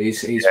spot on.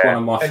 It's one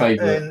of my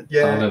favourite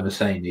I've ever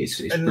seen. It's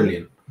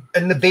brilliant.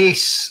 And the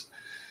base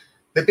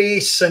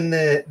and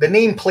the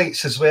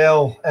nameplates as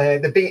well.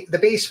 The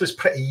base was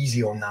pretty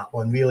easy on that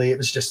one, really. It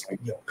was just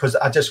because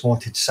I just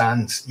wanted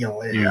Sands.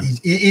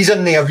 He's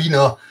in the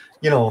arena.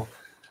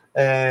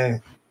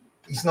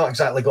 He's not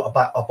exactly got a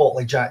bottle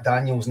of Jack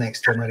Daniels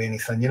next to him or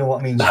anything. You know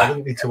what I mean? So I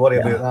don't need to worry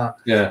about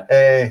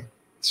that.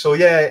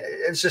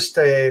 It's just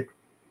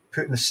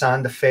putting the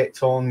sand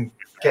effect on,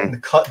 getting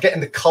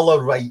the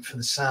color right for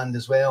the sand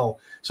as well.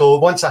 So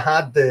once I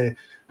had the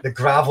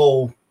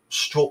gravel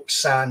stroke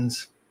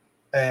sand.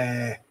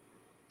 I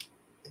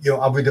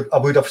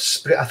would have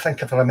sprayed. I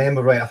think if I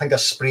remember right, I think I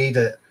sprayed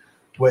it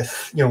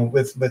with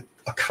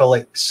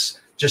acrylics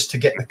just to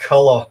get the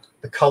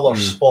color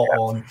spot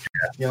on.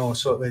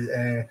 So it was,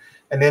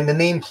 and then the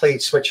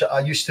nameplates, which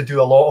I used to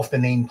do a lot of the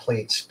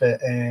nameplates,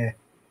 but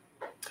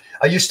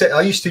I used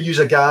to use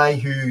a guy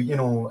who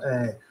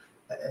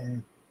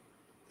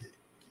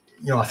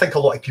I think a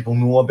lot of people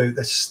know about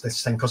this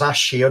thing because I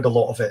shared a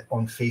lot of it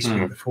on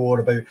Facebook before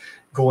about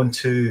going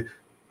to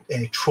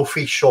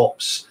trophy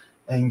shops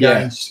and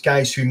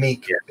guys who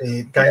make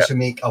who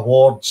make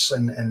awards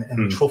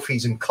and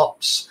trophies and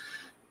cups,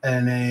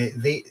 and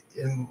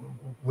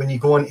when you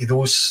go into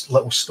those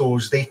little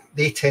stores,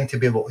 they tend to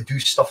be able to do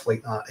stuff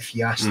like that if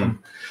you ask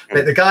them.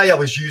 But the guy I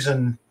was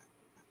using,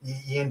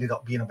 he ended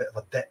up being a bit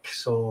of a dick,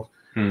 so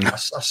I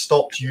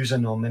stopped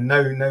using them, and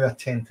now I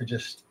tend to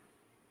just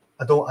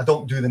I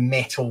don't do the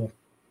metal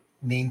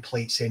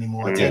nameplates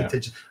anymore. I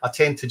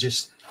tend to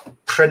just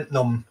print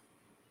them,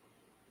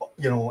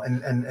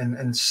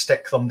 and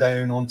stick them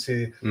down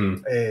onto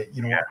a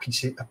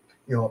piece of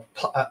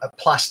a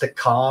plastic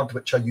card,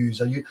 which I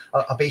use.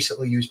 I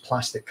basically use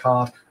plastic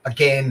card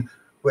again,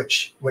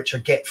 which I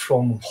get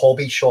from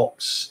hobby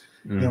shops,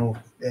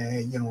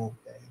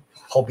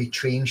 hobby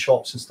train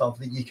shops and stuff,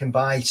 that you can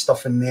buy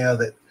stuff in there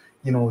that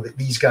that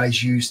these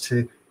guys use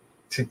to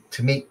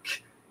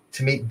make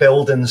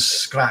buildings,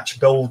 scratch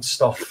build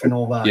stuff and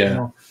all that.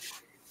 Yeah.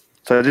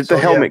 So did the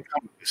helmet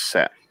come with the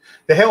set?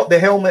 The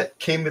helmet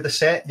came with the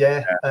set,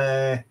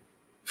 yeah.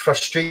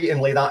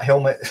 Frustratingly, that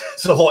helmet,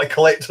 so a lot of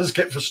collectors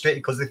get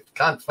frustrated because they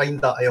can't find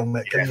that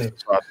helmet, can they?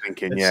 That's what I'm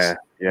thinking, yeah.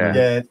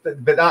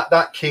 But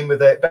that came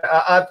with it. But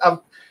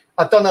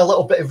I've done a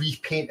little bit of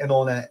repainting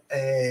on it,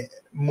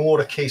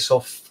 more a case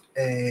of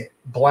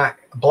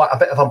black, a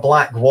bit of a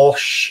black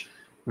wash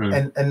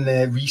in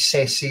the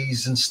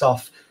recesses and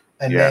stuff,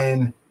 and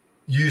then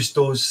used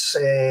those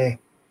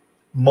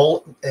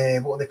what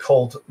are they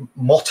called,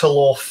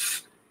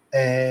 Mottoloff.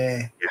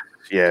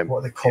 What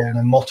are they called? A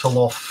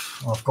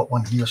Mottoloff. I've got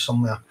one here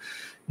somewhere.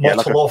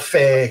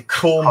 Mottoloff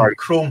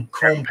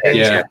chrome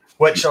pens,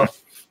 which are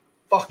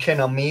fucking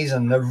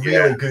amazing. They're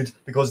really good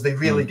because they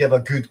really give a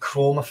good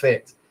chrome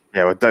effect.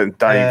 Yeah, well,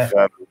 Dave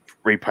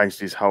repainted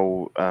his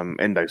whole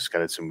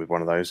endoskeleton with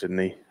one of those, didn't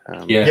he?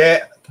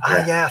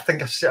 I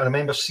think I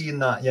remember seeing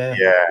that.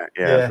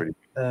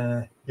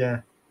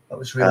 That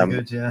was really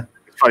good. Yeah.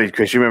 Funny,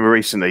 Chris, you remember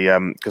recently,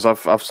 because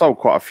I've sold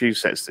quite a few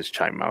sets this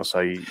chainmail, so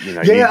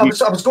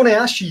I was going to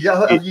ask you,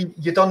 have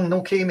you done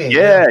okay, mate?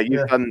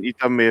 You've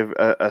done me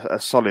a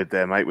solid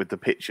there, mate, with the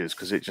pictures,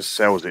 because it just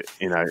sells it.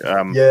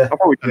 I've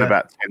probably done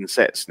about 10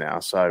 sets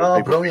now,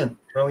 so brilliant.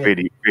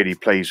 Really, really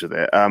pleased with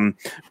it. But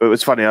it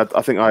was funny. I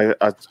think I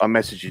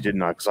messaged you,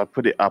 didn't I? Because I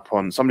put it up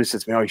on. Somebody said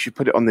to me, "Oh, you should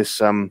put it on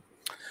this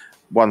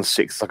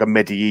 1/6, like a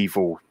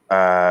medieval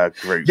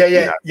group."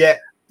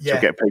 To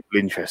get people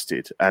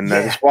interested, and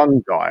there's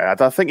one guy.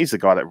 I think he's the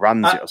guy that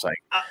runs it or something.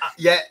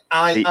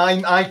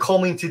 I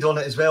commented on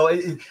it as well.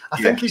 I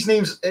think his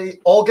name's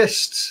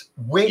August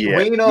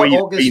Wiener.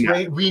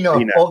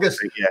 August.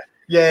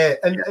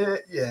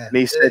 And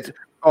he said,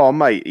 "Oh,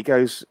 mate," he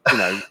goes,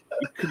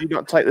 could you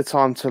not take the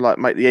time to like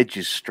make the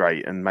edges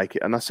straight and make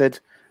it? And I said,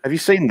 "Have you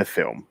seen the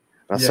film?"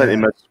 And I sent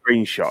him a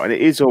screenshot, and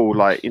it is all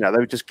like, they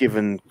were just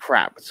given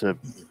crap to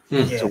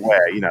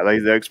wear.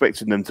 They're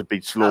expecting them to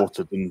be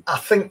slaughtered. And I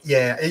think,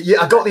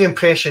 I got the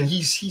impression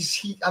he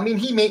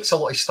makes a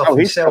lot of stuff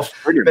himself.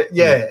 But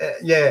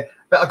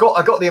but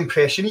I got the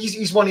impression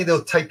he's one of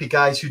the type of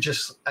guys who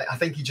I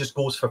think he just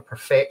goes for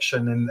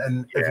perfection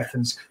and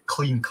everything's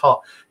clean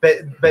cut.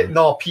 But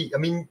no, Pete, I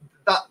mean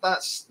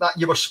that's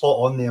you were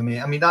spot on there,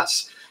 mate. I mean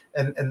that's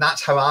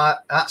how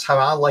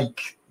I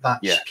like that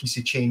piece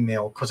of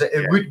chainmail, because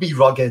it would be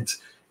rugged.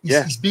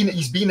 He's been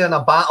in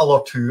a battle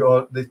or two,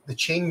 or the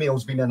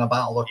chainmail's been in a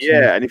battle or two.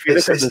 Yeah, and if you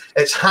look at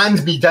it's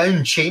hand-me-down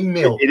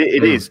chainmail.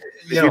 It is.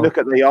 If you look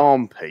at the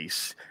arm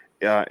piece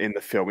in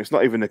the film, it's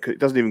not even it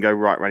doesn't even go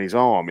right around his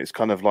arm. It's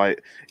kind of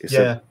like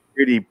a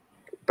really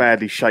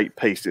badly shaped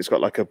piece. It's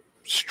got like a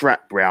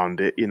strap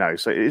round it,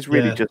 so it is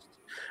really just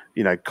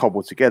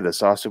cobbled together.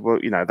 So I said, well,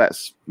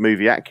 that's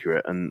movie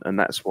accurate, and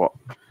that's what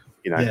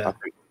I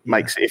think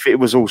makes it. If it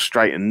was all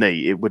straight and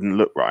neat, it wouldn't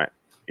look right.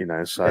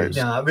 So it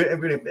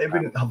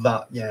wouldn't have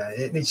that. Yeah,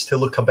 it needs to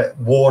look a bit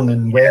worn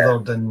and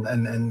weathered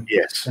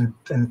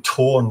and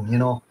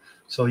torn.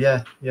 So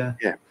yeah.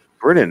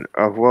 Brilliant.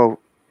 Well,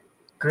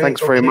 great.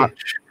 Thanks very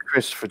much,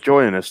 Chris, for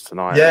joining us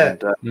tonight.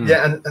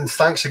 And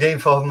thanks again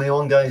for having me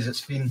on, guys.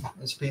 It's been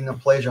a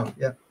pleasure.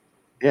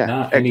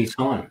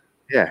 Anytime.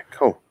 Yeah,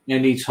 cool.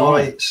 Anytime. All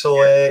right,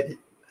 so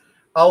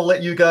I'll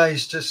let you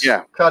guys just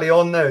carry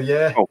on now.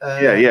 Cool.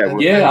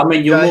 I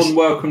mean, you're more than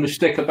welcome to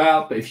stick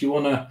about, but if you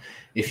wanna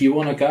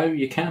go,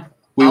 you can.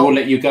 Will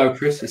let you go,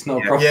 Chris. It's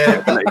not a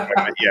problem.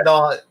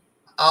 No,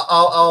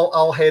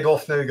 I'll head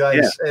off now,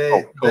 guys.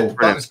 Cool.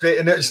 That was great,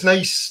 and it was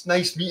nice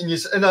meeting you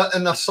in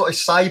a sort of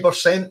cyber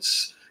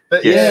sense.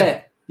 But we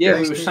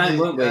were saying,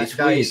 weren't we? It's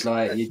weird,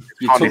 like you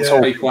talk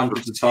to people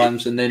hundreds of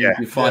times, and then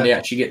you finally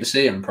actually get to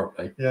see them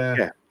properly.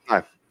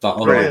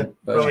 Brilliant.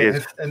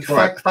 And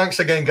thanks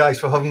again, guys,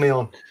 for having me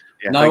on.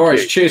 No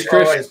worries. Cheers,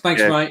 Chris. Right.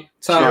 Thanks, mate.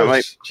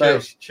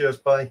 Cheers.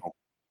 Bye.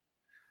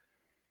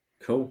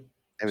 Cool.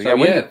 So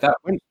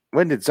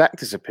when did Zach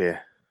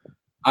disappear?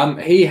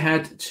 He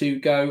had to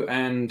go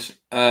and he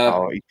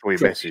probably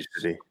messaged,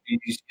 did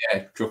he?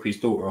 Drop his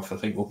daughter off, I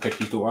think, or pick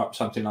his daughter up,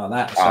 something like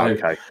that. So,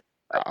 okay.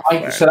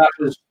 So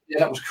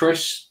that was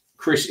Chris.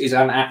 Chris is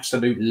an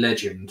absolute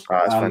legend. Oh,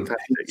 that's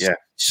fantastic.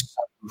 So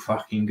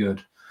fucking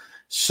good.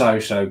 So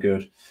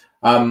good.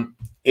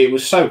 It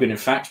was so good. In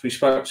fact, we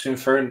spoke to him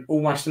for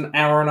almost an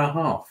hour and a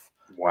half.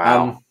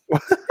 Wow.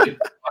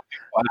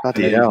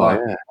 Bloody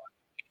hell,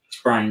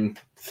 Sprang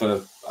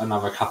for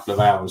another couple of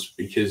hours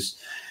because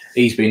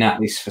he's been at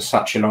this for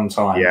such a long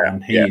time,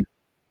 and he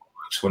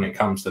works when it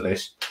comes to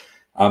this.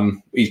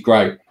 He's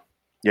great.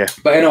 Yeah.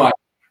 But anyway,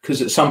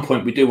 because at some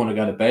point we do want to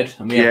go to bed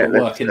and we have to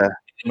work in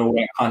all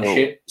that kind of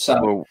shit.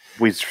 So we'll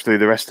whiz through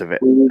the rest of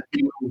it. We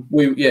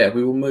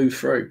will move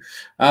through.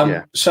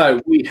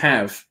 So we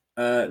have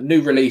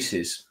new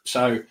releases.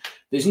 So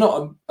there's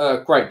not a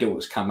great deal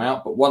that's come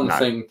out, but one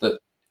thing that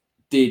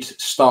did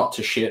start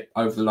to ship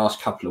over the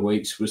last couple of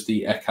weeks was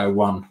the Echo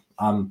One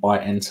by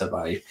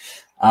Enterbay.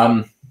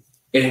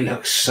 It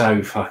looks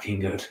so fucking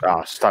good.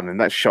 Oh, stunning!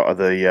 That shot of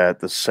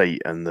the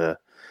seat and the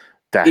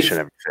dash and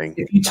everything.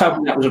 If you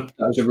told me that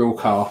was a real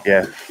car,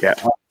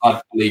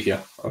 I'd believe you.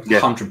 I'd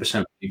 100%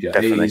 believe you.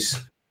 Definitely.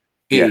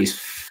 It is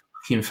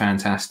fucking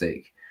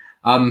fantastic.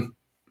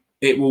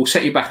 It will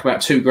set you back about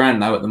 $2,000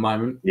 though at the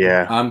moment.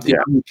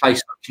 The only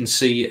place I can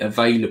see it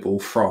available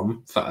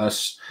from for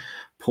us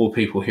poor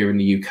people here in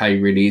the UK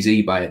really is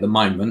eBay at the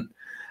moment.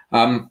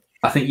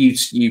 I think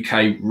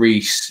UK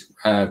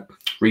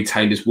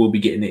retailers will be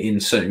getting it in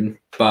soon,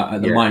 but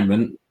at the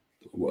moment,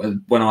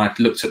 when I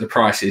looked at the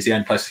prices, the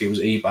only place to get was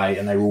eBay,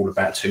 and they were all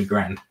about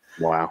 $2,000.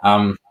 Wow.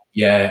 I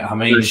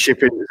mean,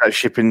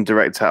 shipping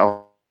direct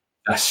out.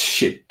 That's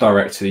shipped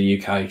direct to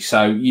the UK. So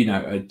I'm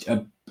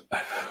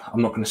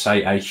not going to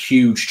say a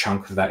huge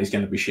chunk of that is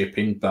going to be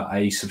shipping, but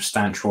a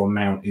substantial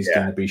amount is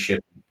going to be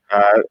shipping.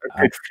 A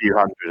good few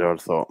hundred, I would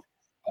have thought.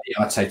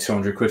 I'd say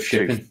 200 quid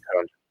shipping.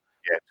 200.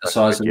 The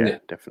size of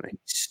it, definitely.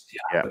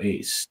 It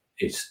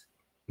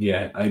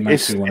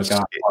makes me want to go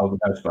out with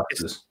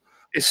Ghostbusters.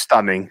 It's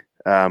stunning,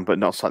 but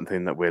not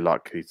something that we're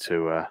likely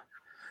to. I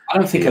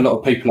don't think a lot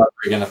of people are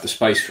going to have the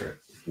space for it.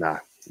 No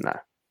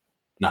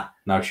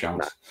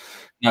chance.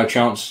 No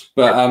chance.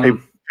 But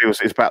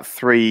it's about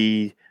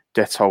 3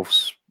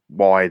 Detolfs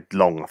wide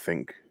long, I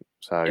think.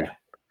 So,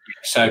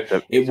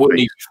 it wouldn't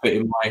even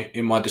fit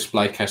in my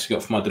display case I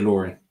got for my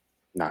DeLorean.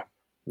 No.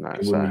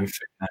 It wouldn't even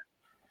fit that.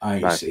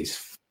 It's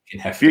fucking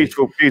hefty.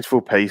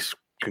 Beautiful piece.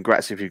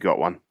 Congrats if you've got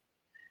one.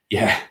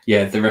 Yeah.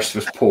 The rest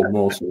of us poor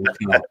mortals.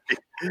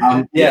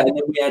 And then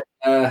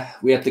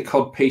we had the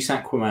cod piece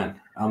Aquaman.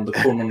 The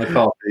corn on the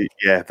cod.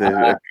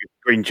 The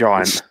green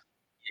giant.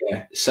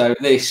 Yeah. So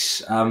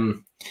this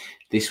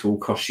will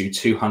cost you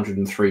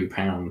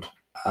 £203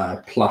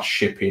 plus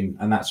shipping,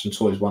 and that's from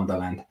Toys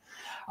Wonderland.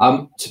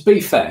 To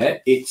be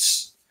fair,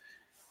 it's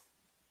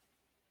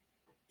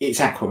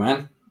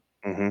Aquaman.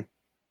 Mm-hmm.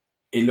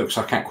 It looks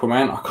like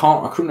Aquaman. I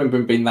couldn't remember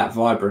him being that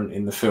vibrant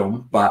in the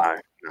film,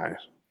 but no.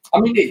 I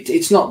mean,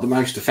 it's not the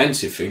most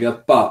offensive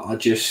figure, but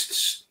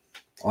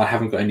I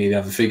haven't got any of the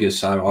other figures,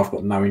 so I've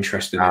got no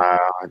interest in it. I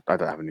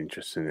don't have an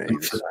interest in it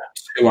either. For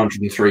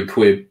 203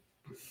 quid,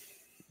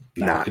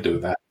 I could do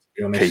with that, to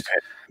be honest. Keep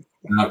it.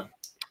 No.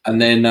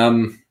 And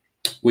then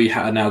we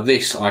have now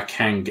this I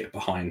can get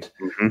behind.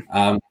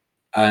 Mm-hmm.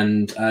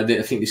 I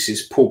think this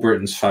is Paul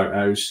Britton's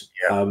photos.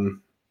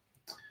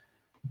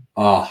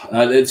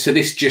 So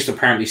this just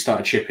apparently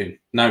started shipping.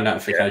 No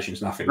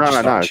notifications, nothing.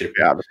 No,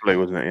 shipping. Out of the blue,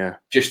 wasn't it? Yeah.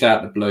 Just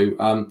out of the blue.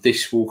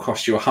 This will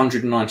cost you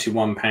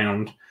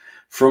 £191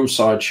 from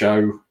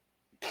Sideshow,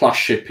 plus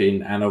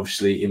shipping and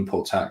obviously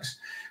import tax.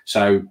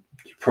 So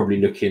you're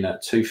probably looking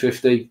at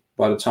 $250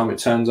 by the time it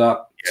turns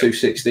up,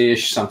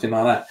 $260-ish, something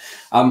like that.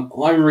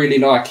 I really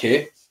like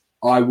it.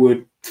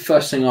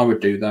 First thing I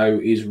would do though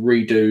is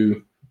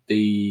redo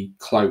the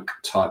cloak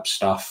type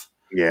stuff.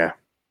 Yeah.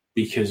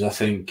 Because I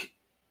think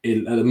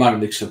at the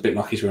moment it looks a bit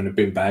like he's wearing a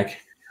bin bag.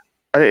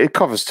 It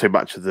covers too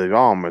much of the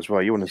armor as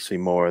well. You want to see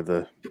more of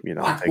the,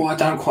 I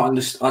don't quite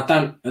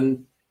understand.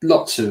 And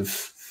lots of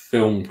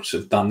films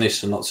have done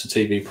this, and lots of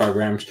TV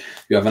programs.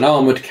 You have an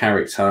armored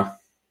character,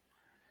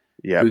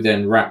 who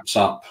then wraps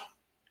up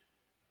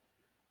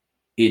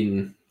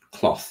in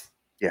cloth.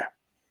 Yeah,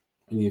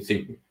 and you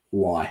think,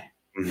 why?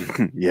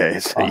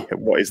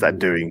 What is that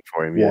doing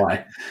for him?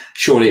 Why?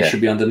 Surely it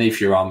should be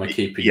underneath your armor,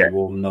 keeping you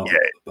warm. Not.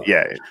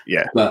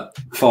 But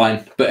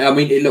fine. But I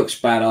mean, it looks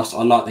badass.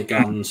 I like the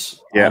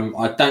guns.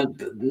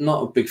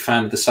 Not a big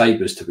fan of the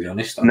sabers, to be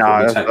honest.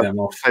 I take them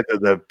off. Said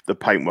that the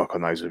paintwork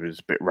on those is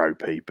a bit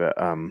ropey, but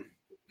but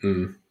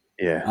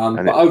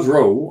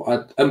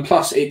overall, and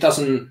plus, it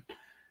doesn't.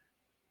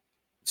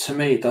 To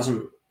me, it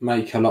doesn't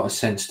make a lot of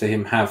sense to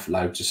him have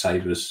loads of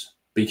sabers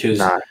because.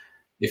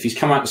 If he's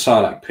come out the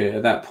Sarlacc pit,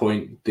 at that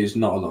point, there's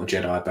not a lot of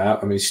Jedi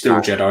about. I mean, he's still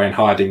Jedi and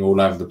hiding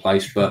all over the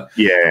place, but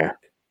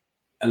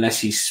unless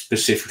he's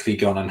specifically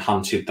gone and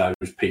hunted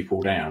those people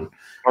down.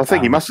 Well, I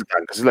think he must have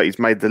done because he's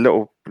made the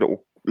little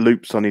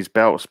loops on his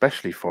belt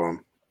especially for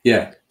him.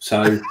 Yeah,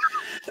 so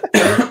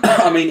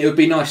I mean, it would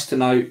be nice to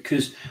know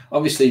because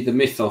obviously the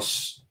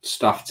mythos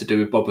stuff to do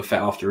with Boba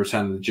Fett after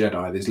Return of the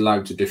Jedi, there's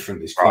loads of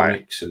different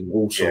comics and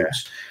all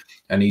sorts.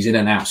 And he's in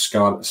and out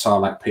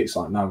Sarlacc pits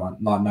like no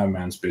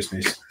man's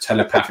business,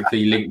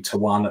 telepathically linked to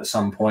one at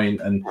some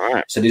point, and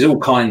so there's all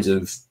kinds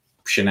of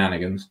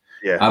shenanigans.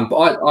 Yeah.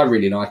 But I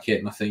really like it,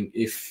 and I think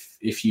if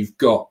you've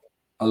got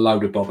a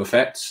load of Boba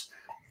Fett's,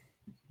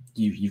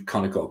 you've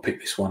kind of got to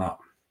pick this one up.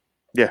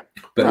 Yeah.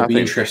 But it'll be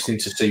interesting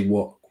to see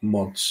what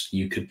mods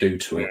you could do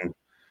to it.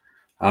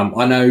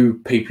 I know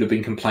people have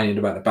been complaining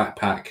about the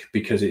backpack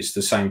because it's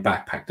the same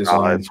backpack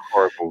design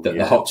that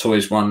the Hot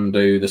Toys one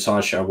do, the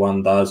Sideshow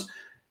one does.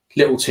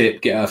 Little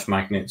tip, get earth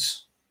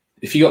magnets.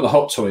 if you got the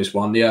Hot Toys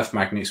one, the Earth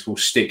magnets will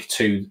stick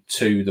to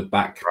the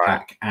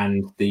backpack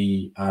and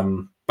the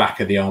back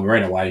of the armor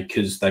anyway,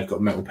 because they've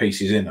got metal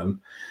pieces in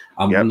them.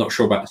 I'm not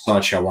sure about the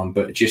Sideshow one,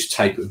 but just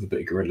tape it with a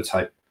bit of Gorilla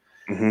Tape.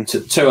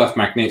 Two Earth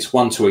magnets,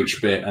 one to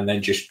each bit, and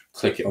then just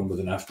click it on with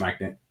an Earth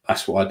magnet.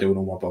 That's what I do on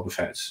all my Boba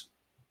Fett's.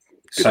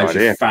 Saves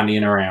you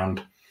fannying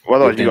around.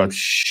 Well, you got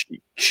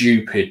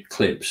stupid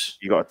clips.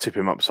 You got to tip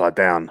him upside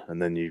down,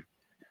 and then you,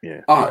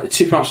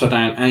 tip him upside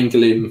down,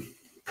 angle him,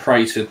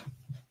 pray to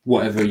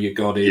whatever your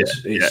god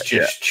is. It's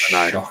just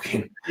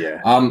shocking.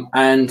 Yeah.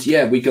 And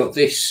we got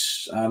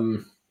this.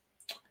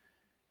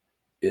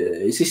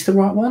 Is this the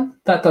right one?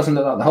 That doesn't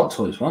look like the Hot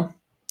Toys one.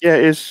 Yeah,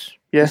 it is.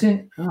 Yeah. Is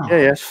it? Oh,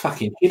 yeah. It's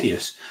fucking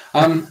hideous.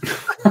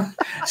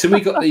 So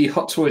we got the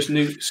Hot Toys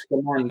Newt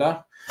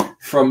Scamander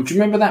from. Do you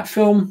remember that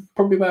film?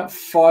 Probably about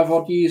 5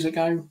 odd years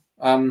ago.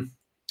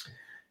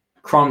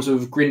 Crimes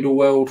of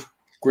Grindelwald,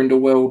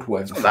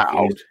 whatever. Not that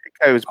old.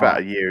 It was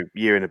about a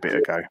year and a bit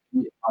ago.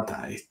 I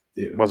don't know.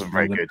 It wasn't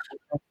very good.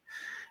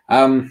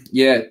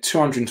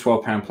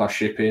 £212 plus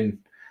shipping.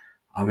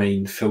 I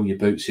mean, fill your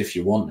boots if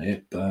you want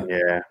it, but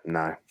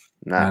no,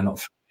 not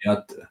for me.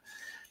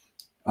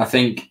 I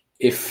think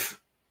if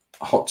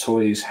Hot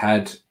Toys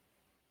had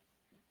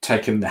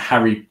taken the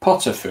Harry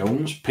Potter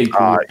films, people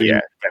would be...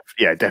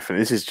 definitely.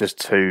 This is just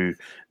too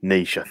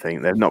niche. I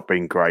think they've not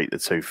been great, the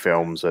 2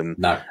 films, and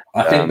no,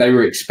 I think they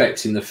were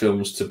expecting the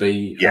films to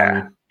be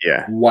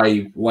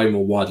way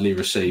more widely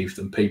received,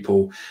 and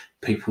people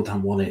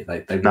don't want it.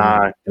 They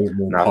want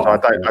more I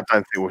don't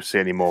think we'll see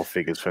any more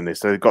figures from this.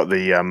 They've got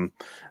the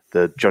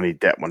Johnny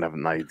Depp one,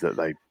 haven't they?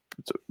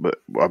 But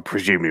I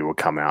presume it will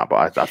come out.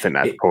 But I think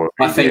that's probably.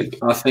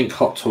 I think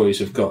Hot Toys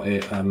have got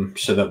it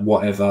so that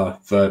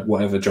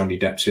whatever Johnny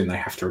Depp's in, they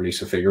have to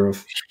release a figure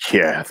of.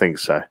 Yeah, I think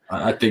so.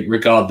 I think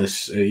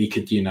regardless, he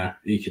could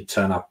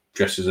turn up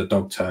dressed as a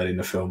dog turd in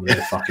the film and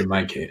they'll fucking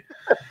make it.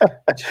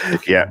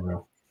 Yeah.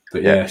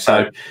 But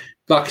so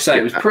like I say,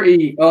 it was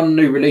pretty on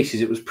new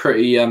releases. It was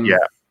pretty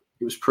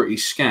it was pretty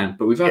scant,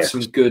 but we've had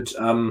some good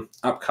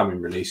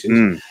upcoming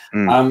releases.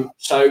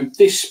 So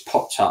this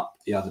popped up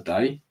the other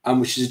day,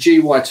 which is a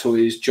GY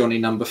Toys Johnny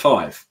number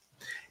 5.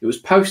 It was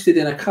posted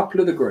in a couple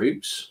of the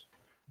groups.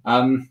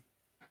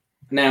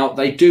 Now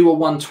they do a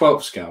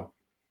 1/12 scale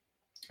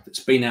that's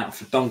been out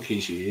for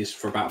donkey's years,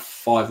 for about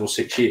 5 or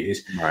 6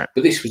 years. Right.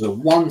 But this was a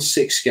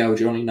 1/6 scale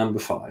Johnny number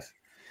 5.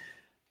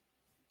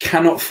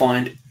 Cannot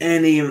find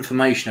any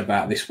information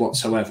about this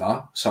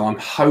whatsoever, so I'm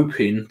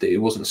hoping that it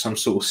wasn't some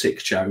sort of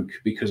sick joke,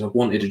 because I've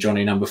wanted a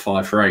Johnny number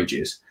 5 for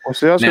ages. Well,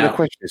 so that's what the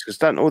question is, because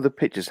don't all the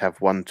pictures have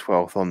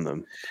 1/12 on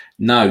them?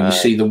 No, you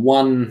see the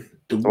one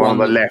on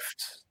the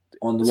left.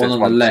 On the one on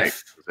the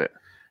left, was it?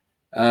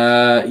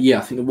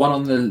 I think the one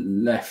on the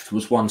left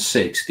was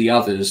 1/6. The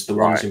others, the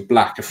ones in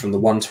black, are from the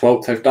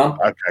 1/12 they've done.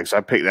 Okay, so I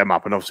picked them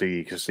up, and obviously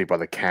you can see by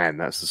the can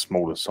that's the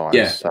smaller size.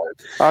 Yeah. So,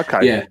 okay.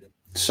 Yeah.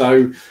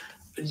 So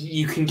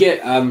you can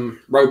get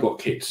robot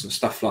kits and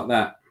stuff like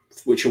that,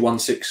 which are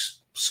 1/6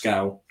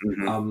 scale,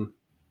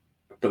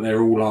 but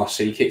they're all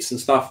RC kits and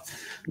stuff.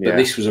 But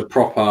this was a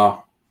proper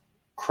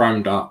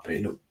chromed up.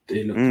 It looked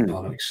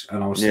bollocks,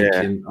 and I was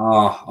thinking,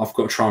 I've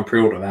got to try and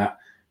pre-order that.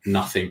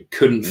 Nothing.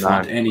 Couldn't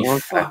find any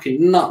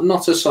fucking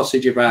not a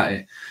sausage about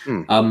it.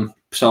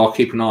 So I'll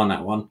keep an eye on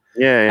that one.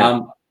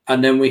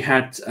 And then we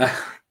had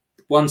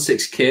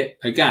 1/6 kit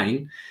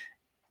again.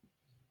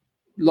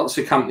 Lots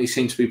of companies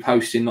seem to be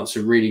posting lots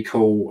of really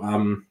cool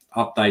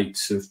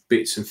updates of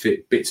bits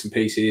and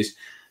pieces.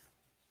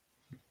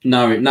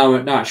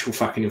 No actual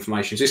fucking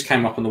information. So this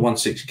came up on the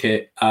 1/6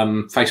 kit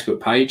Facebook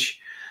page,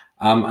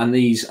 and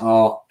these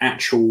are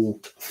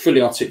actual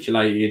fully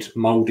articulated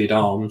molded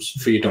arms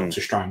for your Doctor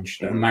Strange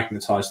that are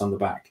magnetized on the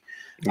back.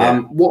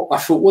 What I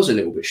thought was a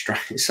little bit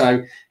strange.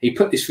 So he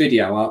put this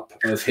video up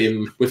of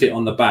him with it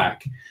on the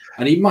back,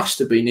 and he must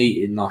have been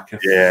eating like a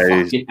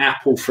fucking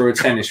apple for a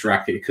tennis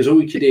racket, because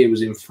all you could hear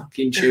was him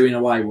fucking chewing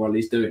away while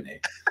he's doing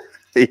it.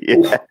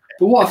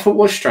 But what I thought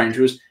was strange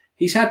was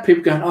he's had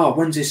people going,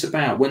 when's this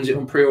about? When's it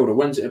on pre-order?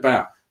 When's it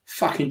about?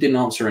 Fucking didn't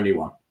answer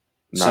anyone.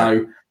 No.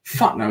 So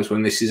fuck knows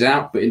when this is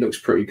out, but it looks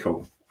pretty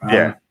cool.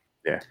 I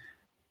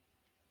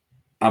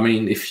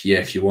mean, if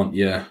you want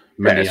your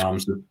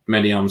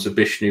many arms of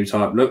Bishnu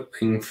type look,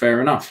 then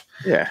fair enough.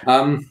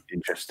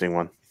 Interesting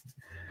one.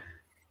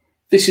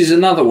 This is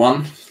another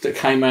one that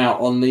came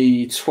out on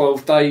the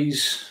 12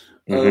 days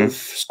of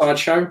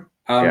Sideshow,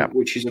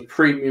 which is a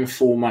premium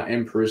format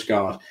Emperor's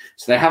Guard.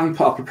 So they haven't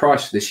put up a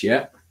price for this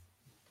yet.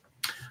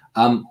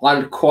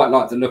 I quite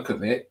like the look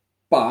of it,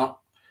 but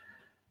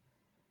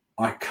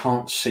I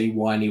can't see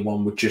why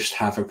anyone would just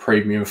have a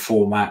premium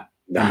format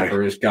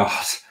Emperor's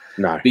Guard.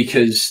 No.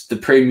 Because the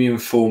premium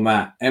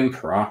format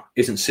Emperor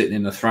isn't sitting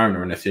in the throne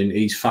or anything.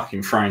 He's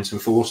fucking throwing some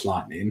force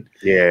lightning.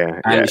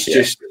 It's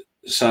just...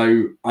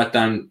 So I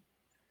don't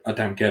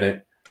get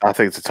it. I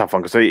think it's a tough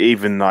one, because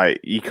even like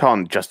you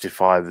can't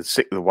justify the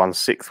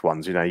 1/6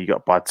 ones. You got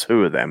to buy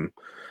 2 of them.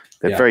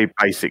 They're very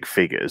basic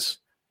figures,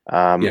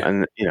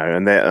 and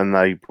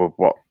they were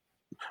what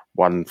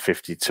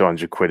 150,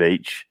 200 quid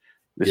each.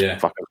 This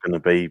fucker's going to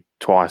be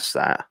twice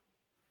that.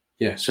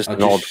 Yeah, it's just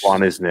an odd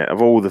one, isn't it?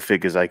 Of all the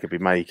figures they could be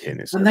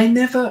making, they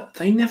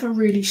never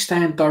really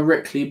stand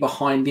directly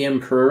behind the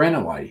Emperor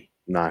anyway.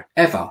 No,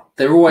 ever.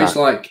 They're always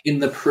like in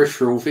the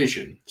peripheral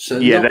vision. So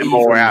they're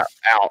more out,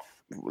 a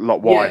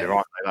lot wider,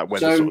 aren't they? Like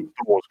when the sort of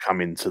doors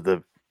come into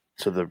the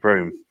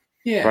room.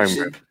 Yeah,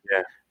 room.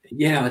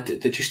 Yeah,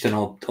 they're just an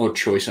odd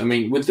choice. I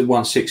mean, with the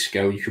 1/6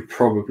 scale, you could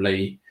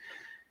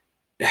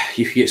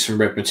get some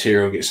red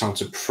material, get someone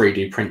to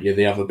 3D print you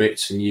the other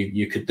bits, and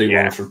you could do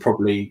one for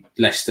probably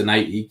less than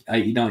 80,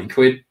 90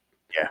 quid.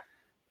 Yeah.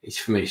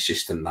 For me, it's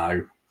just a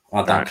no.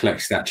 I don't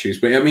collect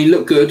statues, but I mean,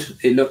 look good.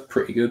 It looked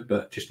pretty good,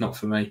 but just not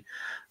for me.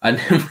 And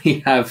then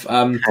we have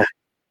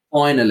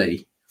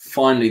finally,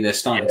 they're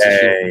starting to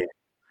ship.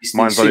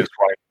 Mine's on its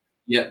way.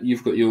 Yeah,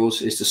 you've got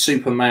yours. It's the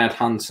Super Mad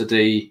Hunter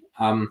D.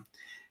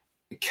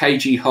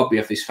 KG Hobby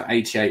have this for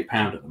 £88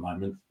 at the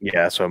moment.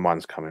 Yeah, that's where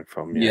mine's coming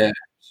from. Yeah.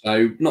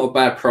 So not a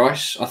bad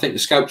price. I think the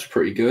sculpt's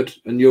pretty good.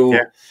 And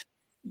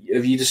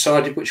have you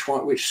decided which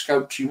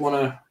sculpt you want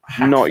to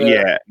have? Not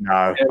yet.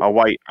 No,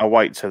 I'll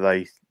wait till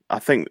they. I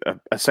think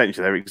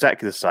essentially they're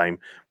exactly the same.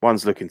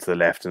 One's looking to the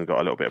left and got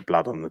a little bit of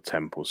blood on the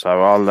temple.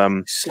 So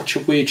I'll. Such a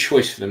weird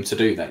choice for them to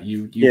do that.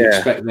 You'd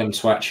expect them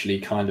to actually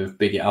kind of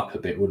big it up a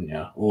bit, wouldn't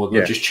you? Or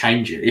they'll just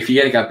change it. If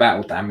you're going to go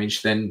battle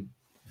damage, then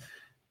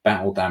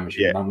battle damage.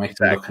 Don't make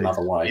them look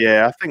another way.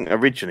 Yeah, I think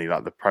originally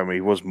like the promo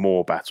was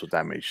more battle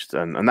damaged,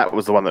 and that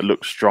was the one that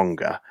looked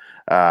stronger.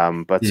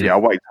 But I'll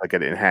wait till I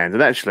get it in hand.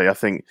 And actually, I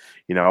think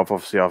I've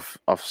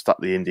stuck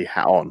the indie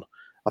hat on.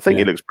 I think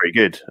it looks pretty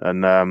good,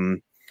 and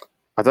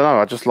I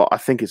don't know. I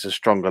think it's a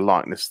stronger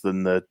likeness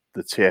than the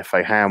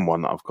TFA ham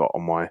one that I've got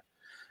on my.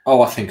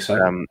 Oh, I think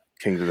so.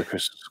 Kings of the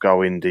Crystal Skull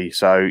indie.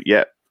 So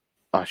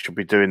I should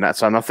be doing that.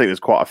 So, and I think there's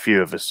quite a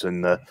few of us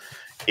in the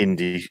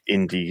indie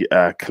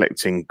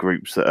collecting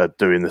groups that are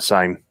doing the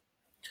same.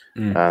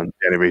 The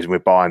only reason we're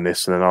buying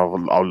this, and then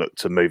I'll look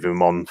to move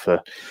him on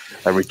for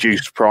a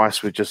reduced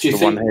price with just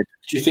one head.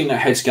 Do you think that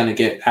head's going to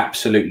get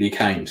absolutely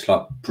caned?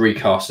 Like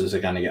recasters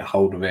are going to get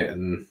hold of it,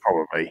 and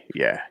probably,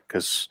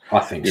 because I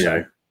think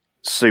so.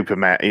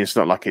 Superman. It's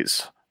not like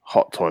it's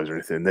Hot Toys or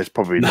anything. There's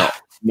probably not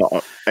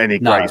any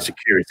great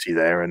security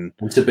there. And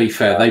to be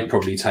fair, they've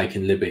probably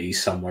taken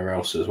liberties somewhere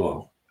else as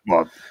well.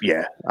 Well,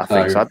 I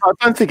think so. I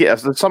don't think it.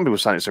 Some people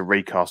saying it's a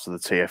recast of the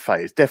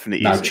TFA. It's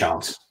definitely no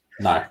chance.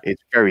 No,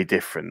 it's very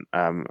different,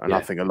 and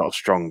I think a lot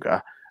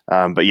stronger.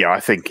 But I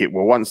think it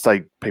will. Once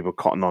people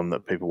cotton on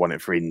that people want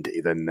it for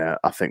indie, then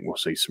I think we'll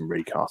see some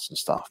recasts and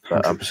stuff.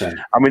 But I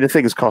mean, the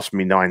thing has cost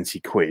me 90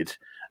 quid.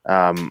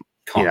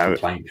 Can't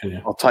complain, can you?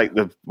 I'll take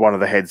one of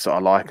the heads that I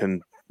like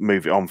and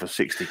move it on for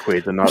 60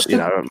 quid. And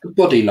the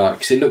body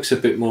likes it looks a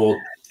bit more.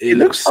 It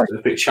looks like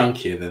a bit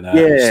chunkier than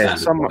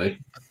standard body.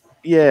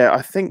 Yeah,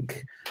 I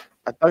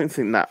don't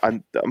think that. I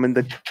mean,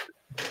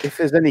 if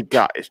there's any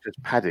gut, it's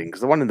just padding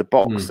because the one in the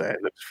box there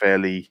looks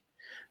fairly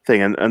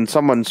thing. And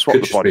someone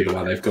swapped the body. Be the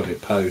way they've got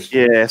it posed.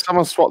 Yeah,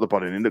 someone swapped the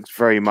body, and it looks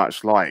very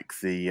much like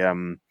the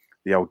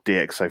old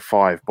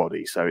DX05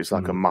 body. So it's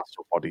like a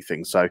muscle body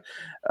thing. So.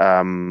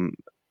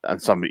 And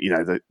some,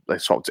 they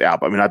swapped it out.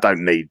 But I mean, I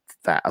don't need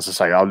that. As I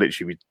say, I'll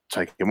literally be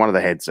taking one of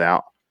the heads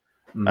out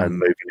and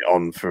moving it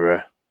on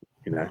for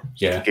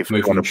give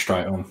moving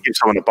straight on. Give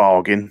someone a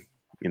bargain,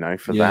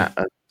 for that.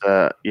 And,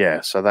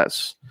 so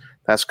that's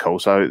cool.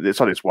 So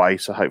it's on its way.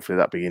 So hopefully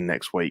that'll be in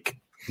next week,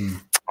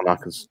 and I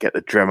can get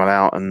the Dremel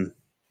out and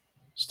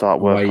start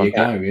working on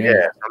that.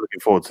 Yeah, I'm looking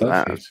forward to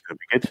that. It's going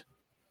to be good.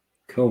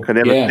 Cool. Can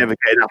never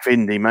get enough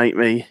indie, mate.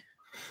 Me.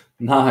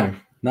 No,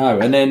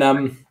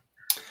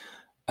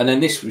 and then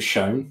this was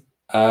shown.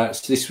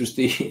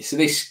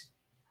 This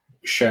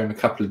shown a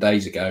couple of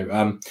days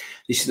ago.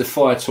 This is the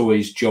Fire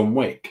Toys John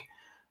Wick.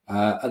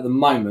 At the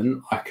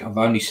moment, I've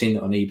only seen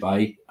it on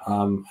eBay,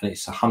 and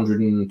it's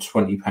 £120.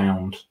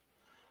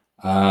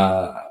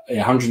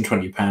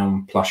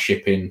 £120 plus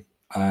shipping,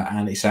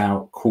 and it's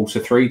out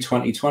Q3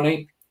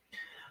 2020.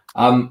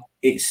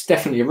 It's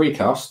definitely a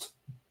recast.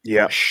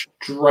 Yeah,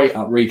 straight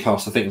up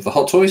recast. I think of the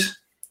Hot Toys.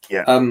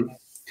 Yeah.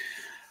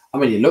 I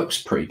mean, it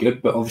looks pretty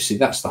good, but obviously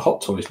that's the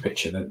Hot Toys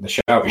picture that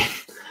they're showing.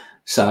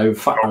 So,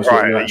 fuck knows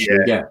what you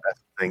actually get. That's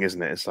the thing, isn't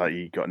it? It's like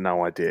you've got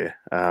no idea.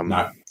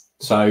 No.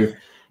 So,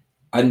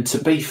 and to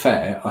be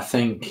fair, I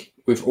think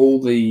with all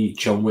the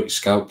John Wick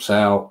sculpts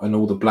out and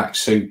all the black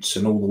suits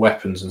and all the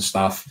weapons and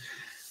stuff,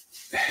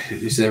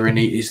 is there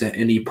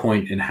any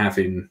point in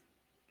having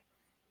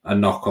a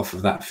knockoff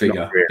of that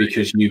figure? Really.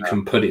 Because you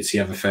can put it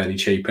together fairly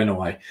cheap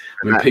anyway.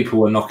 I mean, people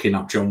were knocking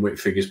up John Wick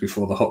figures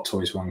before the Hot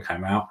Toys one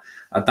came out.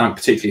 I don't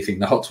particularly think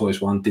the Hot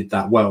Toys one did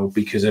that well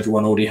because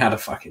everyone already had a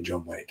fucking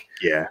John Wick.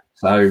 Yeah.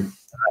 So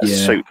that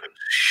suit looks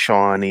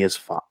shiny as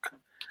fuck.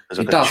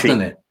 It does, doesn't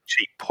it?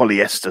 Cheap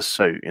polyester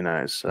suit,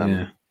 It's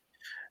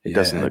it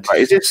doesn't look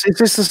great. Is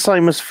this the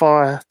same as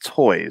Fire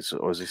Toys,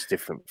 or is this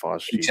different Fire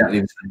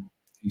Studio?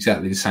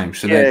 Exactly the same.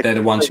 So they're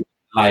the ones who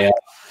layer.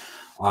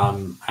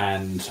 And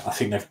I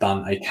think they've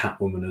done a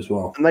Catwoman as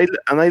well. And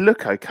they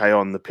look okay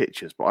on the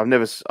pictures, but I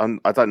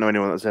don't know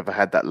anyone that's ever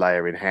had that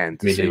layer in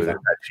hand to see whether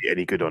it's actually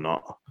any good or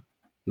not.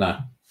 No.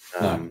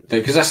 No,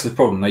 because that's the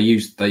problem. They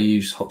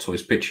use Hot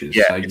Toys pictures,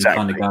 so you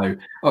kind of go,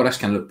 "Oh, that's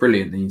going to look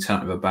brilliant." Then you turn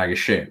up with a bag of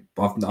shit.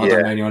 But I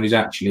don't know anyone who's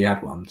actually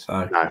had one.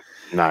 So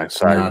no.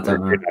 So I don't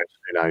know. Who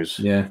knows?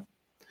 Yeah.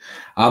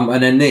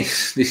 And then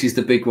this is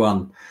the big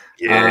one.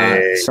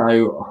 Yeah.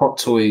 So Hot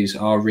Toys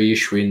are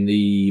reissuing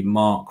the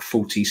Mark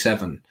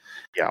 47.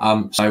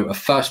 Yeah. So a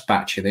first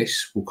batch of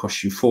this will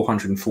cost you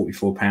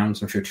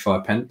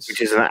 £444.55,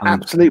 which is an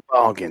absolute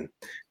bargain.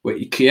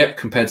 Yep,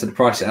 compared to the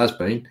price it has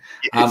been.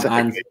 Exactly.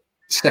 And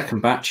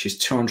second batch is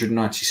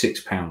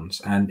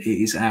 £296, and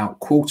it is out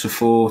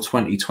Q4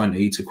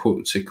 2020 to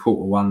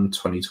Q1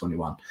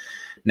 2021.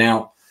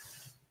 Now,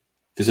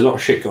 there's a lot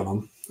of shit going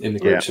on in the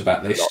groups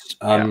about this.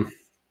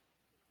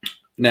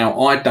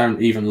 Now, I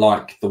don't even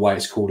like the way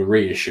it's called a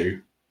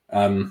reissue,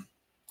 because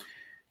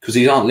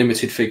these aren't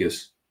limited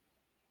figures,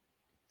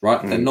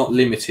 right? They're not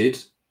limited.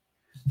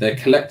 They're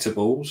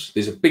collectibles.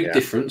 There's a big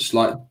difference.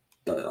 Like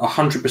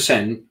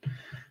 100%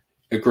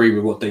 agree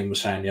with what Dean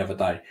was saying the other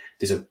day.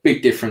 There's a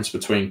big difference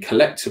between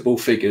collectible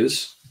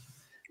figures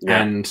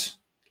and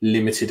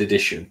limited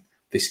edition.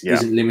 This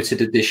isn't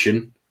limited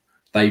edition.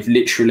 They've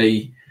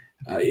literally,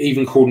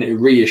 even calling it a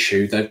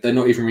reissue, they're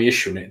not even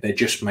reissuing it. They're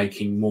just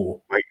making more.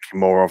 Making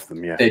more of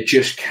them, They're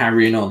just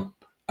carrying on.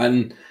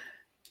 And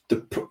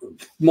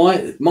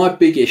my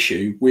big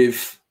issue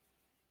with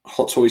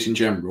Hot Toys in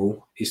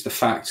general is the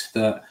fact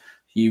that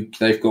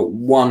they've got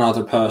one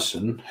other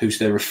person who's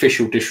their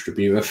official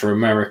distributor for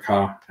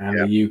America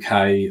and the UK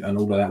and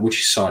all of that, which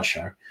is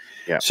Sideshow.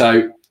 Yeah.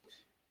 So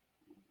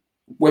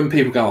when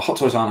people go, Hot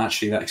Toys aren't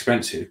actually that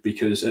expensive,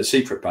 because at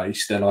Secret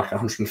Base they're like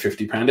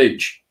 £150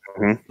 each.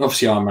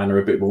 Obviously Iron Man are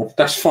a bit more.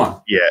 That's fine.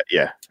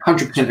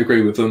 100%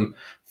 agree with them.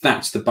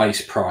 That's the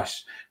base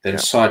price. Then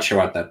Sideshow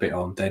had that bit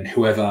on. Then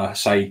whoever,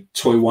 say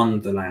Toy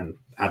Wonderland,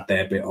 had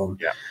their bit on.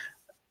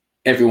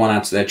 Everyone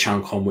adds their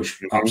chunk on, which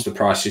ups the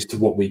prices to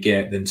what we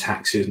get, then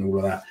taxes and all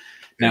of that.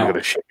 Now you've got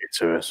to ship it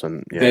to us,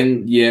 and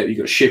then you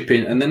got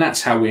shipping, and then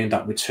that's how we end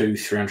up with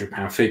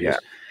 £200-300 figures.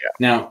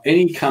 Now,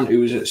 any cunt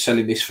who was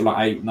selling this for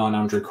like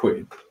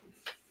 £800-900,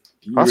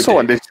 I saw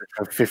one this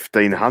for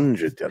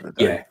 1,500 the other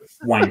day. Yeah,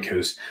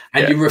 wankers,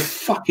 and you're a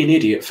fucking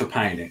idiot for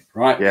paying it,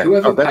 right?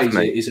 Whoever pays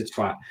it is a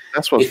twat.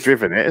 That's what's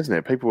driven it, isn't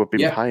it? People have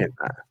been paying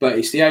that. But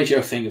it's the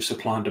age-old thing of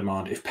supply and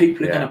demand. If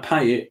people are going to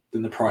pay it,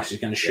 then the price is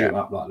going to shoot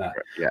up like that.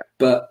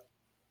 But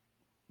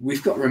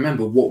we've got to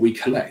remember what we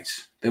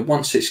collect. They're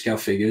 1/6 scale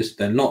figures.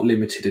 They're not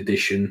limited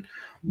edition.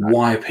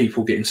 Why are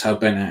people getting so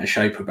bent out of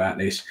shape about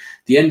this?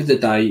 At the end of the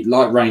day,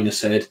 like Rainer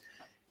said,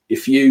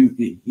 if you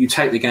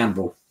take the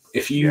gamble.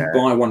 If you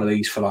buy one of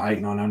these for like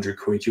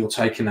 £800-900, you're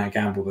taking that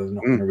gamble that they're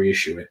not going to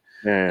reissue it.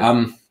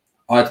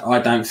 I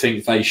don't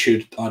think they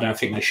should. I don't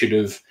think they should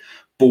have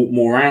bought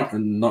more out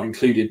and not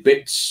included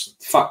bits.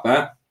 Fuck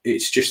that.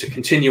 It's just a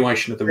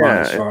continuation of the run,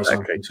 as far as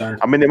I'm concerned.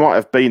 I mean, it might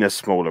have been a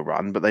smaller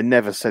run, but they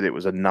never said it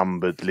was a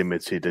numbered,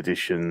 limited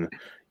edition.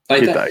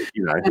 Did they?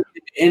 You know,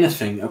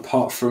 anything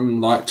apart from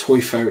like Toy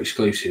Fair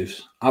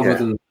exclusives, other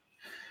than.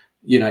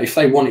 If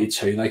they wanted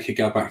to, they could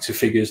go back to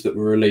figures that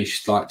were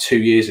released like 2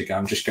 years ago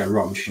and just go,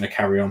 right, I'm just going to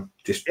carry on.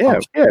 Of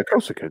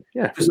course they could.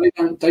 Yeah, because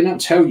they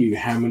don't tell you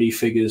how many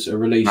figures are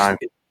released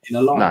in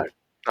a line. No.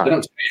 They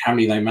don't tell you how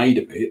many they made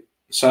of it.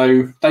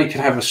 So they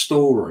could have a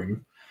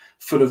storeroom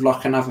full of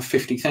like another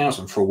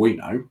 50,000 for all we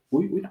know.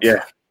 We don't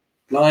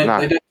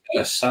they don't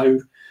tell us. So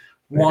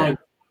why are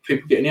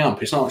people getting the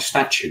ump? It's not like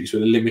statues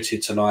where they're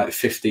limited to like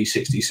 50,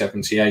 60,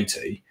 70,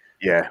 80.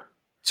 Yeah.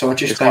 So I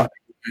just don't.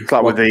 It's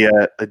like with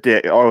the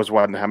dick. I always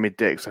wonder how many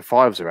dicks or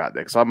fives are out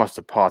there, because I must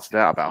have parted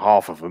out about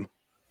half of them.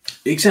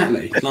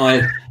 Exactly.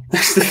 Like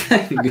that's the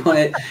thing.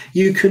 Like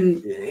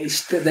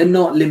they're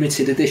not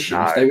limited editions.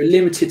 No. They were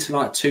limited to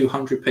like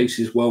 200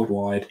 pieces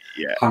worldwide.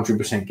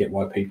 100% get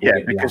why people.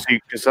 Yeah, because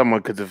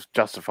someone could have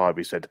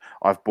justifiably said,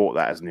 "I've bought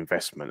that as an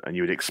investment," and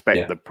you would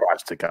expect the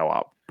price to go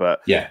up,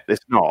 but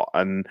it's not.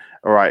 And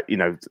all right,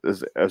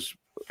 as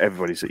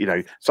everybody said,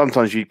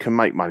 sometimes you can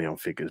make money on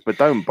figures, but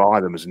don't buy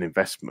them as an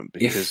investment,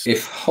 because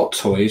if Hot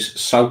Toys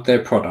sold their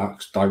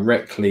products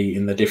directly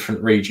in the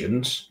different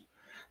regions,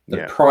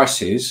 the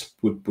prices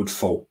would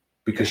fall,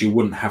 because you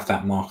wouldn't have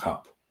that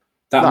markup.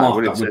 That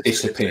markup would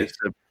disappear.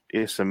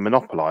 It's a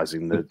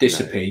monopolising the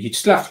disappear. You'd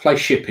still have to pay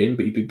shipping,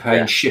 but you'd be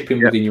paying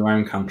shipping within your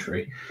own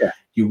country.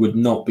 You would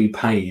not be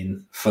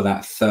paying for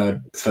that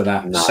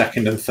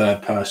second and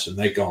third person.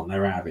 They're gone.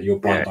 They're out of it. You're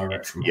buying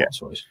direct from Hot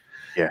Toys.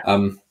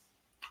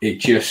 It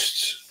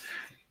just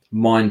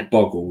mind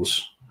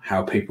boggles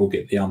how people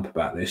get the ump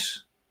about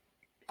this.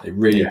 It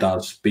really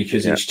does,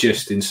 because it's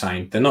just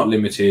insane. They're not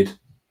limited.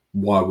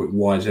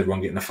 Why is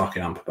everyone getting a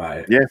fucking ump about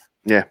it?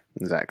 Yeah,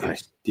 exactly.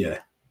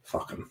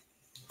 Fuck them,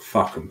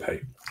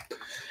 Pete.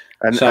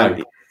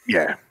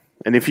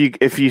 And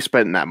if you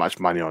spent that much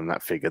money on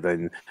that figure,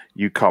 then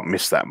you can't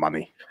miss that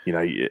money.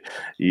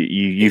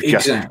 You've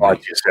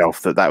justified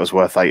yourself that was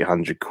worth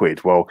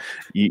 £800. Well,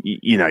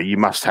 you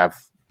must have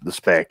the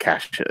spare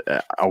cash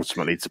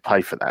ultimately to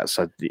pay for that.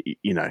 So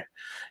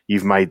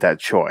you've made that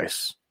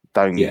choice.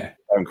 Don't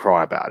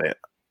cry about it.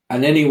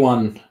 And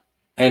anyone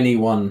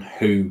anyone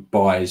who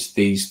buys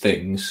these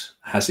things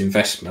has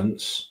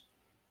investments,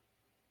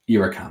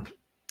 you're a cunt.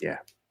 Yeah.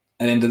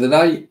 At the end of the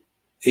day,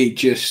 it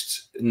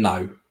just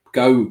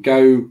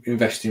go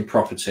invest in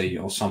property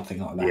or something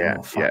like that. Yeah,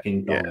 Not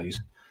fucking dollies.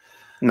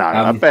 No,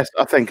 I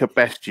think at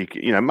best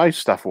most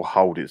stuff will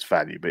hold its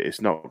value, but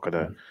it's not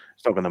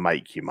gonna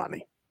make you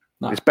money.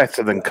 No. It's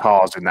better than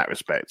cars in that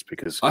respect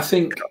because I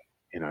think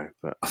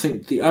But I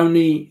think the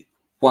only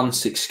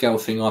 1/6 scale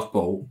thing I've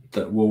bought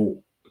that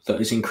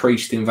has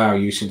increased in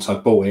value since I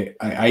bought it,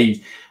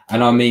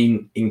 and I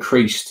mean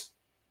increased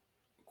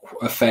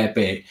a fair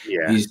bit,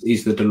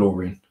 is the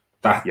DeLorean.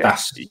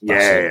 That's it.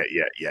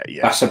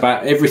 That's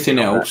about everything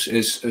else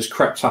has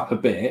crept up a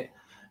bit,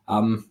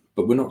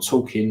 but we're not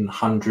talking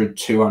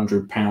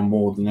 £100-200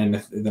 more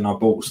than I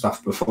bought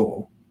stuff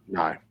before.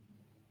 No,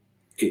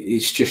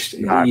 it's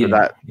just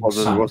but what's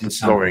the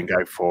DeLorean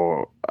go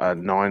for?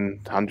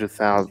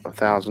 900,000,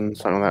 1,000,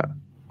 something like that.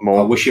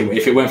 More. I wish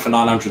if it went for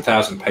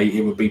 900,000, Pete,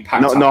 it would be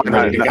packed up. No.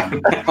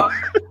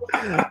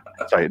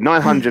 Sorry,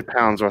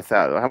 £900 or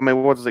 1,000. How many?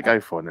 What does it go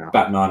for now?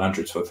 About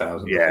 900 to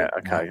 1,000. Yeah,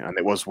 okay. And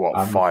it was what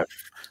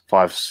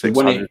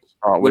 500-600.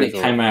 When it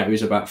came out, it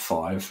was about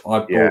 5. I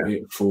bought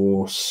it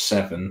for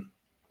 7.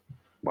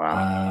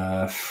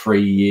 Wow.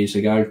 3 years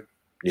ago.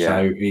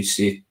 Yeah.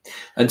 So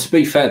and to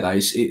be fair though,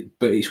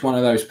 it's one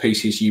of those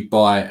pieces you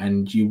buy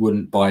and you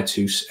wouldn't buy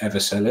to ever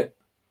sell it.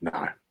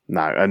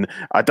 No, and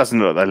it doesn't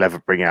look like they'll ever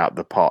bring out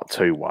the Part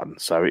 2 one.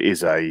 So it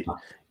is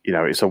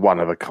it's a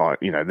one of a kind.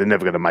 They're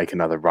never going to make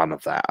another run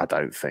of that. I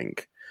don't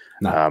think.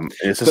 No,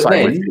 it's the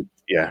same.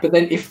 But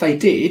then if they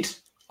did,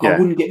 I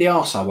wouldn't get the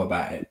arsehole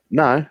about it.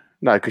 No,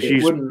 because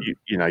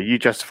you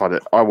justified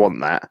it. I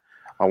want that.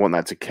 I want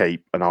that to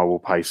keep, and I will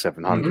pay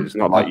 700. Mm-hmm. It's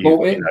not like I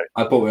bought it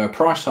at a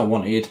price I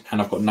wanted,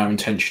 and I've got no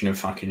intention of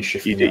fucking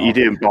shifting. You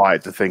didn't buy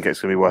it to think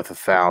it's going to be worth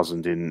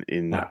 1,000 in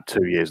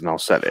 2 years, and I'll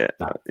sell it.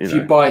 No.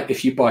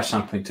 If you buy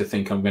something to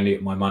think I'm going to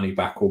get my money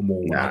back or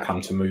more when I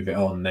come to move it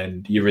on,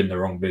 then you're in the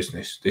wrong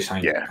business. This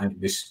ain't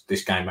this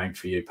game ain't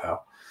for you,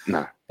 pal.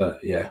 No,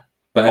 but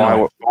but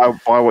anyway,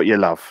 buy what you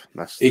love.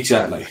 That's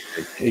exactly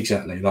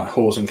like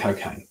whores and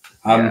cocaine.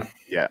 And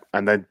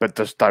then but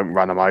just don't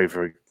run them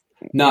over.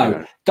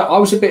 No, I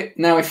was a bit.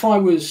 Now, if I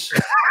was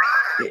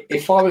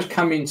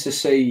coming to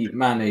see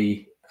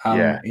Manny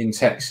in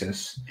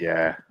Texas,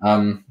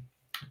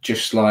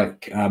 just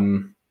like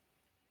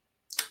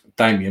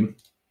Damien,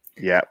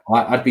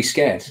 I'd be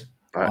scared.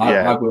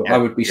 I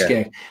would be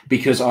scared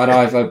because I'd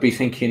either be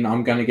thinking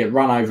I'm going to get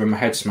run over and my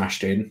head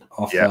smashed in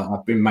after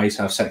I've been made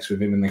to have sex with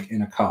him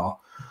in a car.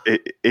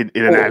 In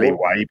an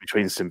alleyway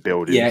between some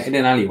buildings. Yeah, in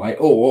an alleyway.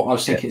 Or I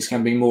was thinking it's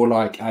going to be more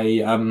like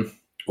a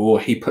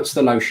or he puts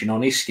the lotion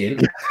on his skin.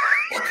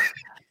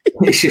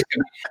 It's just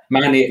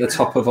Manny at the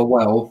top of a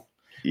well.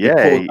 Yeah.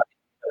 At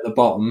the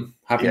bottom,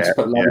 having to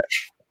put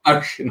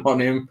lotion on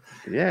him.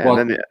 Yeah.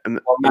 While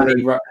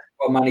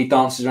Manny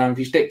dances around with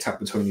his dick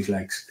tucked between his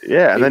legs.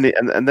 Yeah,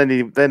 and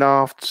then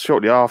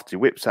shortly after he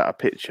whips out a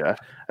picture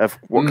of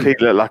what clearly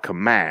looked like a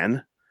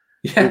man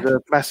with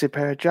a massive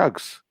pair of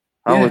jugs.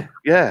 I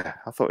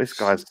thought this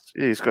guy's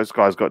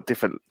got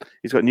different.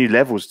 He's got new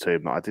levels to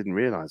him that I didn't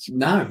realise.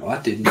 No, I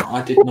didn't.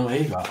 I did not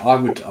either.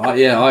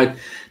 I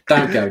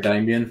don't go,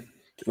 Damien.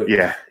 But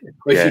if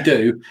you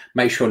do,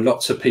 make sure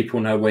lots of people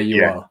know where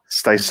you are.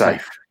 Stay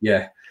safe.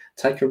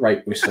 Take a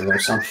rape whistle or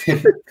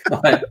something.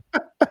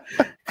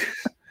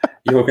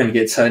 You're going to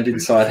get turned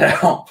inside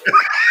out.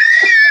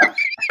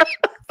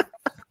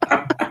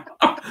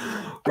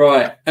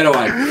 Right.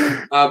 Anyway.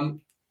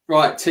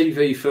 Right,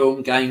 TV,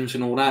 film, games,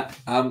 and all that.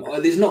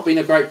 There's not been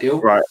a great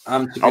deal. Right.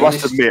 I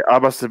must admit,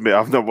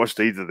 I've not watched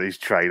either of these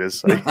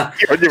trailers. So you're on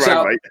your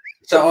own, mate.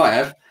 So I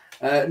have.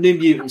 New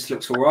Mutants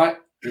looks all right.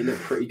 It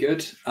looked pretty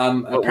good.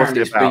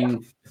 Apparently,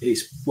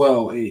 it's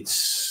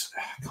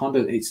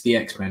the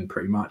X-Men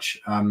pretty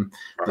much. But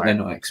they're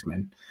not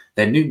X-Men.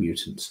 They're New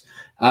Mutants.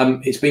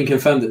 It's been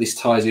confirmed that this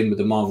ties in with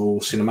the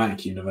Marvel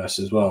Cinematic Universe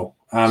as well.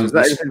 So is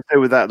that anything to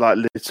do with that, like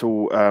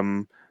little?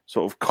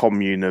 Sort of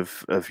commune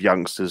of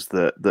youngsters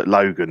that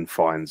Logan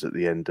finds at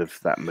the end of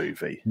that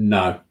movie?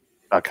 No.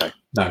 Okay.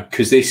 No,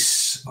 because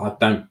this I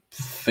don't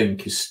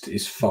think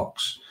is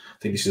Fox. I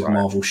think this is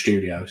Marvel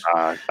Studios.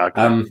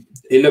 Okay.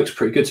 It looks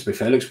pretty good, to be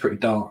fair. It looks pretty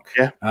dark.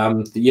 Yeah.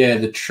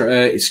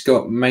 It's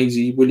got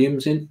Maisie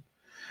Williams in.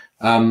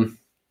 Sansa.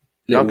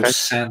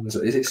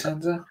 Is it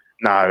Sansa?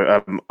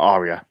 No,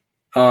 Arya.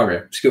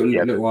 It's got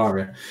little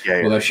Arya.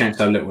 Yeah. Although she ain't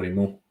so little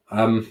anymore.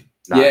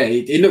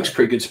 It looks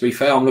pretty good, to be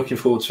fair. I'm looking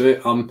forward to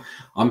it. I'm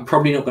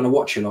probably not going to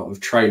watch a lot of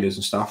trailers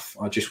and stuff.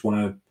 I just want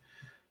to.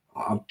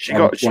 She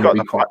got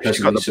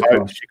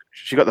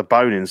the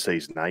bone in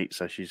season 8,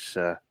 so she's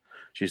not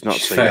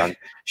so young.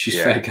 She's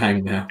fair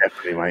game now.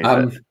 Definitely,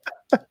 mate.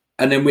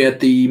 And then we had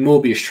the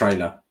Morbius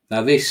trailer.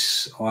 Now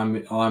this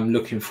I'm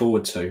looking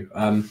forward to.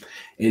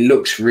 It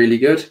looks really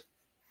good.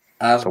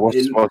 So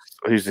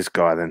who's this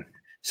guy then?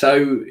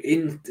 So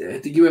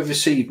did you ever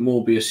see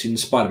Morbius in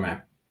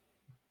Spider-Man?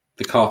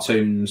 The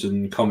cartoons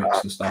and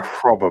comics and stuff.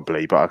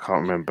 Probably, but I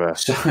can't remember.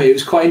 So it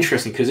was quite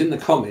interesting because in the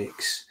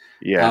comics,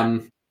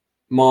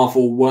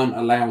 Marvel weren't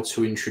allowed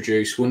to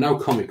introduce. Well, no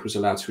comic was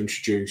allowed to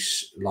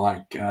introduce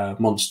like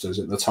monsters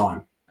at the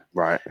time.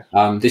 Right.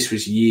 This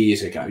was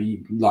years ago,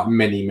 like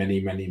many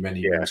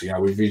years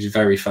ago, with his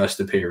very first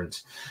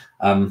appearance.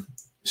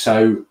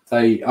 So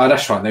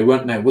that's right. They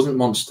weren't. It wasn't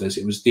monsters.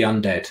 It was the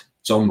undead,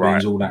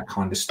 zombies, all that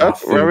kind of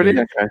stuff. Oh, really?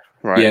 Okay.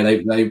 Right. Yeah.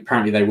 They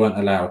apparently they weren't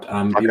allowed.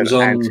 Like it was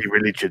an on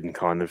anti-religion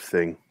kind of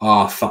thing.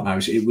 Oh, fuck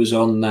knows. It was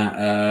on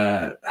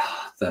that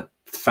the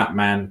Fat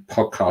Man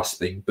podcast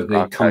thing, but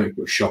the comic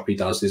book shop he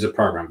does, there's a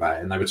program about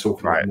it, and they were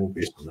talking about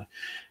Morbius on there.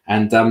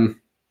 And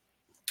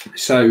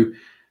so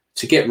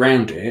to get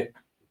round it,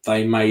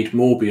 they made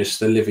Morbius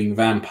the living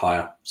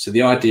vampire. So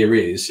the idea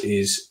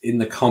is in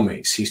the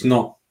comics, he's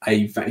not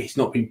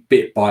been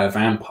bit by a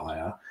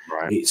vampire.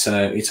 Right. It's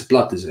a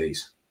blood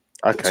disease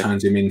that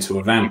turns him into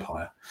a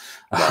vampire.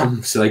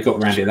 Right. So they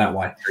got around it that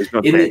way. He's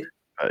not dead.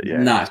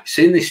 No.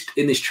 So in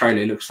this trailer,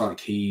 it looks like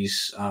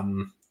he's a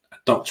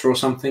doctor or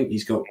something.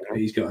 He's got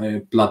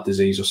a blood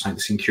disease or something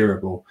that's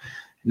incurable.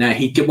 Now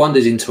he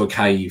wanders into a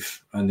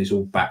cave and there's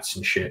all bats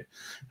and shit,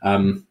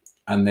 and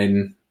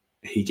then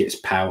he gets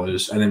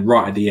powers, and then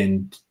right at the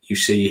end you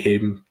see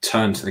him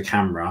turn to the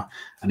camera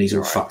and he's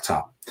all fucked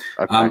up.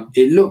 Okay.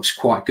 It looks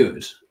quite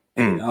good.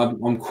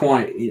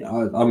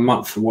 I'm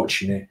up for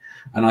watching it,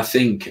 and I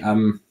think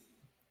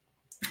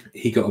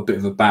he got a bit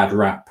of a bad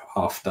rap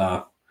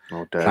after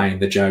playing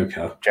the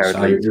Joker. Jared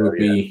so Leto,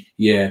 it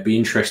would be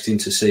interesting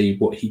to see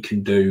what he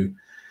can do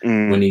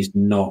when he's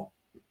not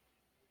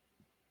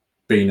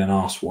being an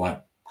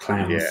arsewipe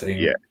clown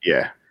thing.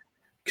 Yeah.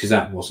 Because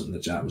that was a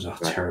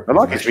terrible.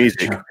 I like his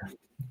music.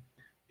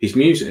 His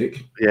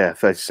music? Yeah,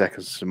 30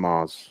 Seconds to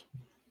Mars.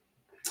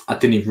 I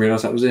didn't even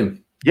realise that was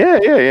him. Yeah.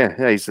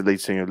 He's the lead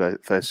singer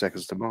of 30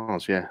 Seconds to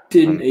Mars. Yeah.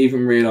 Didn't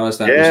even realise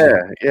that. Yeah.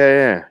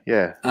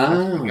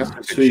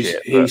 So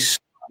he's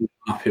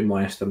up in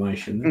my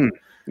estimation.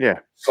 Yeah.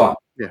 By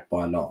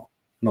a lot.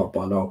 Not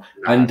by a lot.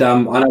 And I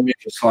know we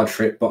have a slide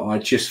for it, but I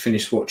just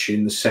finished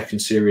watching the second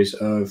series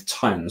of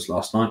Titans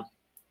last night.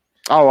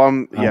 Oh,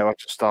 I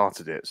just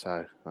started it.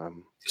 So,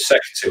 the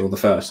second season or the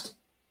first?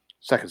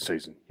 Second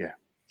season, yeah.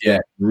 Yeah,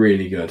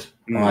 really good.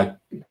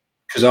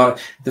 Because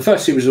the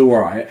first season was all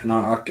right, and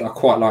I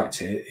quite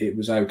liked it. It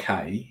was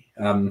okay.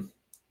 But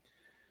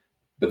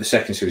the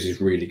second series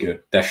is really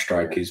good.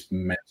 Deathstroke is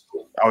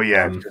mental. Oh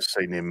yeah, I've just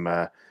seen him.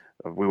 I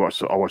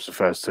watched the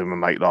first two with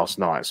my mate last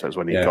night. So it's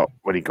when he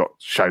got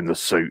shown the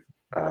suit.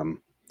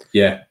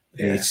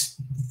 It's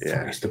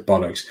the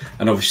bollocks,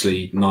 and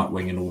obviously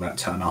Nightwing and all that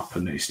turn up,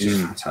 and it's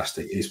just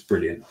fantastic. It's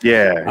brilliant.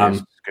 Yeah,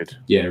 it's good.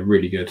 Yeah,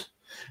 really good.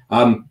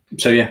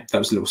 So yeah, that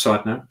was a little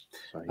side note.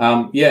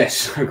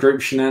 Yes,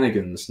 group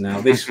shenanigans.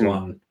 Now this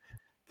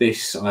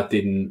I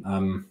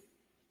didn't.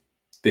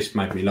 This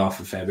made me laugh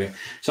a fair bit.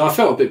 So I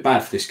felt a bit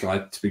bad for this guy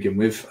to begin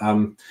with.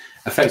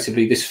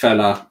 Effectively, this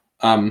fella.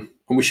 And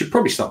we should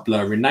probably start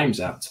blurring names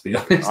out, to be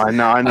honest. I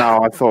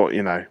know. I thought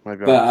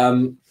maybe.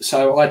 But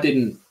so I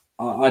didn't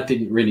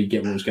really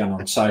get what was going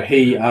on. So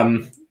he,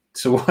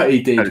 so what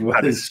he did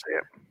was,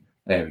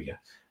 there we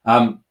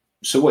go.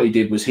 So what he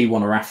did was he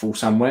won a raffle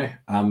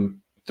somewhere.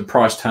 The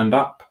prize turned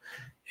up.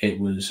 It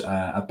was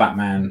a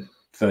Batman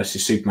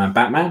versus Superman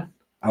Batman,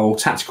 or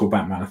Tactical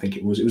Batman, I think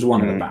it was. It was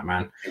one of the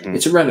Batman.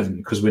 It's irrelevant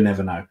because we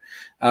never know.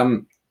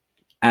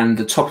 And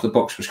the top of the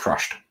box was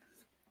crushed.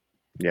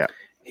 Yeah.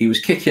 He was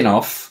kicking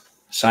off,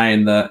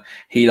 saying that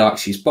he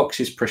likes his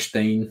boxes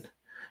pristine.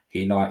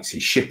 He likes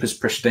his shippers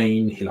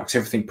pristine. He likes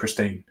everything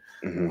pristine.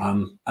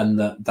 And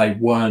that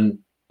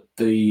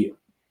the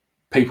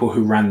people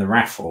who ran the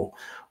raffle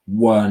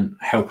weren't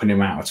helping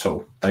him out at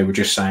all. They were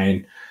just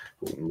saying,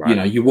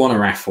 you won a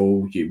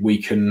raffle.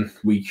 We can't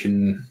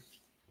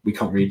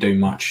really do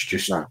much.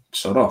 Just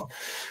sort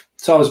off.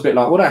 So I was a bit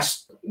like, well,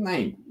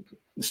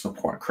 it's not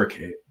quite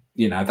cricket.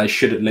 They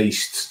should at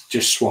least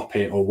just swap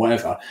it or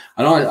whatever.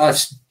 And I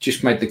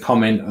just made the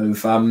comment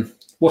of,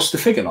 what's the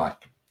figure like?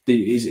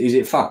 Is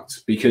it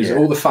fucked? Because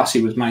all the fuss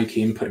he was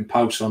making, putting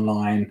posts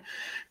online,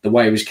 the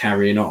way he was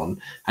carrying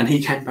on, and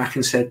he came back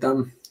and said,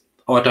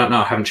 I don't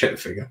know, I haven't checked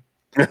the figure.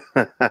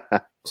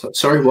 So,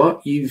 sorry,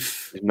 what?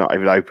 You've not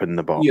even opened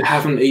the box. You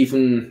haven't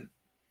even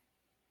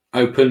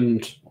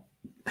opened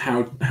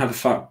how the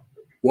fuck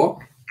what?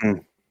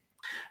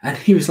 And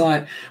he was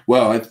like,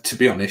 well, to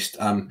be honest,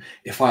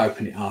 if I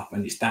open it up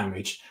and it's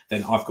damaged,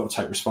 then I've got to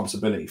take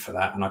responsibility for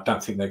that, and I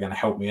don't think they're going to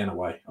help me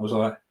anyway. I was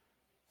like,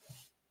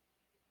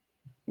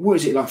 what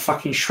is it, like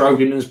fucking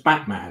Schrodinger's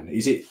Batman?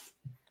 Is it?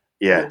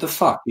 Yeah. What the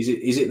fuck? Is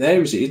it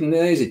there? Is it isn't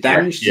there? Is it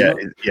damaged? Yeah.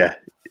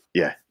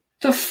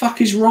 The fuck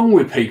is wrong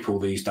with people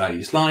these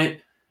days?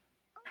 Like,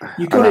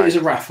 you got it as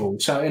a raffle.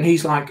 So, and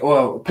he's like,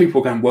 well,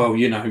 people are going, well,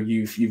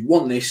 you've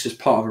won this as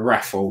part of a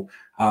raffle.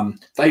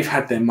 They've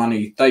had their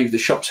money. The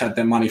shops had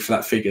their money for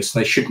that figure, so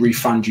they should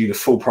refund you the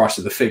full price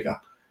of the figure.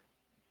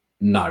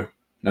 No.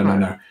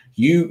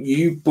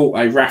 You bought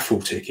a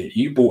raffle ticket.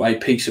 You bought a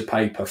piece of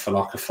paper for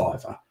like a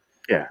 $5.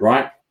 Yeah.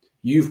 Right.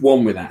 You've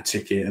won with that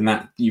ticket, and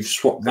that you've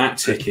swapped that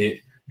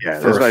ticket. Yeah.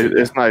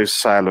 There's no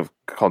sale of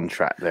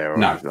contract there. Or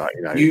no. like,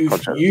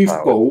 you've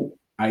bought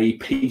a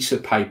piece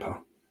of paper.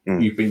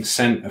 You've been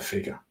sent a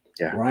figure.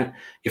 Yeah. Right?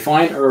 If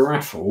I enter a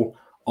raffle,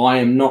 I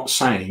am not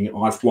saying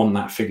I've won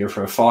that figure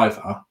for a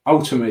 £5.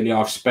 Ultimately,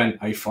 I've spent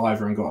a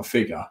 £5 and got a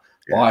figure.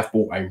 But I've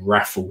bought a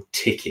raffle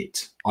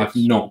ticket. I've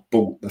not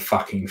bought the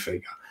fucking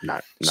figure. No.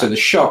 So the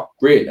shop,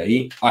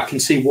 really, I can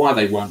see why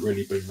they weren't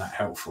really being that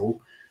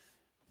helpful.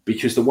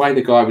 Because the way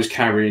the guy was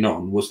carrying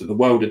on was that the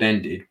world had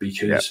ended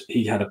because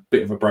he had a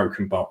bit of a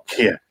broken box.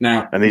 Yeah.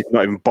 Now, and he's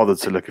not even bothered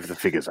to look if the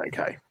figure's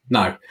okay.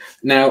 No.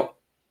 Now,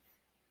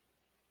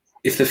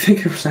 if the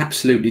figure was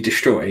absolutely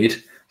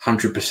destroyed,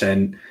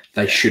 100%,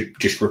 they should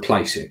just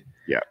replace it.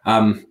 Yeah.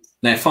 Now,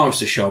 if I was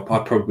the shop,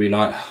 I'd probably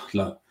like,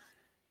 look,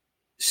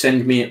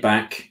 send me it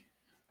back.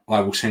 I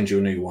will send you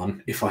a new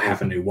one if I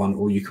have a new one,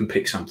 or you can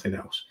pick something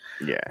else.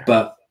 Yeah.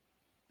 But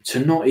to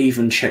not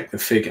even check the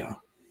figure,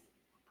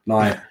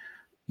 like,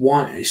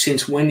 why?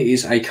 Since when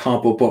is a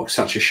cardboard box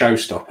such a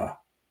showstopper?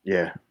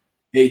 Yeah.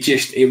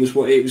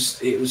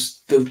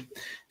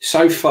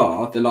 So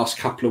far, the last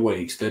couple of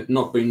weeks, there'd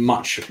not been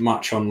much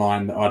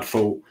online that I'd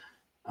thought,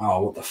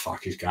 oh, what the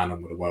fuck is going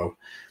on with the world?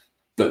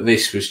 But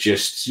this was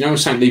just,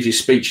 something leaves you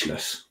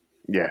speechless.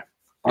 Yeah.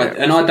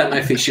 And I don't know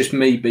if it's just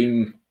me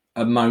being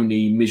a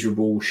moany,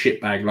 miserable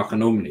shitbag like I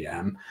normally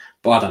am,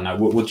 but I don't know.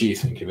 What do you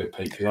think of it,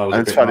 Pete? And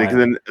it's funny,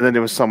 because then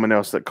there was someone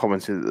else that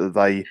commented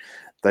that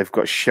they've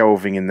got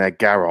shelving in their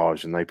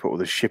garage and they put all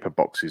the shipper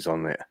boxes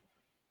on it.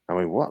 I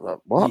mean, what?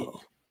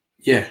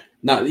 Yeah.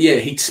 No, yeah,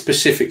 he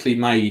specifically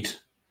made...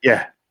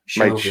 Yeah,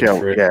 made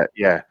shelf.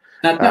 Yeah.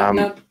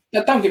 Now,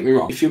 don't get me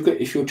wrong. If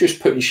you're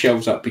just putting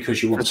shelves up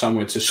because you want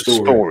somewhere to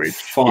store it,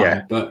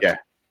 fine. But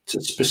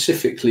to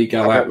specifically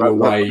go out your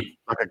way,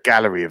 like a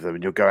gallery of them,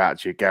 and you'll go out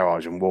to your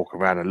garage and walk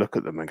around and look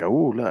at them and go,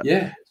 "Oh, look,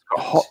 it's got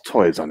hot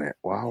toys on it."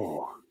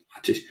 Wow.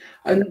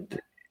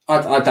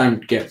 I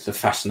don't get the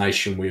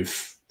fascination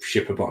with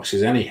shipper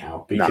boxes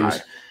anyhow,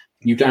 because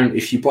you don't.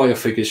 If you buy your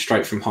figures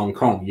straight from Hong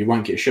Kong, you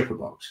won't get a shipper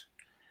box.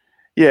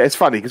 Yeah, it's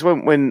funny because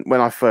when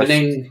I first,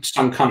 and then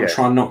some cunt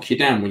try and knock you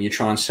down when you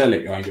try and sell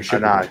it. Going to shipper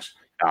box.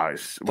 No,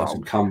 it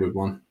doesn't come with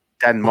one.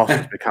 Dan Moss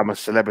has become a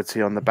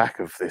celebrity on the back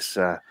of this.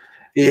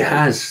 He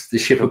has, the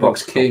shipper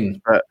box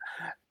king. But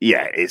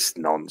yeah, it's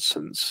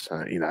nonsense,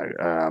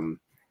 And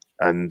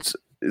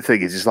the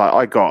thing is, it's like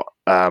I got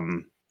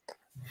when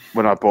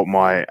I bought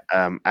my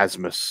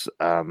Asmus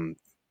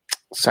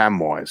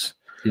Samwise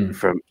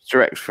from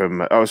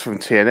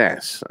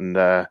TNS, and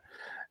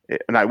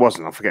no, it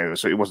wasn't. I forget.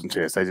 It wasn't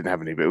TNS. They didn't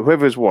have any, but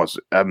whoever it was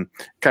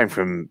came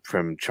from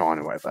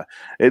China, or whatever.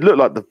 It looked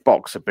like the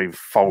box had been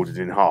folded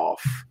in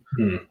half,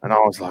 and I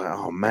was like,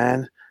 "Oh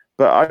man!"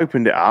 But I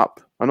opened it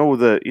up, and all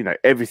the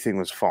everything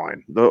was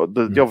fine. The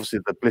obviously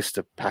the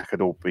blister pack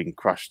had all been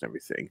crushed and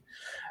everything.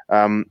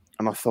 And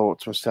I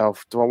thought to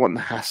myself, do I want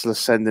the hassle of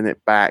sending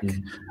it back?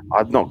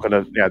 I'm not going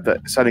to.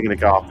 It's only going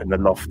to go up in the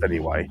loft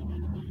anyway.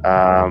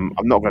 I'm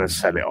not going to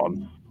sell it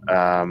on.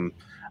 And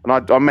I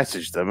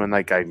messaged them, and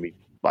they gave me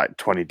like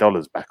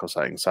 $20 back or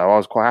something. So I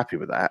was quite happy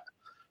with that.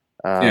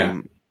 But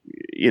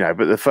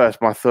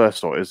my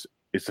first thought is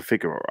the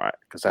figure all right?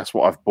 Because that's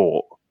what I've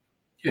bought.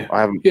 Yeah, I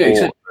haven't bought.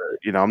 Exactly.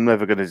 I'm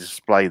never going to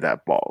display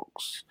that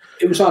box.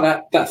 It was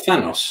like that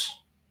Thanos.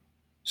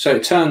 So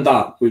it turned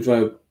up with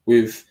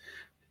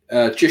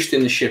just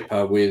in the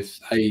shipper with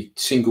a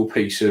single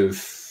piece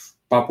of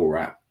bubble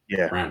wrap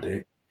around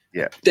it.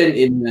 Yeah. Dent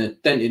in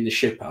the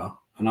shipper,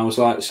 and I was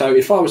like, so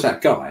if I was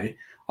that guy,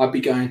 I'd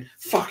be going,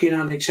 fucking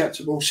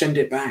unacceptable, send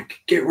it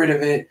back, get rid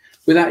of it,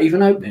 without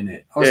even opening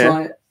it. I was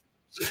like,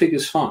 the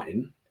figure's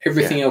fine.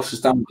 Everything else has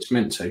done what it's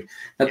meant to.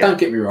 Now, don't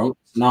get me wrong,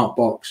 it's an art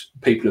box.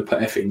 People have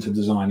put effort into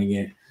designing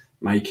it,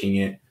 making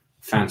it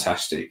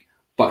fantastic.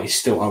 But it's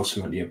still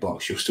ultimately a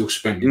box. You're still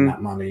spending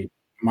that money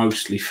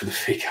mostly for the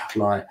figure.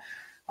 Like,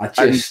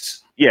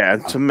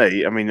 and to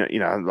me, I mean,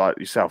 like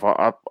yourself,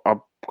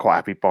 I'm quite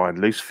happy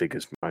buying loose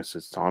figures most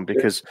of the time,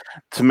 because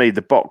to me,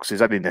 the box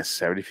is only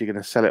necessary if you're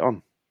going to sell it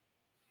on.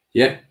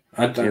 Yeah,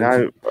 I don't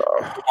know.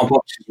 My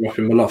boxes are up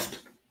in my loft.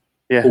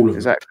 Yeah,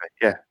 exactly.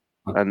 Yeah,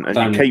 and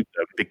you keep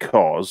them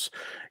because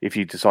if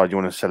you decide you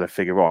want to sell a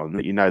figure on,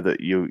 that that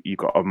you've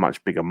got a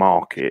much bigger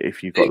market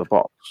if you've got the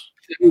box.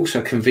 They're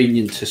also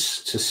convenient to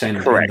send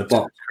in the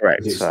box.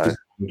 Correct.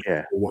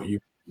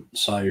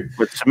 So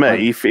but to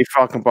me, if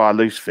I can buy a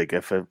loose figure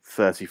for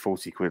 30,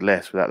 40 quid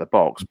less without the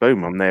box,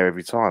 boom, I'm there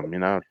every time.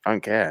 I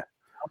don't care.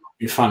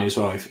 It's funny as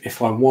well.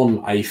 If I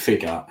won a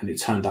figure and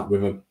it turned up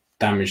with a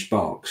damaged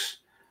box,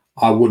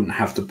 I wouldn't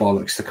have the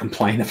bollocks to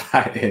complain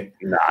about it.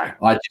 No.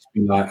 I'd just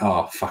be like,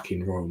 oh,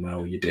 fucking Royal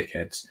Mail, you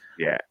dickheads.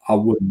 Yeah. I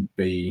wouldn't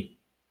be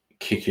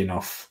kicking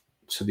off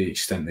to the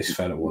extent this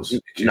fella was.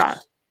 No.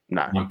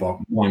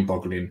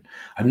 Mind-boggling.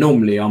 And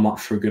normally I'm up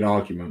for a good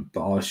argument,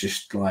 but I was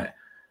just like,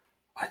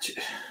 I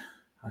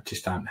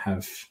just don't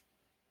have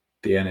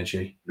the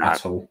energy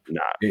at all.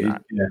 No.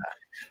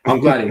 I'm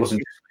glad it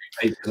wasn't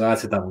because I had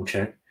to double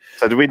check.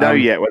 So do we know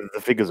yet whether the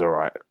figure's all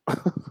right?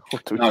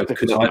 No,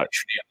 because I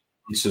actually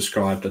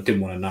unsubscribed. I didn't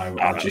want to know.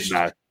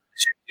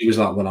 He was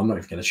like, well, I'm not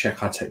even going to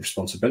check. I take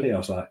responsibility. I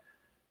was like,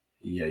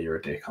 yeah, you're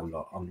a dick. I'm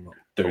not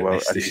doing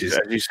this. As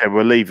you said,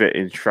 we'll leave it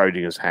in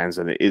Schrodinger's hands,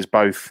 and it is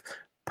both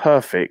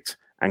perfect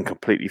and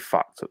completely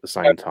fucked at the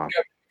same time.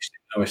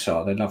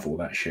 OSR, they love all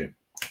that shit.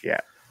 Yeah.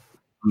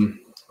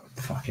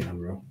 Fucking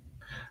unreal.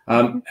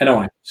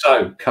 Anyway,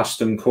 so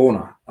custom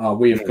corner.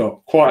 We've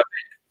got quite a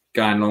bit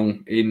going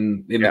on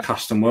in the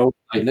custom world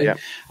lately. Yeah.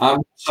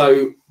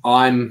 So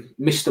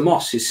Mr.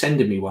 Moss is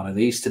sending me one of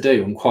these to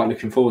do. I'm quite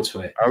looking forward to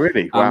it. Oh,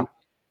 really? Wow.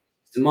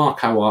 The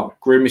Marco Art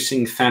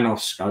Grimacing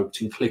Thanos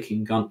scoped and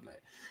clicking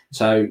gauntlet.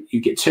 So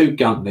you get 2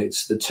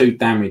 gauntlets, the 2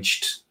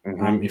 damaged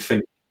infinity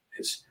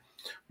gauntlets.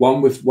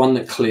 One with one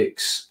that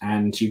clicks,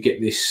 and you get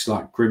this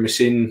like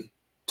grimacing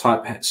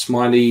type head,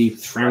 smiley,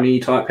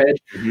 frowny type head.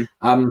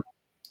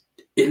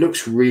 It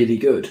looks really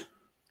good.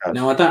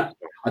 Now I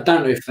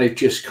don't know if they've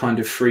just kind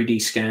of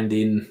 3D scanned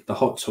in the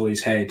Hot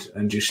Toys head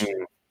and just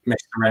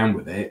messed around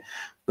with it,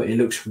 but it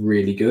looks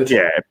really good.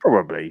 Yeah,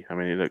 probably. I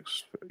mean, it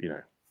looks,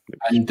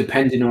 and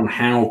depending on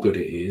how good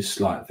it is,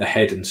 like the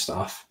head and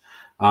stuff,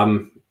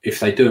 if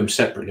they do them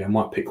separately, I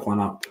might pick one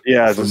up.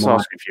 Yeah, I was just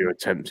asking if you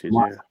attempted.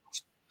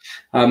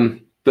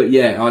 But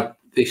yeah,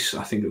 this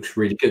I think looks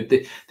really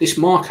good. This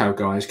Marco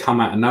guy has come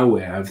out of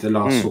nowhere over the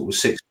last sort of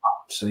 6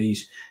 months, and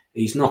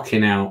he's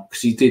knocking out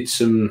because he did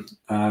some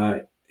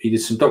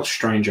Doctor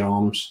Strange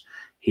arms.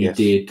 He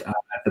did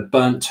the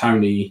burnt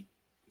Tony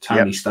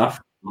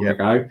stuff.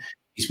 Ago.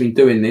 He's been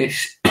doing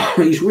this.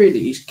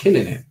 he's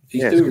killing it.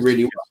 He's doing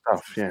really well.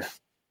 Stuff, yeah.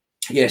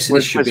 Yes.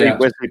 Where's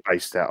he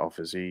based out of?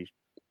 Is he?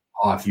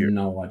 I have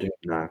no idea.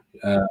 No.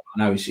 I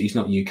know he's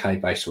not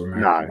UK based or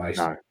American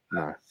based.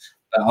 No.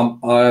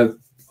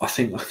 I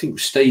think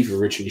Steve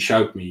originally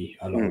showed me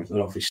a lot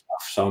of his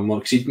stuff. So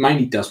because he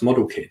mainly does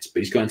model kits,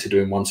 but he's going to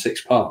do in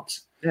 1/6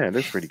 parts. Yeah, it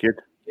looks really good.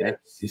 Yeah,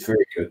 he's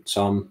very good.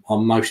 So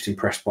I'm most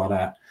impressed by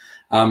that.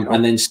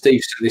 And then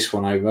Steve sent this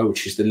one over,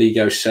 which is the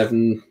Lego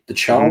 7, the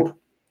Child.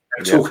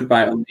 We're talking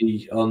about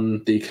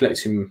on the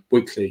Collecting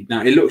Weekly.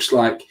 Now it looks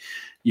like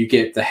you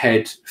get the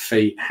head,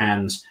 feet,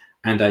 hands,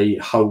 and a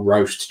whole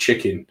roast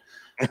chicken.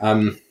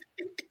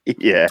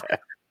 Yeah,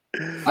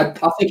 I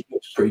think it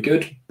looks pretty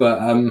good, but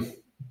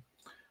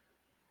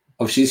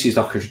obviously this is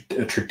like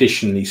a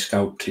traditionally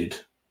sculpted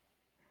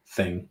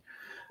thing.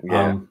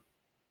 Yeah.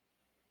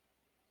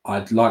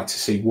 I'd like to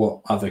see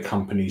what other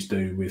companies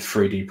do with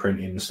 3D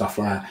printing and stuff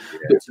like that. Yeah.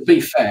 But to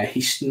be fair,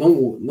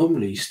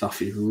 normally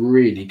stuff is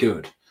really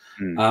good.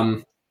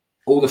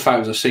 All the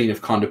photos I've seen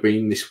have kind of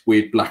been this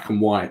weird black and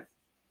white.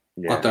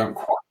 Yeah. I don't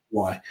quite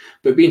know why,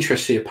 but it'd be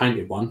interesting to see a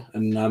painted one.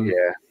 And well,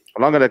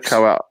 I'm going to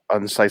go out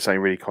and say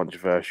something really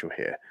controversial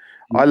here.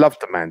 I love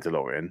the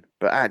Mandalorian,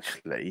 but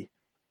actually,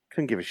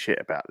 couldn't give a shit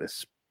about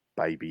this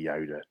Baby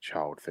Yoda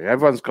child thing.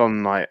 Everyone's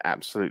gone like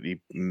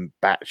absolutely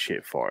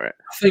batshit for it.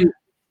 I think.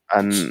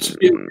 And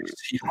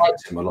he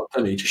hides him a lot,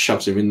 doesn't he? He just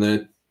shoves him in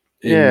the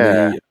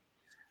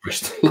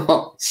wrist a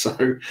lot.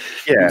 So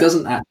he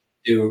doesn't actually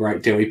do a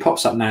great deal. He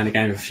pops up now and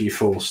again with a few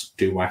force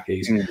do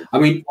wackies. I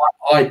mean,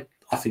 I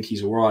think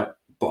he's all right,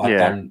 but I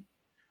don't.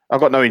 I've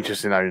got no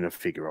interest in owning a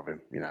figure of him.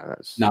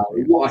 That's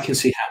what I can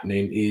see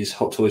happening is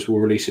Hot Toys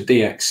will release a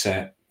DX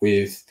set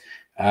with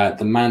the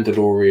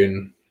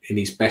Mandalorian in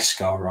his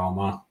Beskar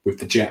armor with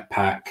the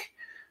jetpack,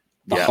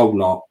 the whole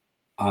lot,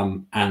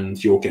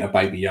 and you'll get a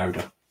Baby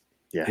Yoda.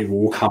 Yeah. It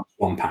will all come as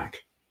one pack.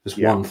 There's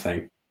one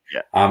thing.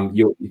 Yeah.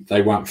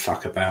 They won't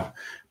fuck about.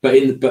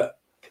 But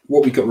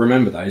what we got to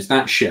remember though is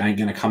that shit ain't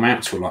going to come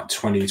out till like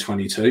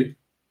 2022.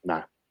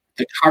 No.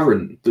 The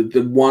current,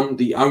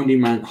 the only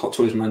Hot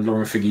Toys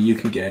Mandalorian figure you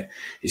can get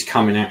is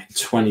coming out in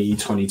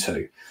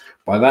 2022.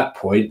 By that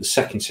point, the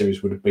second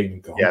series would have been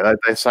gone. Yeah,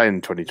 they're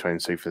saying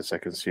 2022 for the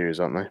second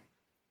series, aren't they?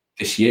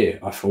 This year,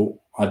 I thought.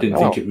 I didn't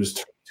think it was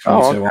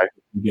 2022.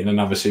 I'm getting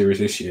another series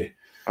this year.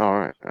 All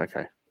right.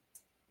 Okay.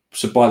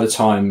 So by the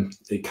time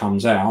it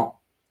comes out,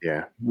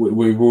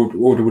 we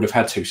would have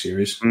had 2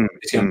 series.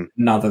 It's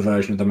another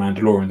version of the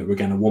Mandalorian that we're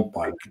going to want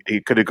by. He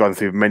could have gone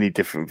through many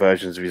different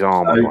versions of his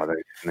armor by then,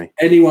 couldn't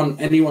he?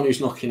 Anyone who's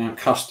knocking out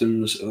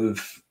customs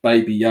of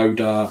Baby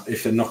Yoda,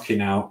 if they're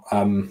knocking out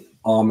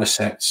armor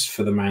sets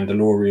for the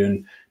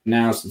Mandalorian,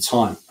 now's the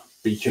time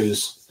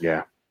because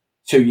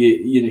 2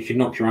 years you can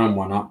knock your own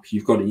one up.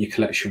 You've got it in your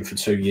collection for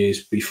 2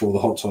 years before the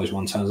Hot Toys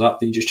one turns up.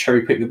 Then you just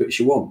cherry pick the bits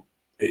you want.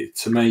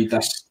 To me,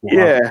 that's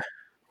what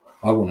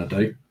I want to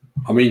do.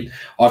 I mean,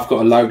 I've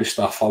got a load of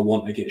stuff I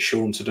want to get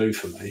Sean to do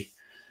for me,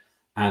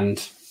 and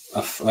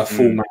a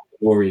full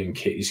Mandalorian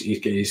kit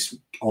is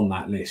on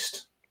that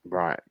list.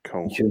 Right,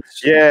 cool.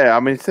 I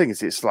mean, the thing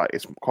is,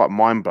 it's quite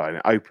mind blowing.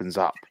 It opens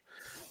up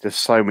just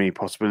so many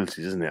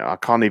possibilities, isn't it?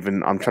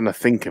 I'm trying to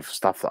think of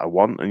stuff that I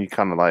want, and you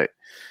kind of like,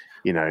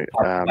 my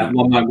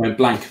mind went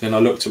blank. Then I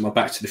looked at my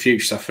Back to the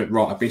Future stuff. And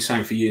I've been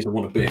saying for years I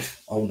want a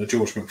Biff. I want a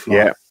George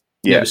McFly.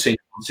 Never seen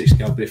a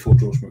 1/6 Biff or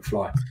George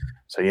McFly.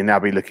 So you'll now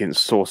be looking at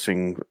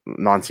sourcing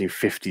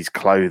 1950s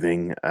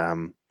clothing.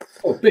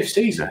 Biff's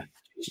easy.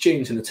 It's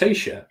jeans and a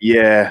t-shirt.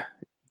 Yeah,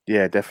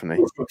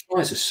 definitely. George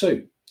McFly's a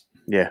suit.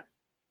 Yeah.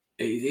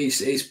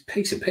 It's a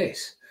piece of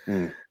piss.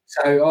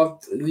 So,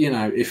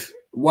 if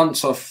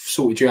once I've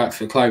sorted you out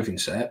for the clothing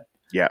set,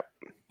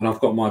 and I've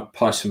got my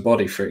Python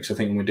body for it, because I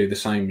think I'm going to do the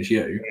same as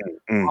you,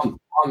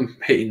 I'm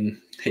hitting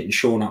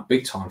Sean up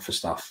big time for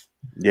stuff.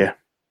 Yeah,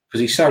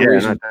 because he's so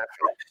reasonable,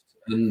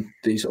 and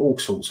there's all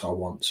sorts I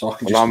want. So I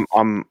can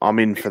I'm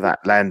in for that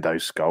Lando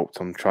sculpt.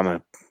 I'm trying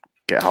to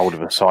get hold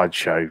of a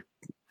sideshow.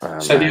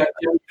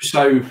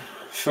 So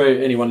for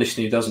anyone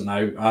listening who doesn't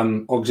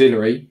know,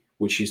 Auxiliary,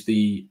 which is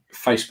the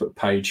Facebook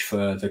page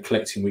for the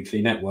Collecting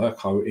Weekly Network.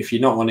 If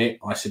you're not on it,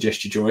 I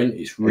suggest you join.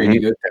 It's really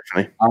good.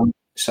 Definitely.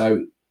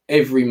 So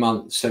every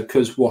month,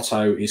 because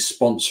Watto is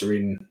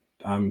sponsoring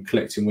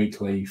Collecting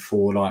Weekly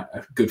for like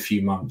a good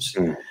few months,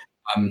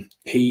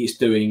 he is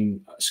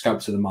doing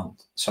Sculpt of the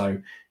Month. So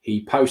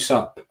he posts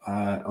up,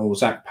 or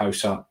Zach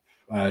posts up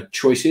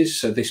choices.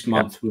 So this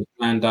month was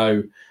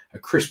Lando, a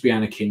crispy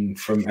Anakin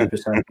from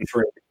episode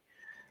 3.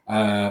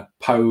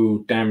 Poe,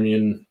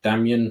 Damien,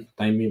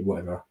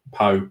 whatever,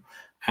 Poe,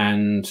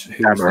 and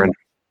who was Cameron.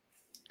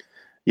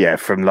 Yeah,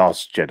 from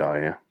Last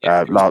Jedi.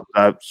 Rise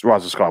of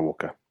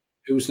Skywalker.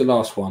 Who was the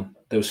last one?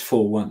 There was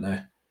 4, weren't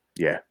there?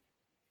 Yeah.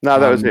 No,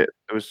 that was it.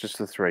 It was just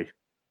the 3.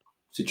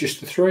 Is it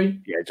just the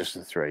 3? Yeah, just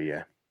the 3.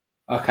 Yeah.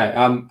 Okay.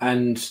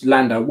 And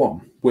Lando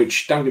won.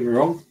 Which, don't get me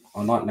wrong,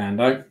 I like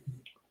Lando,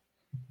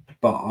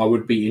 but I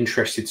would be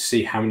interested to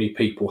see how many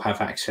people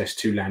have access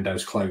to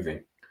Lando's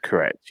clothing.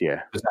 Correct,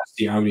 yeah. Because that's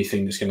the only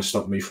thing that's going to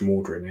stop me from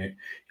ordering it.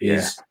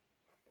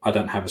 I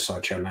don't have a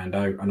Sideshow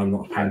Lando, and I'm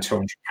not paying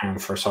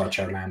 £200 for a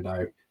Sideshow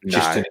Lando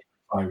just to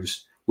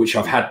clothes, which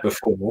I've had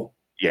before.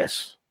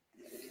 Yes.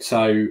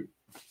 So,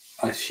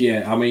 I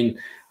think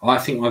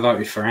I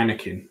voted for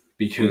Anakin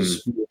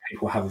because more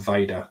people have a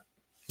Vader.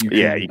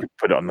 You could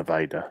put it on the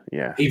Vader.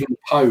 Yeah. Even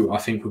Poe, I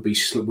think, would be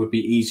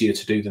easier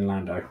to do than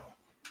Lando.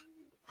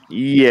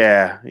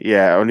 Yeah.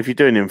 And if you're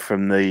doing him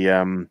from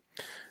the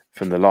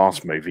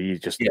last movie, you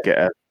just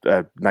get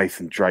a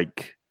Nathan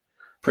Drake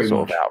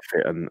sort of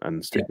outfit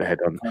and stick the head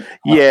on.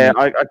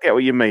 I get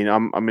what you mean.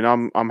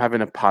 I'm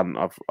having a punt.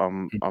 I've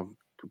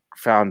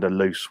found a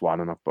loose one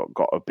and I've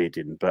got a bid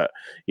in, but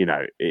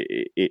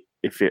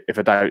if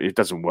it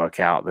doesn't work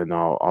out, then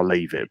I'll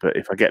leave it. But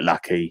if I get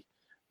lucky,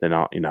 then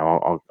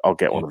I'll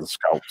get one of the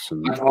sculpts.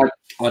 And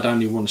I'd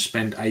only want to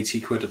spend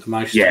 £80 at the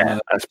most. Yeah,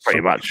 that's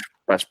pretty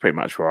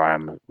much where I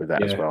am with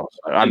that as well.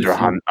 So under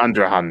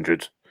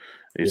 100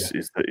 is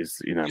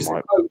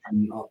my.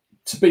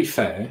 To be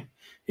fair,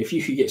 if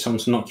you could get someone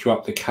to knock you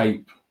up the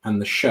cape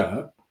and the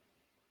shirt,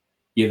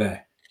 you're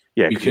there.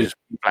 Yeah, because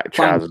black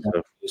trousers,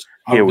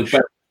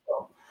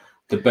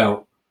 the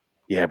belt.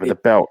 Yeah, but the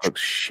belt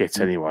looks shit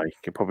anyway.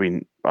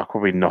 I'll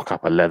probably knock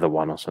up a leather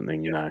one or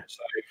something,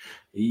 So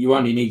you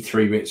only need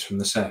 3 bits from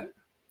the set.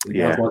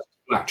 Yeah,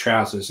 black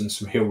trousers and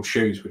some heeled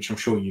shoes, which I'm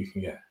sure you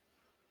can get.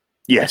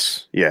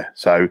 Yes, yeah.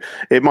 So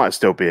it might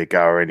still be a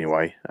goer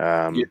anyway.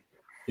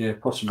 Yeah,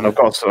 possibly. And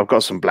I've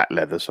got some black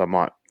leather, so I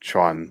might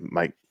try and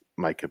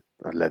make a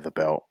leather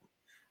belt.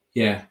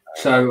 Yeah.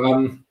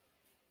 So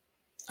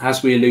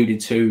as we alluded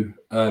to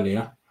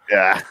earlier.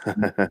 Yeah.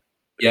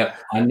 Yeah.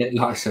 Like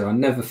I said, I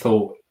never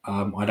thought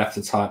I'd have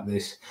to type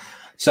this.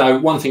 So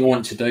one thing I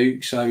want to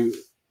do. So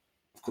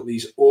I've got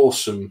these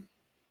awesome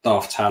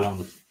Darth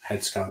Talon head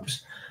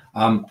sculpts,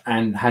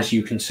 and as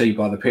you can see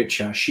by the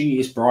picture, she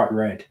is bright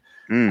red.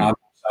 So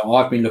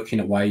I've been looking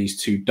at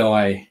ways to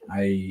dye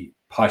a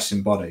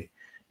Python body.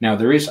 Now,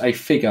 there is a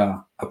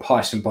figure, a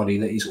Python body,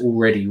 that is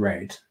already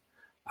red,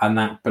 and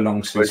that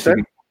belongs to this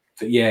figure.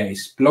 Yeah, it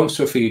belongs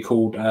to a figure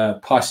called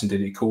Python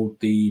did it, called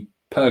the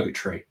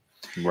Purgatory.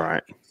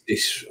 Right.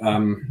 It's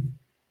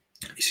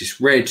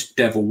this red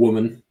devil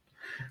woman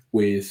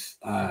with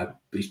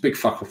these big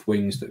fuck off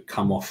wings that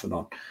come off and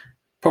on.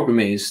 Problem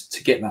is,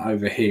 to get that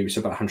over here, it's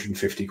about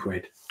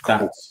 £150.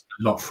 That's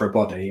a lot for a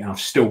body, and I've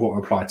still got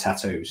to apply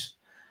tattoos.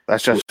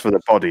 That's just for the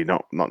body,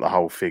 not the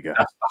whole figure.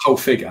 That's the whole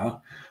figure.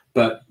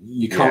 But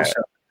you can't sell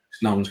them.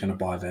 No one's going to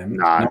buy them.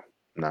 No.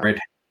 Red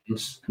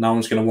hands. No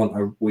one's going to want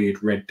a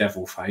weird red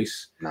devil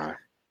face. No.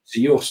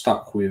 So you're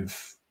stuck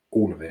with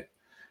all of it.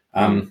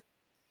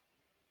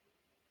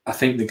 I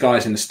think the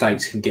guys in the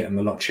States can get them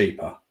a lot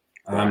cheaper.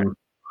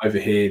 Over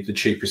here, the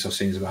cheapest I've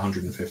seen is about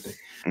 150.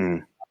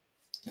 Then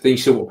you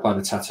still got to apply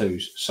the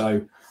tattoos.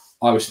 So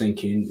I was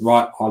thinking,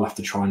 right, I'll have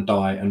to try and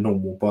dye a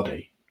normal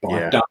body. But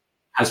I've done,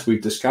 as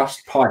we've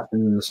discussed,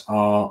 Pythons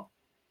are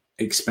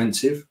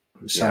expensive.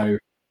 So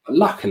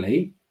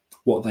luckily,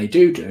 what they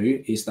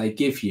do is they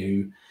give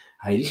you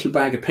a little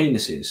bag of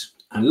penises.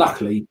 And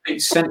luckily,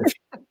 it's sent a few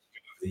over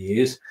the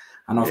years.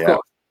 And I've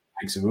got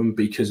bags of them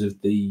because of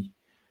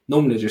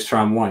normally I just throw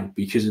them away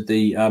because of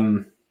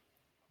the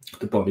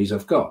bodies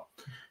I've got.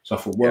 So I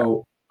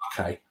thought,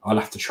 okay, I'll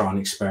have to try and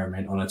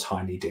experiment on a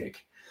tiny dick.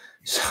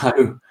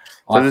 So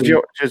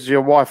is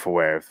your wife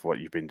aware of what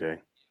you've been doing?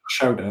 I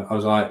showed her. I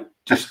was like,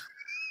 just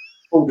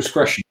full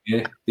discretion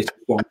here. This is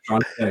what I'm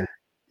trying to do.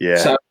 Yeah.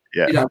 So,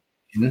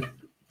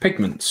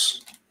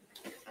 pigments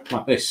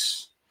like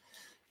this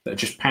that are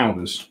just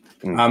powders.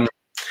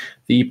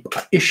 The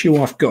issue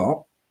I've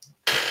got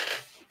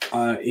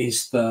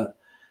is that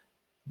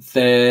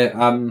they're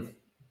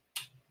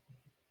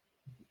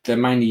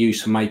mainly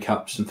used for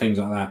makeups and things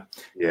like that.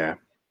 Yeah.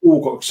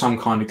 All got some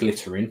kind of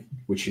glitter in,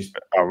 which is...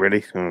 Oh,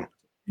 really?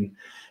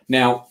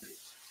 Now,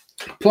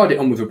 Applied it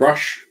on with a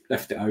brush,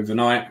 left it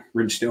overnight,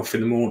 rinsed it off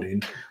in the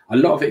morning. A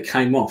lot of it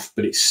came off,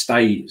 but it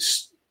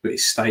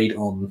stayed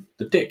on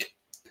the dick,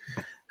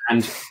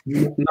 and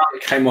none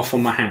came off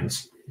on my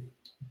hands.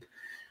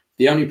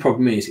 The only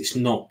problem is it's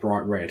not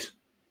bright red.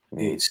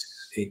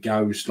 It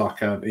goes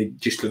like it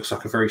just looks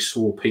like a very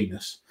sore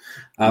penis.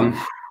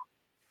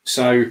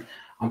 So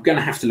I'm going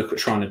to have to look at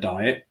trying to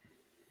dye it.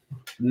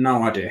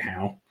 No idea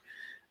how.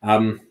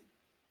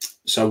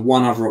 So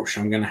one other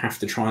option I'm going to have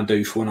to try and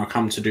do for when I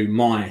come to do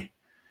my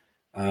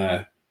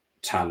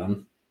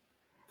Talon,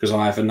 because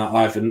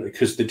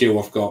because the deal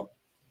I've got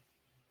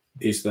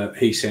is that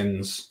he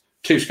sends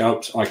 2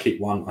 sculpts, I keep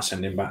one, I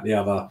send him back the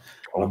other,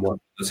 and I'm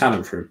working the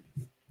Talon for him.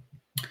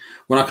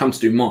 When I come to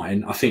do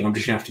mine, I think I'm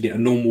just going to have to get a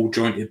normal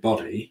jointed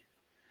body,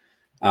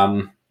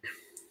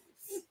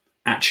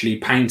 actually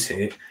paint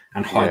it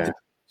and hide the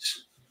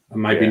bits,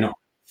 and maybe not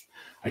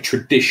a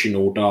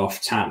traditional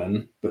Daft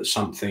Talon, but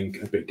something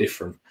a bit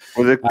different.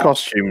 Well, the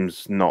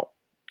costume's not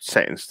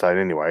set in stone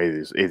anyway,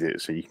 is it?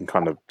 So you can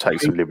kind of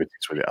take some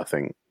liberties with it, I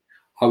think.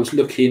 I was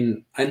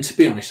looking, and to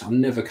be honest,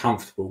 I'm never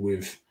comfortable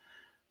with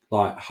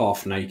like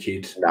half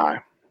naked. No.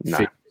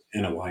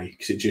 In a way,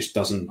 because it just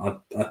doesn't. I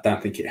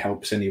don't think it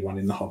helps anyone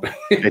in the hobby.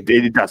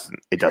 it doesn't.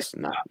 It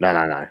doesn't. No.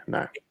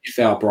 You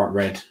felt bright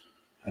red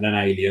and an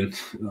alien.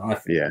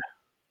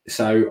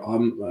 So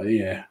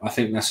I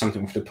think that's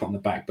something we have to put on the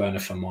back burner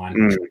for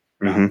mine.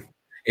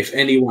 If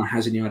anyone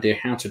has any idea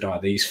how to dye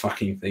these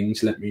fucking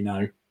things, let me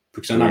know,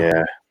 because I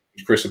know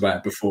Chris about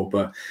it before.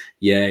 But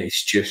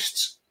it's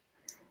just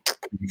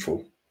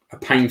painful. A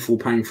painful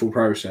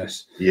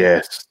process.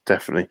 Yes,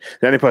 definitely.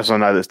 The only person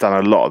I know that's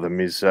done a lot of them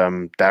is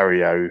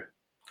Dario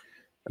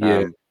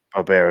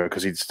Barbero,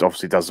 because he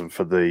obviously does them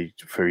for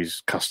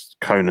his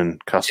Conan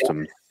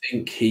customs. I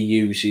think he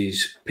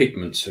uses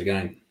pigments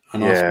again,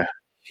 and I think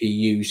he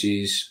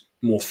uses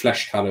more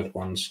flesh-coloured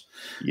ones.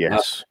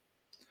 Yes,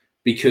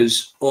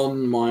 because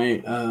on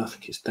my, I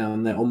think it's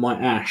down there on my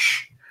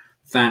ash,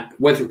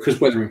 because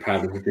weathering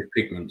powder with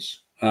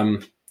pigments.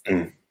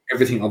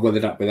 Everything I've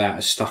weathered up with that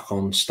has stuck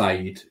on,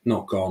 stayed,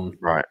 not gone.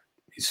 Right.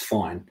 It's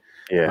fine.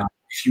 Yeah.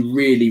 If you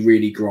really,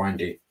 really grind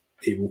it,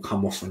 it will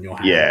come off on your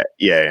hand.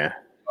 Yeah.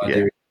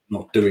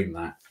 Not doing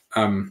that.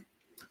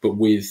 But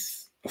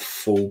with a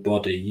full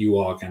body, you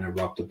are going to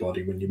rub the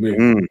body when you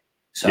move.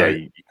 So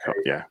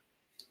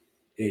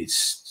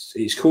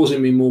it's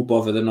causing me more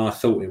bother than I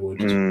thought it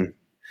would.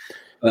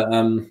 But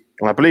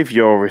I believe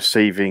you're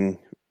receiving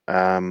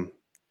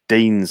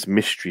Dean's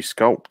Mystery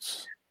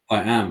Sculpts.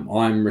 I am.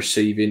 I'm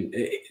receiving.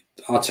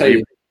 I'll tell you.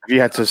 Have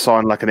you had to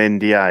sign like an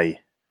NDA?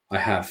 I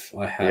have.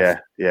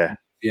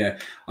 Yeah.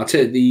 I'll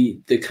tell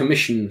you, the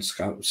commission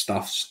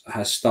stuff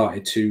has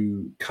started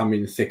to come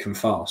in thick and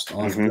fast.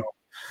 I've got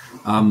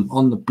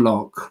on the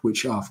block,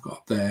 which I've got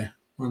up there,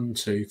 1,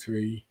 2,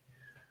 3,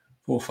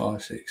 4,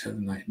 5, 6,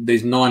 7, 8.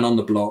 There's 9 on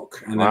the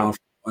block, and then I've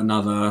got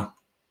another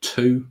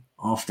 2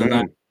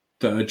 after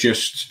that are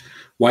just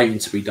waiting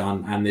to be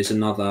done, and there's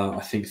another,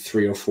 I think,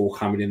 3 or 4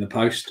 coming in the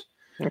post.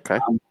 Okay.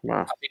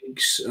 I think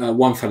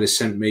one fella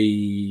sent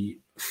me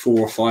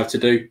 4 or 5 to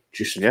do,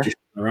 just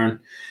around.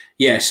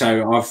 Yeah,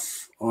 so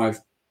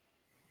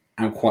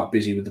I'm quite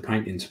busy with the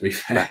painting, to be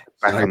fair.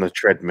 Back on the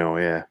treadmill,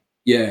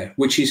 yeah,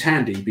 which is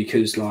handy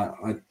because like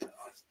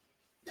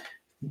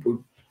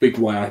big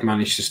way I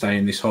managed to stay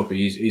in this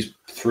hobby is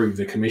through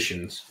the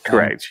commissions.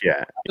 Correct.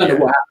 I don't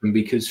know what happened,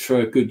 because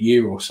for a good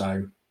year or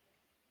so,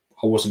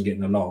 I wasn't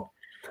getting a lot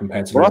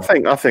compared to. Well,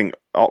 I think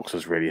Ox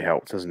has really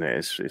helped, hasn't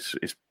it?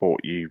 It's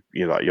brought you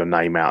like your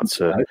name out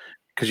to,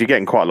 because you're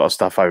getting quite a lot of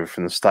stuff over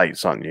from the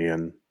States, aren't you?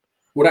 And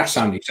that's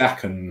only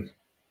Zach and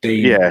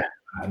Dean. Yeah,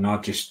 and I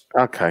just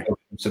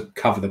to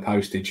cover the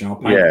postage. And I'll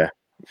paint.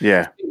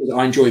 Yeah.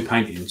 I enjoy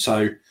painting,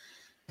 so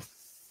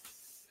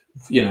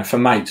for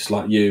mates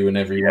like you and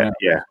everyone,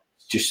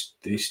 just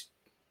it's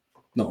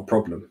not a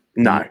problem.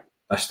 No,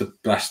 that's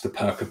the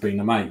perk of being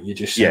a mate. You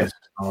just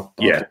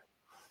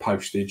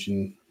postage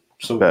and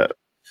sort of.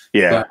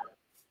 But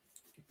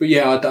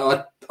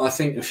I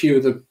think a few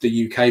of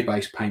the UK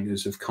based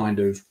painters have kind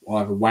of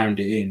either wound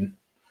it in,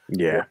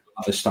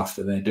 other stuff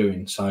that they're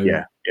doing. So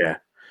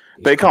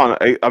but it can't.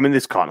 I mean,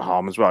 this can't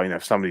harm as well.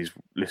 If somebody's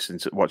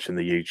watching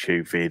the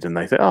YouTube vid and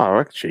they think, "Oh,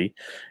 actually,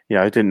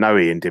 I didn't know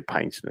Ian did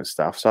painting and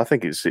stuff." So I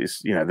think it's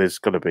there's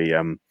got to be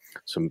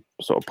some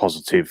sort of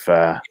positive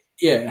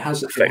it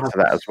has effect to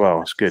that as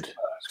well. It's good.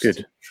 It's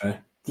good.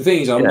 The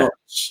thing is, I'm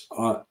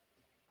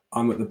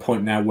at the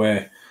point now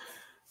where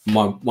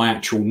my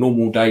actual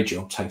normal day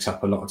job takes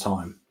up a lot of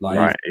time,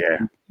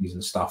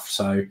 and stuff.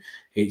 So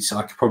I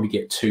could probably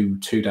get two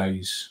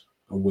days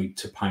a week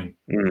to paint.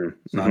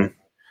 So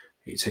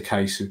it's a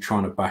case of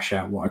trying to bash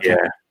out what I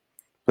can.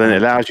 But then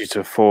it allows you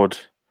to afford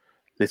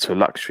little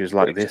luxuries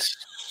like this.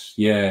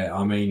 Yeah,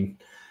 I mean,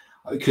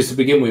 because to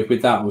begin with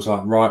that I was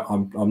like, right,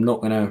 I'm not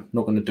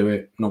gonna do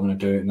it,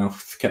 and I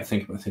kept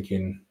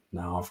thinking,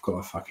 no, I've got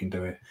to fucking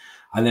do it.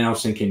 And then I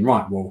was thinking,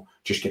 right, well,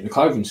 just get the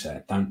clothing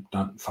set. Don't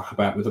fuck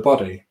about with the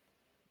body.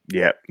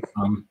 Yeah.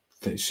 I'm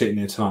sitting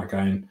here tonight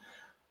going,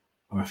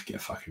 I have to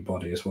get a fucking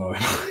body as well.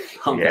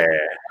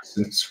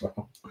 as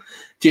well.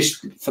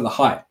 Just for the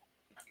height,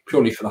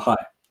 purely for the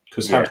height,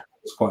 because Harrison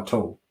is quite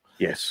tall.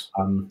 Yes.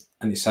 And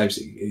it saves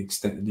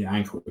the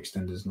ankle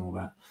extenders and all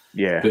that.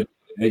 Yeah. But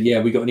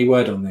we got any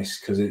word on this?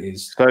 Because it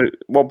is. So,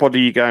 what body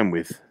are you going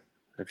with?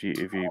 If you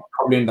I'll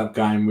probably end up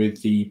going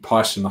with the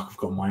Python like I've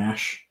got my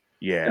Ash.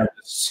 Yeah. The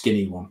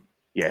skinny one.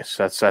 Yes,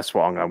 that's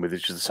what I'm going with.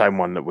 It's the same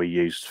one that we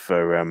used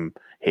for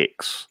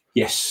Hicks.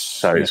 Yes.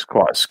 So it's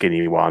quite a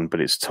skinny one, but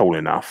it's tall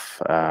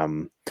enough.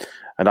 And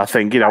I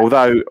think,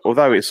 although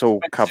it's all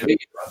covered. Either,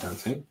 I don't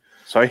think.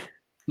 Sorry?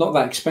 Not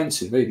that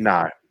expensive either.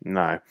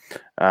 No.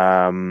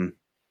 I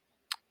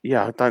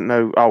don't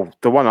know. Oh,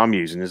 the one I'm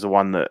using is the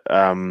one that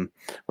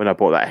when I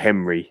bought that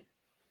Henry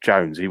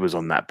Jones, he was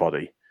on that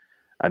body.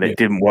 And it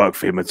didn't work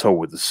for him at all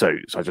with the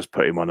suit. So I just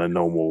put him on a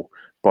normal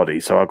body.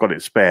 So I got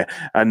it spare.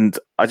 And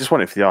I just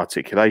want it for the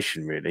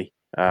articulation, really.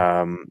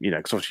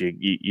 Because obviously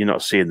you're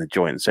not seeing the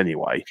joints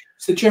anyway.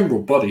 It's the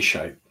general body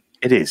shape.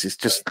 It is. It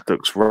just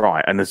looks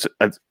right. And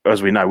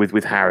as we know,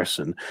 with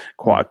Harrison,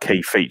 quite a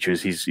key feature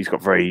is he's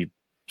got very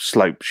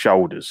sloped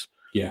shoulders.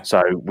 Yeah.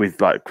 So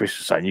with, like Chris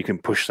was saying, you can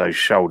push those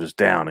shoulders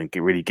down and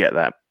really get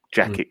that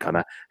jacket kind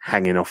of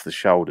hanging off the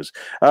shoulders.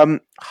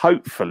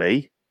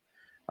 Hopefully,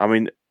 I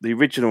mean,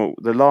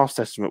 the last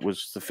estimate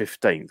was the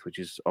 15th, which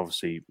is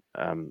obviously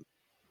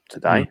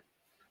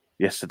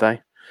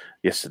yesterday.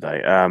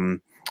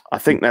 I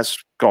think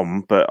that's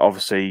gone, but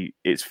obviously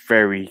it's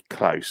very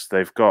close.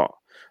 They've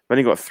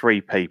only got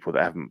 3 people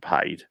that haven't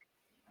paid,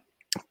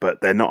 but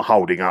they're not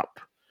holding up.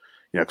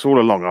 Because all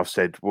along I've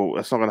said, well,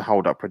 that's not going to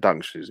hold up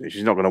production.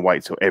 She's not going to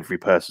wait till every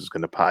person's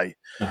going to pay.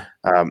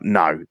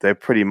 No, they're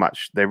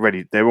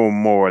ready. They're all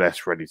more or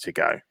less ready to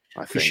go.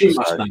 I think she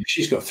must know.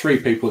 She's got 3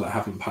 people that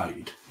haven't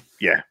paid.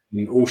 Yeah.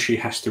 And all she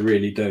has to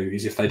really do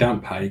is, if they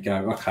don't pay,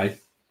 go, okay,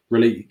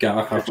 really go.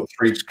 Okay, I've got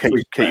 3. Keep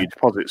your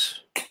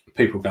deposits.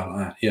 People go like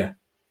that. Yeah.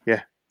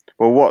 Yeah.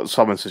 Well, what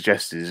someone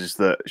suggested is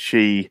that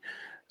she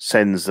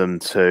sends them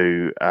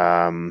to.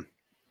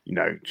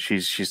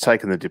 She's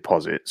taken the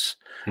deposits.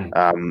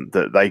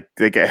 That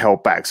they get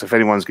held back. So if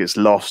anyone gets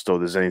lost or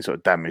there's any sort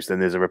of damage, then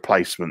there's a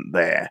replacement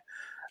there.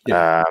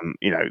 Yeah.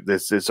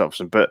 There's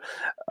option, but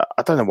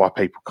I don't know why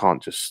people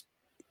can't just.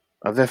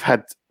 They've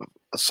had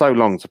so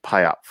long to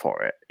pay up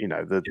for it.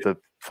 The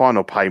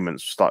final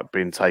payments start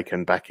being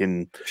taken back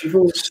in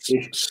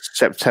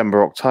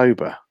September,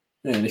 October.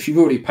 Yeah, and if you've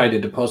already paid a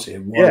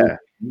deposit, why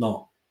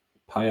not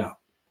pay up?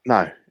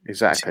 No,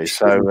 exactly.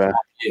 So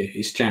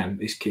it's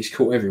jammed. It's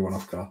caught everyone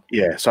off guard.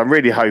 Yeah, so I'm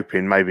really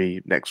hoping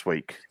maybe next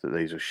week that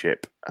these will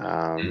ship.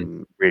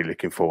 Really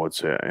looking forward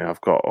to it.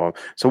 I've got.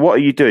 So what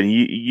are you doing?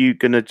 You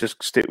going to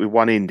just stick with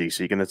one indie?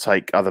 So you're going to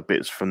take other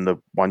bits from the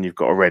one you've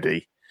got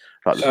already,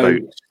 like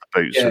the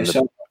boots. Yeah,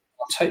 so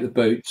I'll take the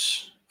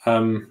boots.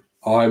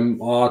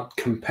 I'd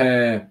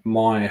compare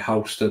my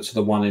holster to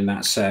the one in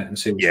that set and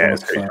see which one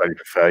I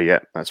prefer. Yeah,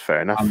 that's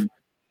fair enough.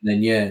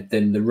 Then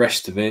the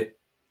rest of it,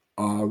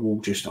 I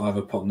will just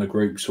either put on the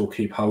groups or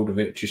keep hold of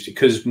it, just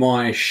because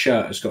my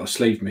shirt has got a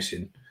sleeve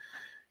missing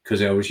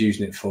because I was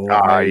using it for.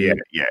 Yeah.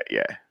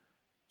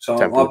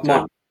 So I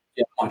might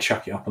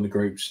chuck it up on the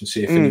groups and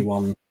see if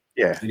anyone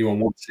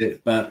wants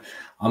it. But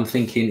I'm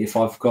thinking if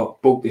I've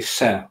bought this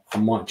set, I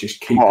might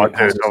just keep it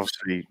as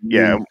obviously,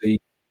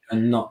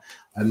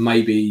 and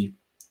maybe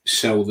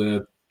sell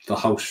the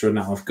holster and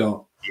that I've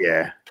got.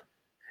 Yeah,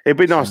 it'd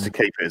be nice to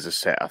keep it as a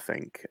set, I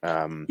think.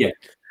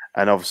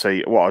 And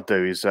obviously, what I'll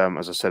do is,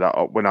 as I said,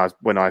 when I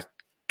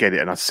get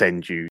it and I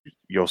send you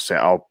your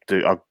set, I'll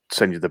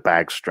send you the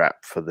bag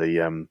strap for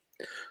the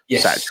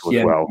satchel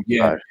as well.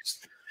 Yeah.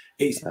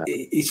 So,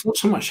 it's not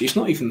so much. It's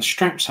not even the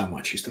strap so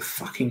much. It's the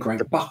fucking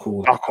great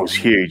buckle. The buckle's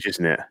huge,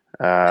 isn't it?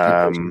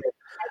 But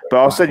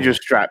I'll send you a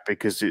strap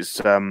because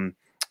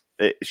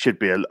it should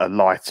be a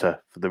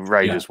lighter. The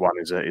Raiders one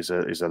is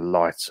a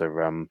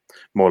lighter,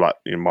 more like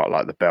you might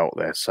like the belt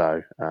there.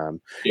 So so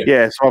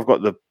I've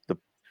got the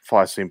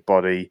Fireseam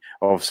body.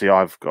 Obviously,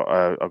 I've got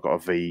a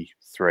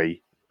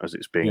V3 as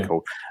it's being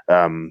called.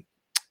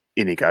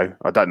 Inigo.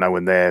 I don't know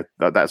when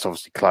that's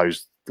obviously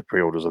closed. The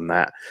pre-orders on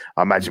that.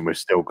 I imagine we're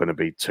still going to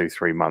be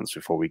 2-3 months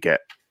before we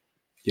get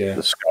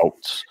the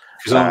sculpts.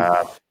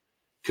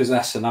 Because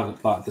that's another,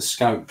 like the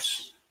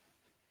scopes.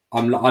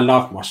 I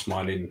love my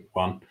smiling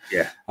one.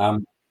 Yeah.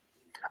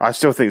 I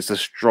still think it's the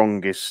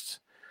strongest.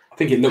 I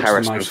think it looks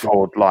Harrison the most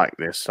Ford like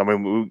this. I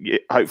mean,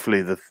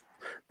 hopefully the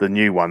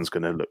new one's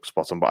going to look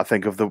spot on, but I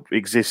think of the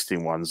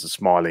existing ones, the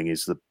smiling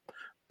is the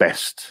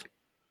best.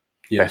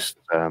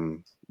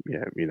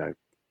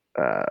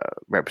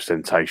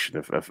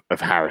 Representation of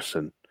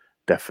Harrison,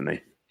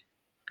 definitely.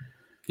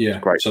 Yeah,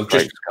 great. So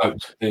great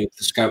the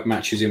scope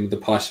matches in with the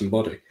Python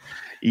body.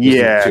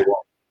 Yeah.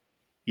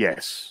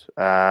 Yes.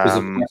 Because the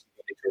Python bodies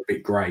are a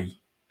bit grey.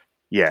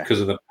 Yeah. Because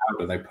of the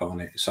powder they put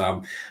on it.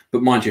 So,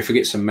 but mind you, if I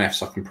get some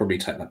meths, I can probably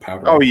take that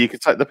powder. Oh, off. you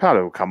could take the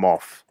powder; will come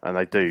off, and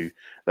they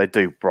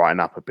do brighten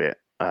up a bit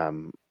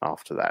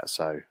after that.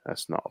 So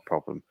that's not a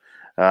problem.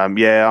 I'm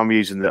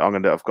using the.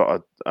 I've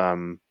got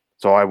a.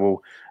 So I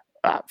will.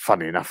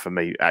 funny enough for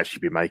me, actually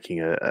be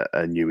making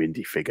a new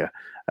indie figure.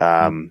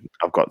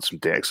 I've got some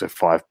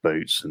DX05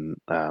 boots and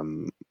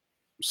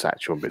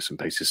satchel and bits and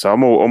pieces, so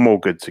I'm all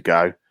good to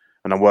go.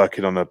 And I'm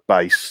working on a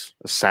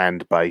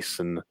sand base,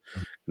 and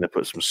they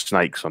put some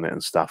snakes on it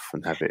and stuff,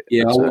 and have it.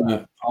 Yeah, I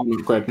want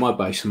to grab my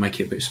base and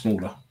make it a bit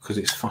smaller because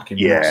it's fucking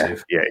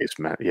massive. Yeah, it's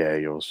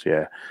yours.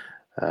 Yeah.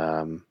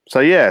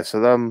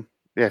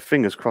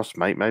 Fingers crossed,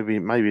 mate. Maybe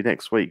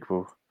next week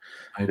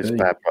it's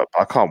bad, but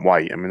I can't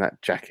wait. I mean,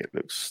 that jacket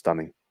looks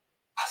stunning.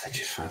 I think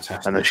it's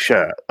fantastic. And the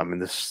shirt, I mean,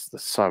 the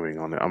sewing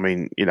on it. I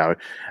mean,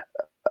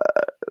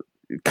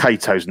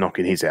 Kato's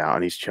knocking his out,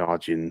 and he's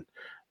charging.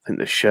 I think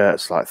the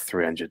shirt's like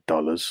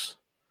 $300.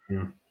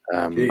 And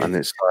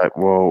it's like,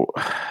 well,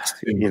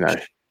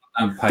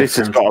 this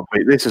has got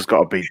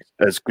to be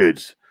as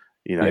good.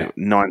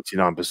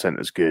 99%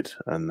 as good.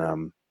 And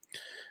I'm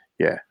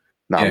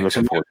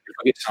looking forward. If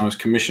I get some of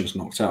those commissions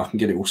knocked out, I can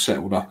get it all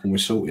settled up and we're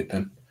sorted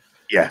then.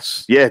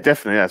 Yes, yeah,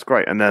 definitely. That's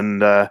great. And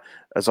then,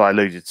 as I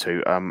alluded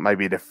to,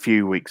 maybe in a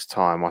few weeks'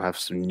 time, I'll have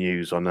some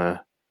news on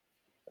a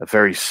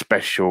very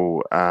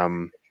special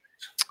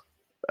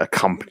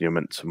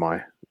accompaniment to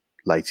my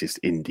latest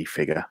indie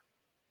figure.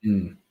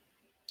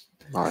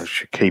 I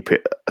should keep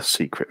it a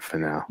secret for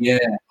now. Yeah,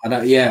 I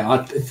don't.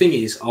 Yeah, the thing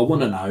is, I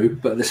want to know,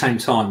 but at the same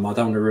time, I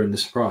don't want to ruin the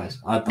surprise.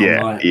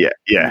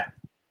 Yeah.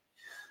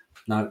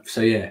 No,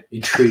 so yeah,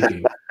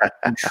 intriguing,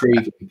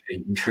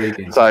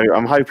 intriguing. So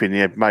I'm hoping,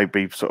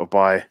 maybe sort of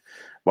by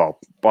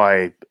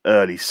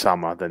early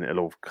summer, then it'll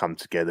all come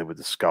together with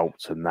the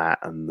sculpt and that,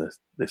 and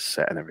this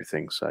set and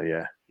everything. So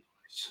yeah,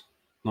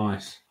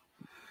 nice.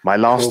 My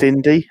last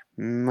indie,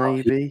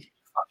 maybe.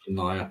 Fucking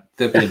liar.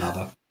 There'll be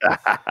another.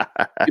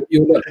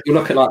 You'll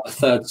look at like the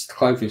third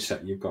clothing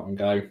set you've got and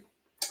go.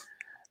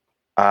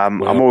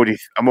 I'm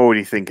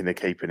already thinking of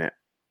keeping it.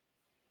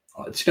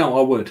 Do you know what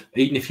I would?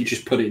 Even if you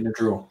just put it in a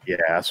drawer. Yeah,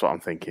 that's what I'm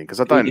thinking,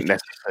 because I don't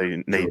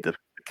necessarily need the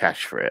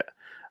cash for it.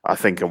 I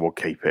think I will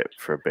keep it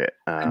for a bit.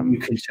 You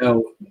can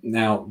tell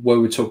now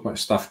when we talk about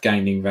stuff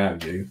gaining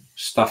value,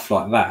 stuff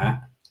like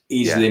that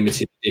is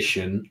limited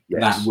edition.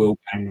 Yes. That will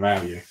gain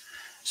value.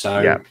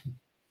 So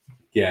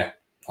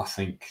I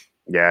think.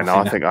 Yeah,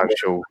 I think I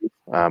shall.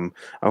 I'm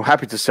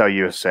happy to sell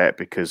you a set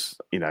because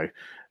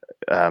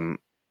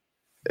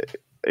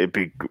it'd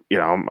be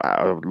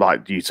I would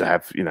like you to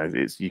have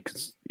it's you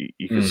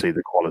can see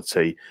the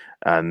quality,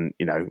 and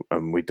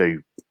and we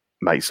do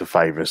mates a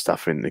favour and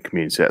stuff in the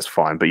community. That's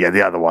fine. But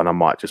the other one I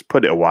might just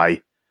put it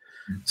away,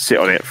 sit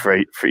on it for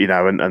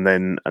and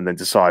then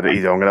decide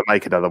either I'm going to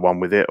make another one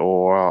with it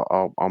or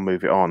I'll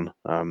move it on.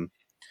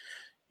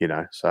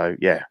 So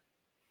yeah.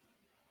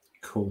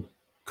 Cool.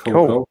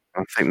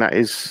 I think that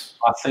is.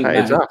 That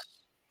is us.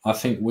 I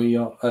think we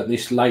are at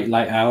this late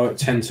hour at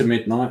 10 to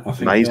midnight. I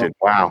think amazing.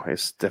 Wow,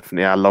 it's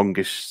definitely our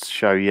longest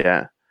show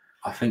yet.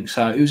 I think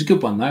so. It was a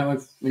good one though.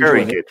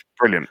 Very good,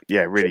 brilliant.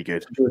 Yeah, really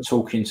good. We were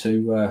talking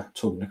to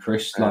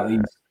Chris. Like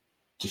he's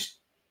just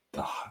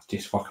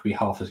if I could be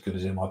half as good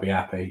as him, I'd be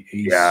happy.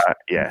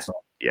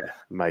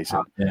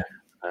 Amazing. Cool.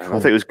 I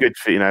think it was good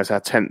for it's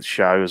our 10th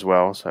show as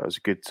well, so it was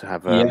good to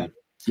have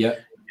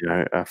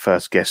our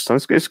first guest. So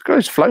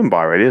it's flown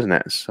by already, isn't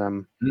it? It's,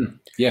 no,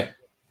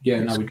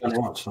 we've done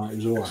all right tonight. It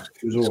was all right.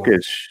 It's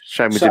good.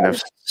 Shame we didn't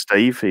have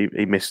Steve.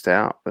 He missed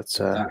out, but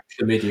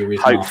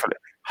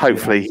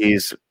hopefully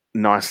he's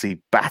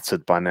nicely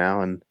battered by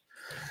now and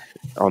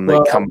on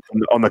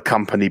the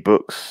company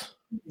books.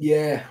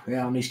 Yeah,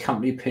 on his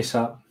company piss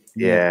up.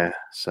 Yeah,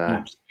 so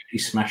absolutely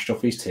smashed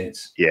off his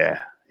tits. Yeah.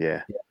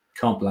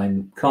 Can't blame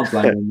him. Can't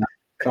blame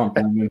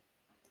him.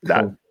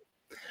 No.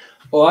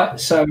 All right,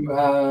 so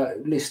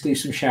let's do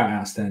some shout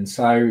outs then.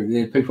 So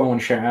the people I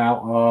want to shout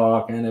out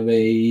are going to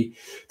be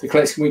the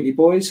Collecting Weekly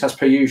boys, as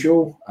per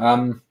usual.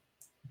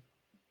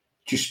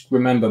 Just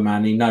remember,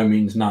 Manny, no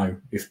means no.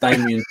 If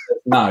Damien says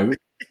no,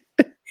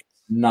 it's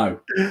no.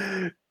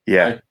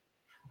 Yeah.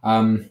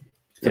 Okay?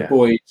 The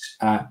boys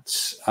at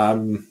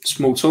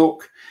Small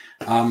Talk.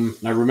 Now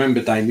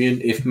remember,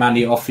 Damien, if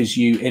Manny offers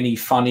you any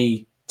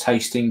funny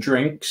tasting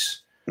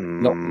drinks,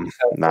 lock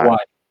yourself away.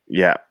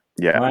 Yeah.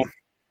 Right?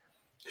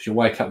 You'll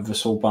wake up with a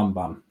sore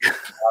bum.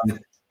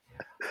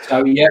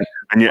 So yeah,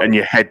 and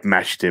your head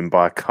mashed in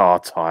by a car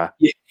tire.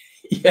 Yeah,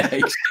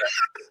 exactly.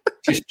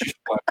 just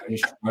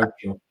broke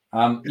you.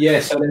 So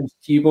then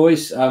to you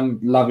boys, I'm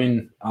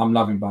loving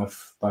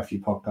both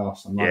your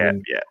podcasts. Yeah.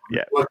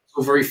 It's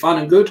all very fun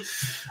and good.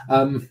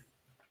 And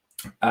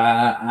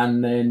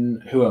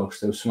then who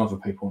else? There were some other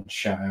people I want to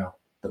shout out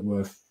that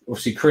were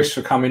obviously Chris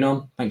for coming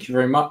on. Thank you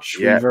very much.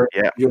 And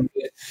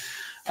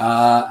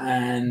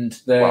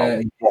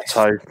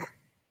Watto.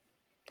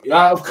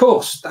 Of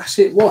course, that's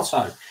it.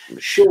 Watto,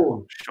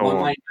 Sean, my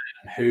main man,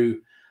 who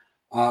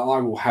I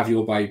will have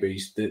your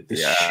babies. The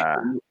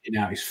shit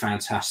out is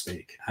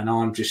fantastic, and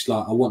I'm just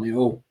like, I want it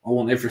all. I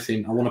want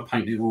everything. I want to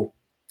paint it all.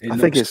 I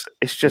think it's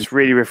just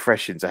really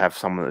refreshing to have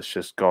someone that's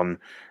just gone,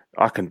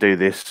 I can do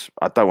this.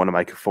 I don't want to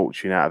make a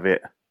fortune out of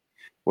it.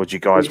 What do you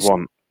guys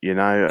want?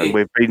 And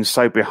we've been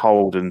so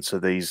beholden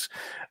to these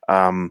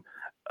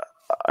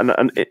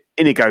and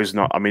Inigo's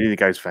not. I mean,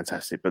 Inigo's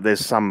fantastic, but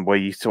there's some where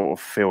you sort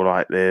of feel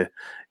like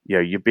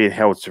you're being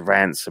held to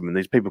ransom, and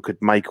these people could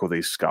make all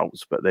these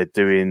sculpts, but they've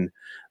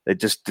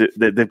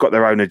got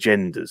their own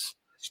agendas.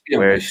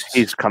 Whereas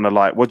he's kind of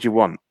like, what do you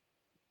want?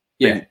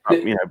 Yeah,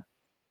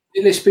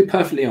 let's be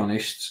perfectly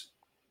honest.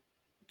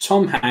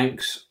 Tom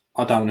Hanks,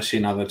 I don't want to see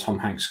another Tom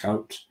Hanks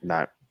sculpt.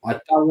 No, I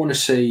don't want to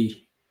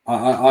see.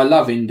 I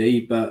love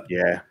Indy, but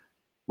yeah,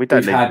 we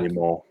don't need any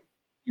more.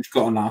 You've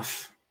got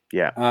enough.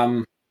 Yeah.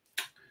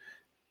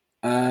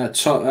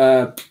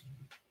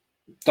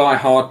 Die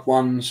Hard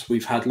ones,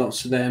 we've had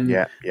lots of them.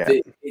 Yeah.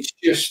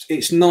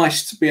 It's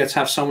nice to be able to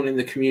have someone in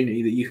the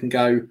community that you can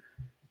go,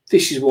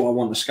 this is what I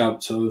want a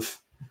sculpt of.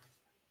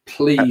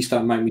 Please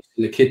don't make me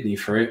steal a kidney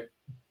for it.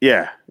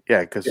 Yeah,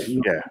 because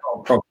not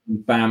a problem.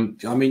 Bam.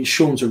 I mean,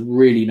 Sean's a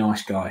really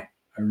nice guy,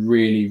 a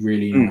really,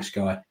 really nice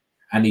guy,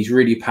 and he's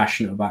really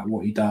passionate about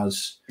what he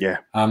does. Yeah.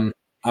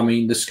 I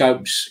mean, the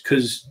scopes,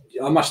 because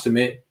I must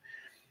admit,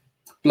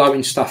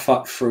 blowing stuff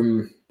up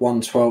from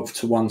 1/12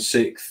 to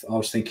 1/6, I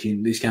was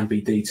thinking this can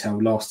be detail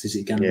lost. Is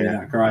it going to be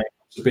that great?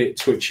 It's a bit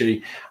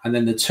twitchy, and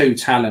then the 2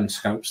 Talon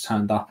scopes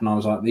turned up, and I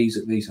was like, these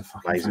are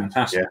fucking amazing.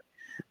 Fantastic.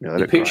 Yeah,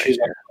 the pictures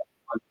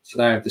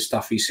today of the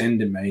stuff he's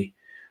sending me.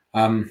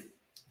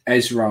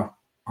 Ezra,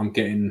 I'm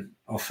getting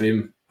off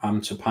him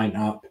to paint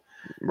up,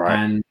 right?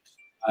 And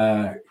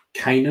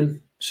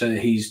Kanan. So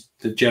he's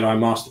the Jedi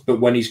Master, but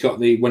when he's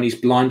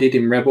blinded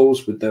in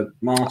Rebels with the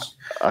mask.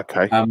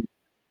 Okay.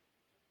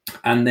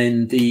 And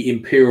then the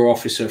Imperial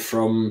officer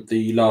from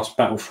the last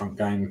Battlefront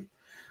game.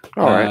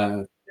 All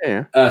right.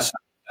 Yeah.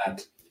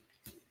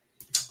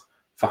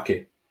 Fuck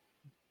it.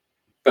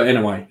 But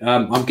anyway,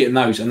 I'm getting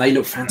those, and they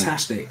look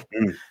fantastic.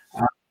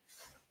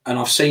 And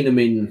I've seen them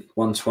in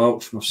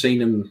 1/12, and I've seen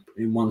them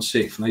in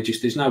 1/6, and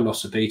there's no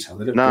loss of detail.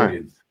 They look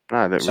brilliant.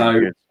 No, they're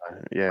really good.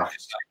 Yeah.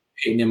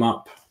 Hitting him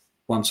up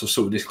once I've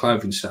sorted this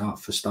clothing set up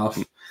for stuff.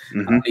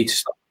 I need to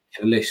start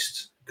making a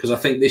list, because I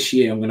think this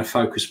year I'm going to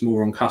focus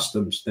more on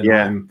customs than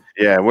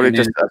Well,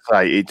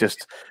 it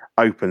just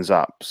opens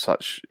up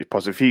such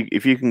positive.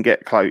 If you can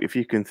get if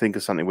you can think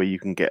of something where you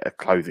can get a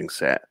clothing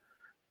set,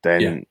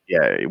 then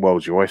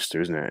world's your oyster,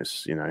 isn't it?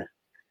 It's because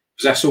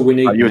that's all we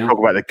need. You were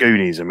talking about the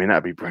Goonies. I mean,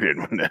 that'd be brilliant,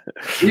 wouldn't it?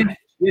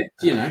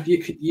 Yeah.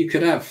 You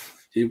could have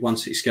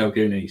 1/6 scale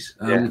Goonies.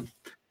 And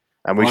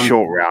we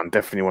short round.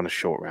 Definitely want a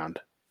short round.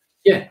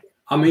 Yeah,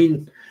 I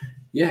mean,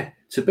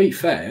 to be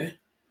fair,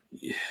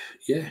 you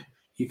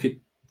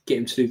could get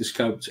him to do the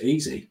sculpts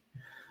easy.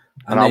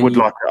 And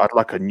I'd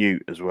like a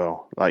Newt as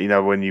well. Like,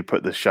 when you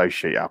put the show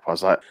sheet up, I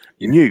was like,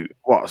 Newt,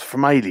 what,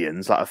 from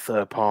Aliens, like a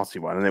third party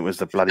one, and it was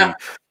the bloody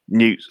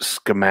Newt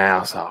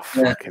Scamander. Oh,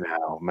 fucking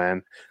hell,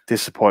 man.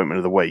 Disappointment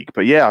of the week.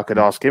 But I could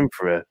ask him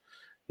for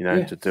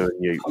to do a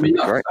Newt. I mean,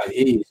 great.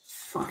 He is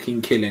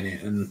fucking killing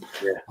it, and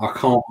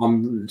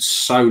I'm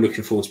so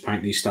looking forward to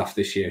painting his stuff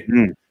this year.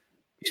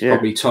 It's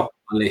probably top of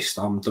my list.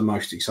 I'm the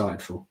most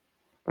excited for.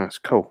 That's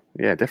cool.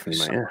 Yeah,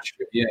 definitely, mate.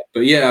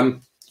 But you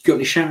got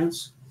any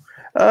shoutouts?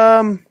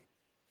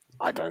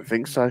 I don't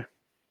think so.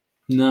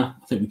 No,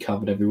 I think we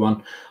covered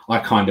everyone. I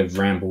kind of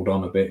rambled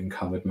on a bit and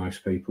covered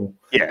most people.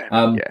 Yeah.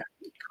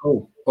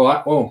 Cool. All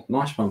right. Well,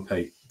 nice one,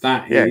 Pete.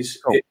 That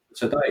is it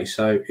for today.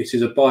 So it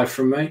is a bye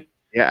from me.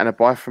 Yeah, and a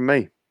bye from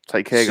me.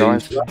 Take care,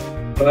 guys.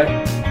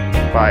 Bye.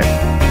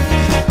 Bye.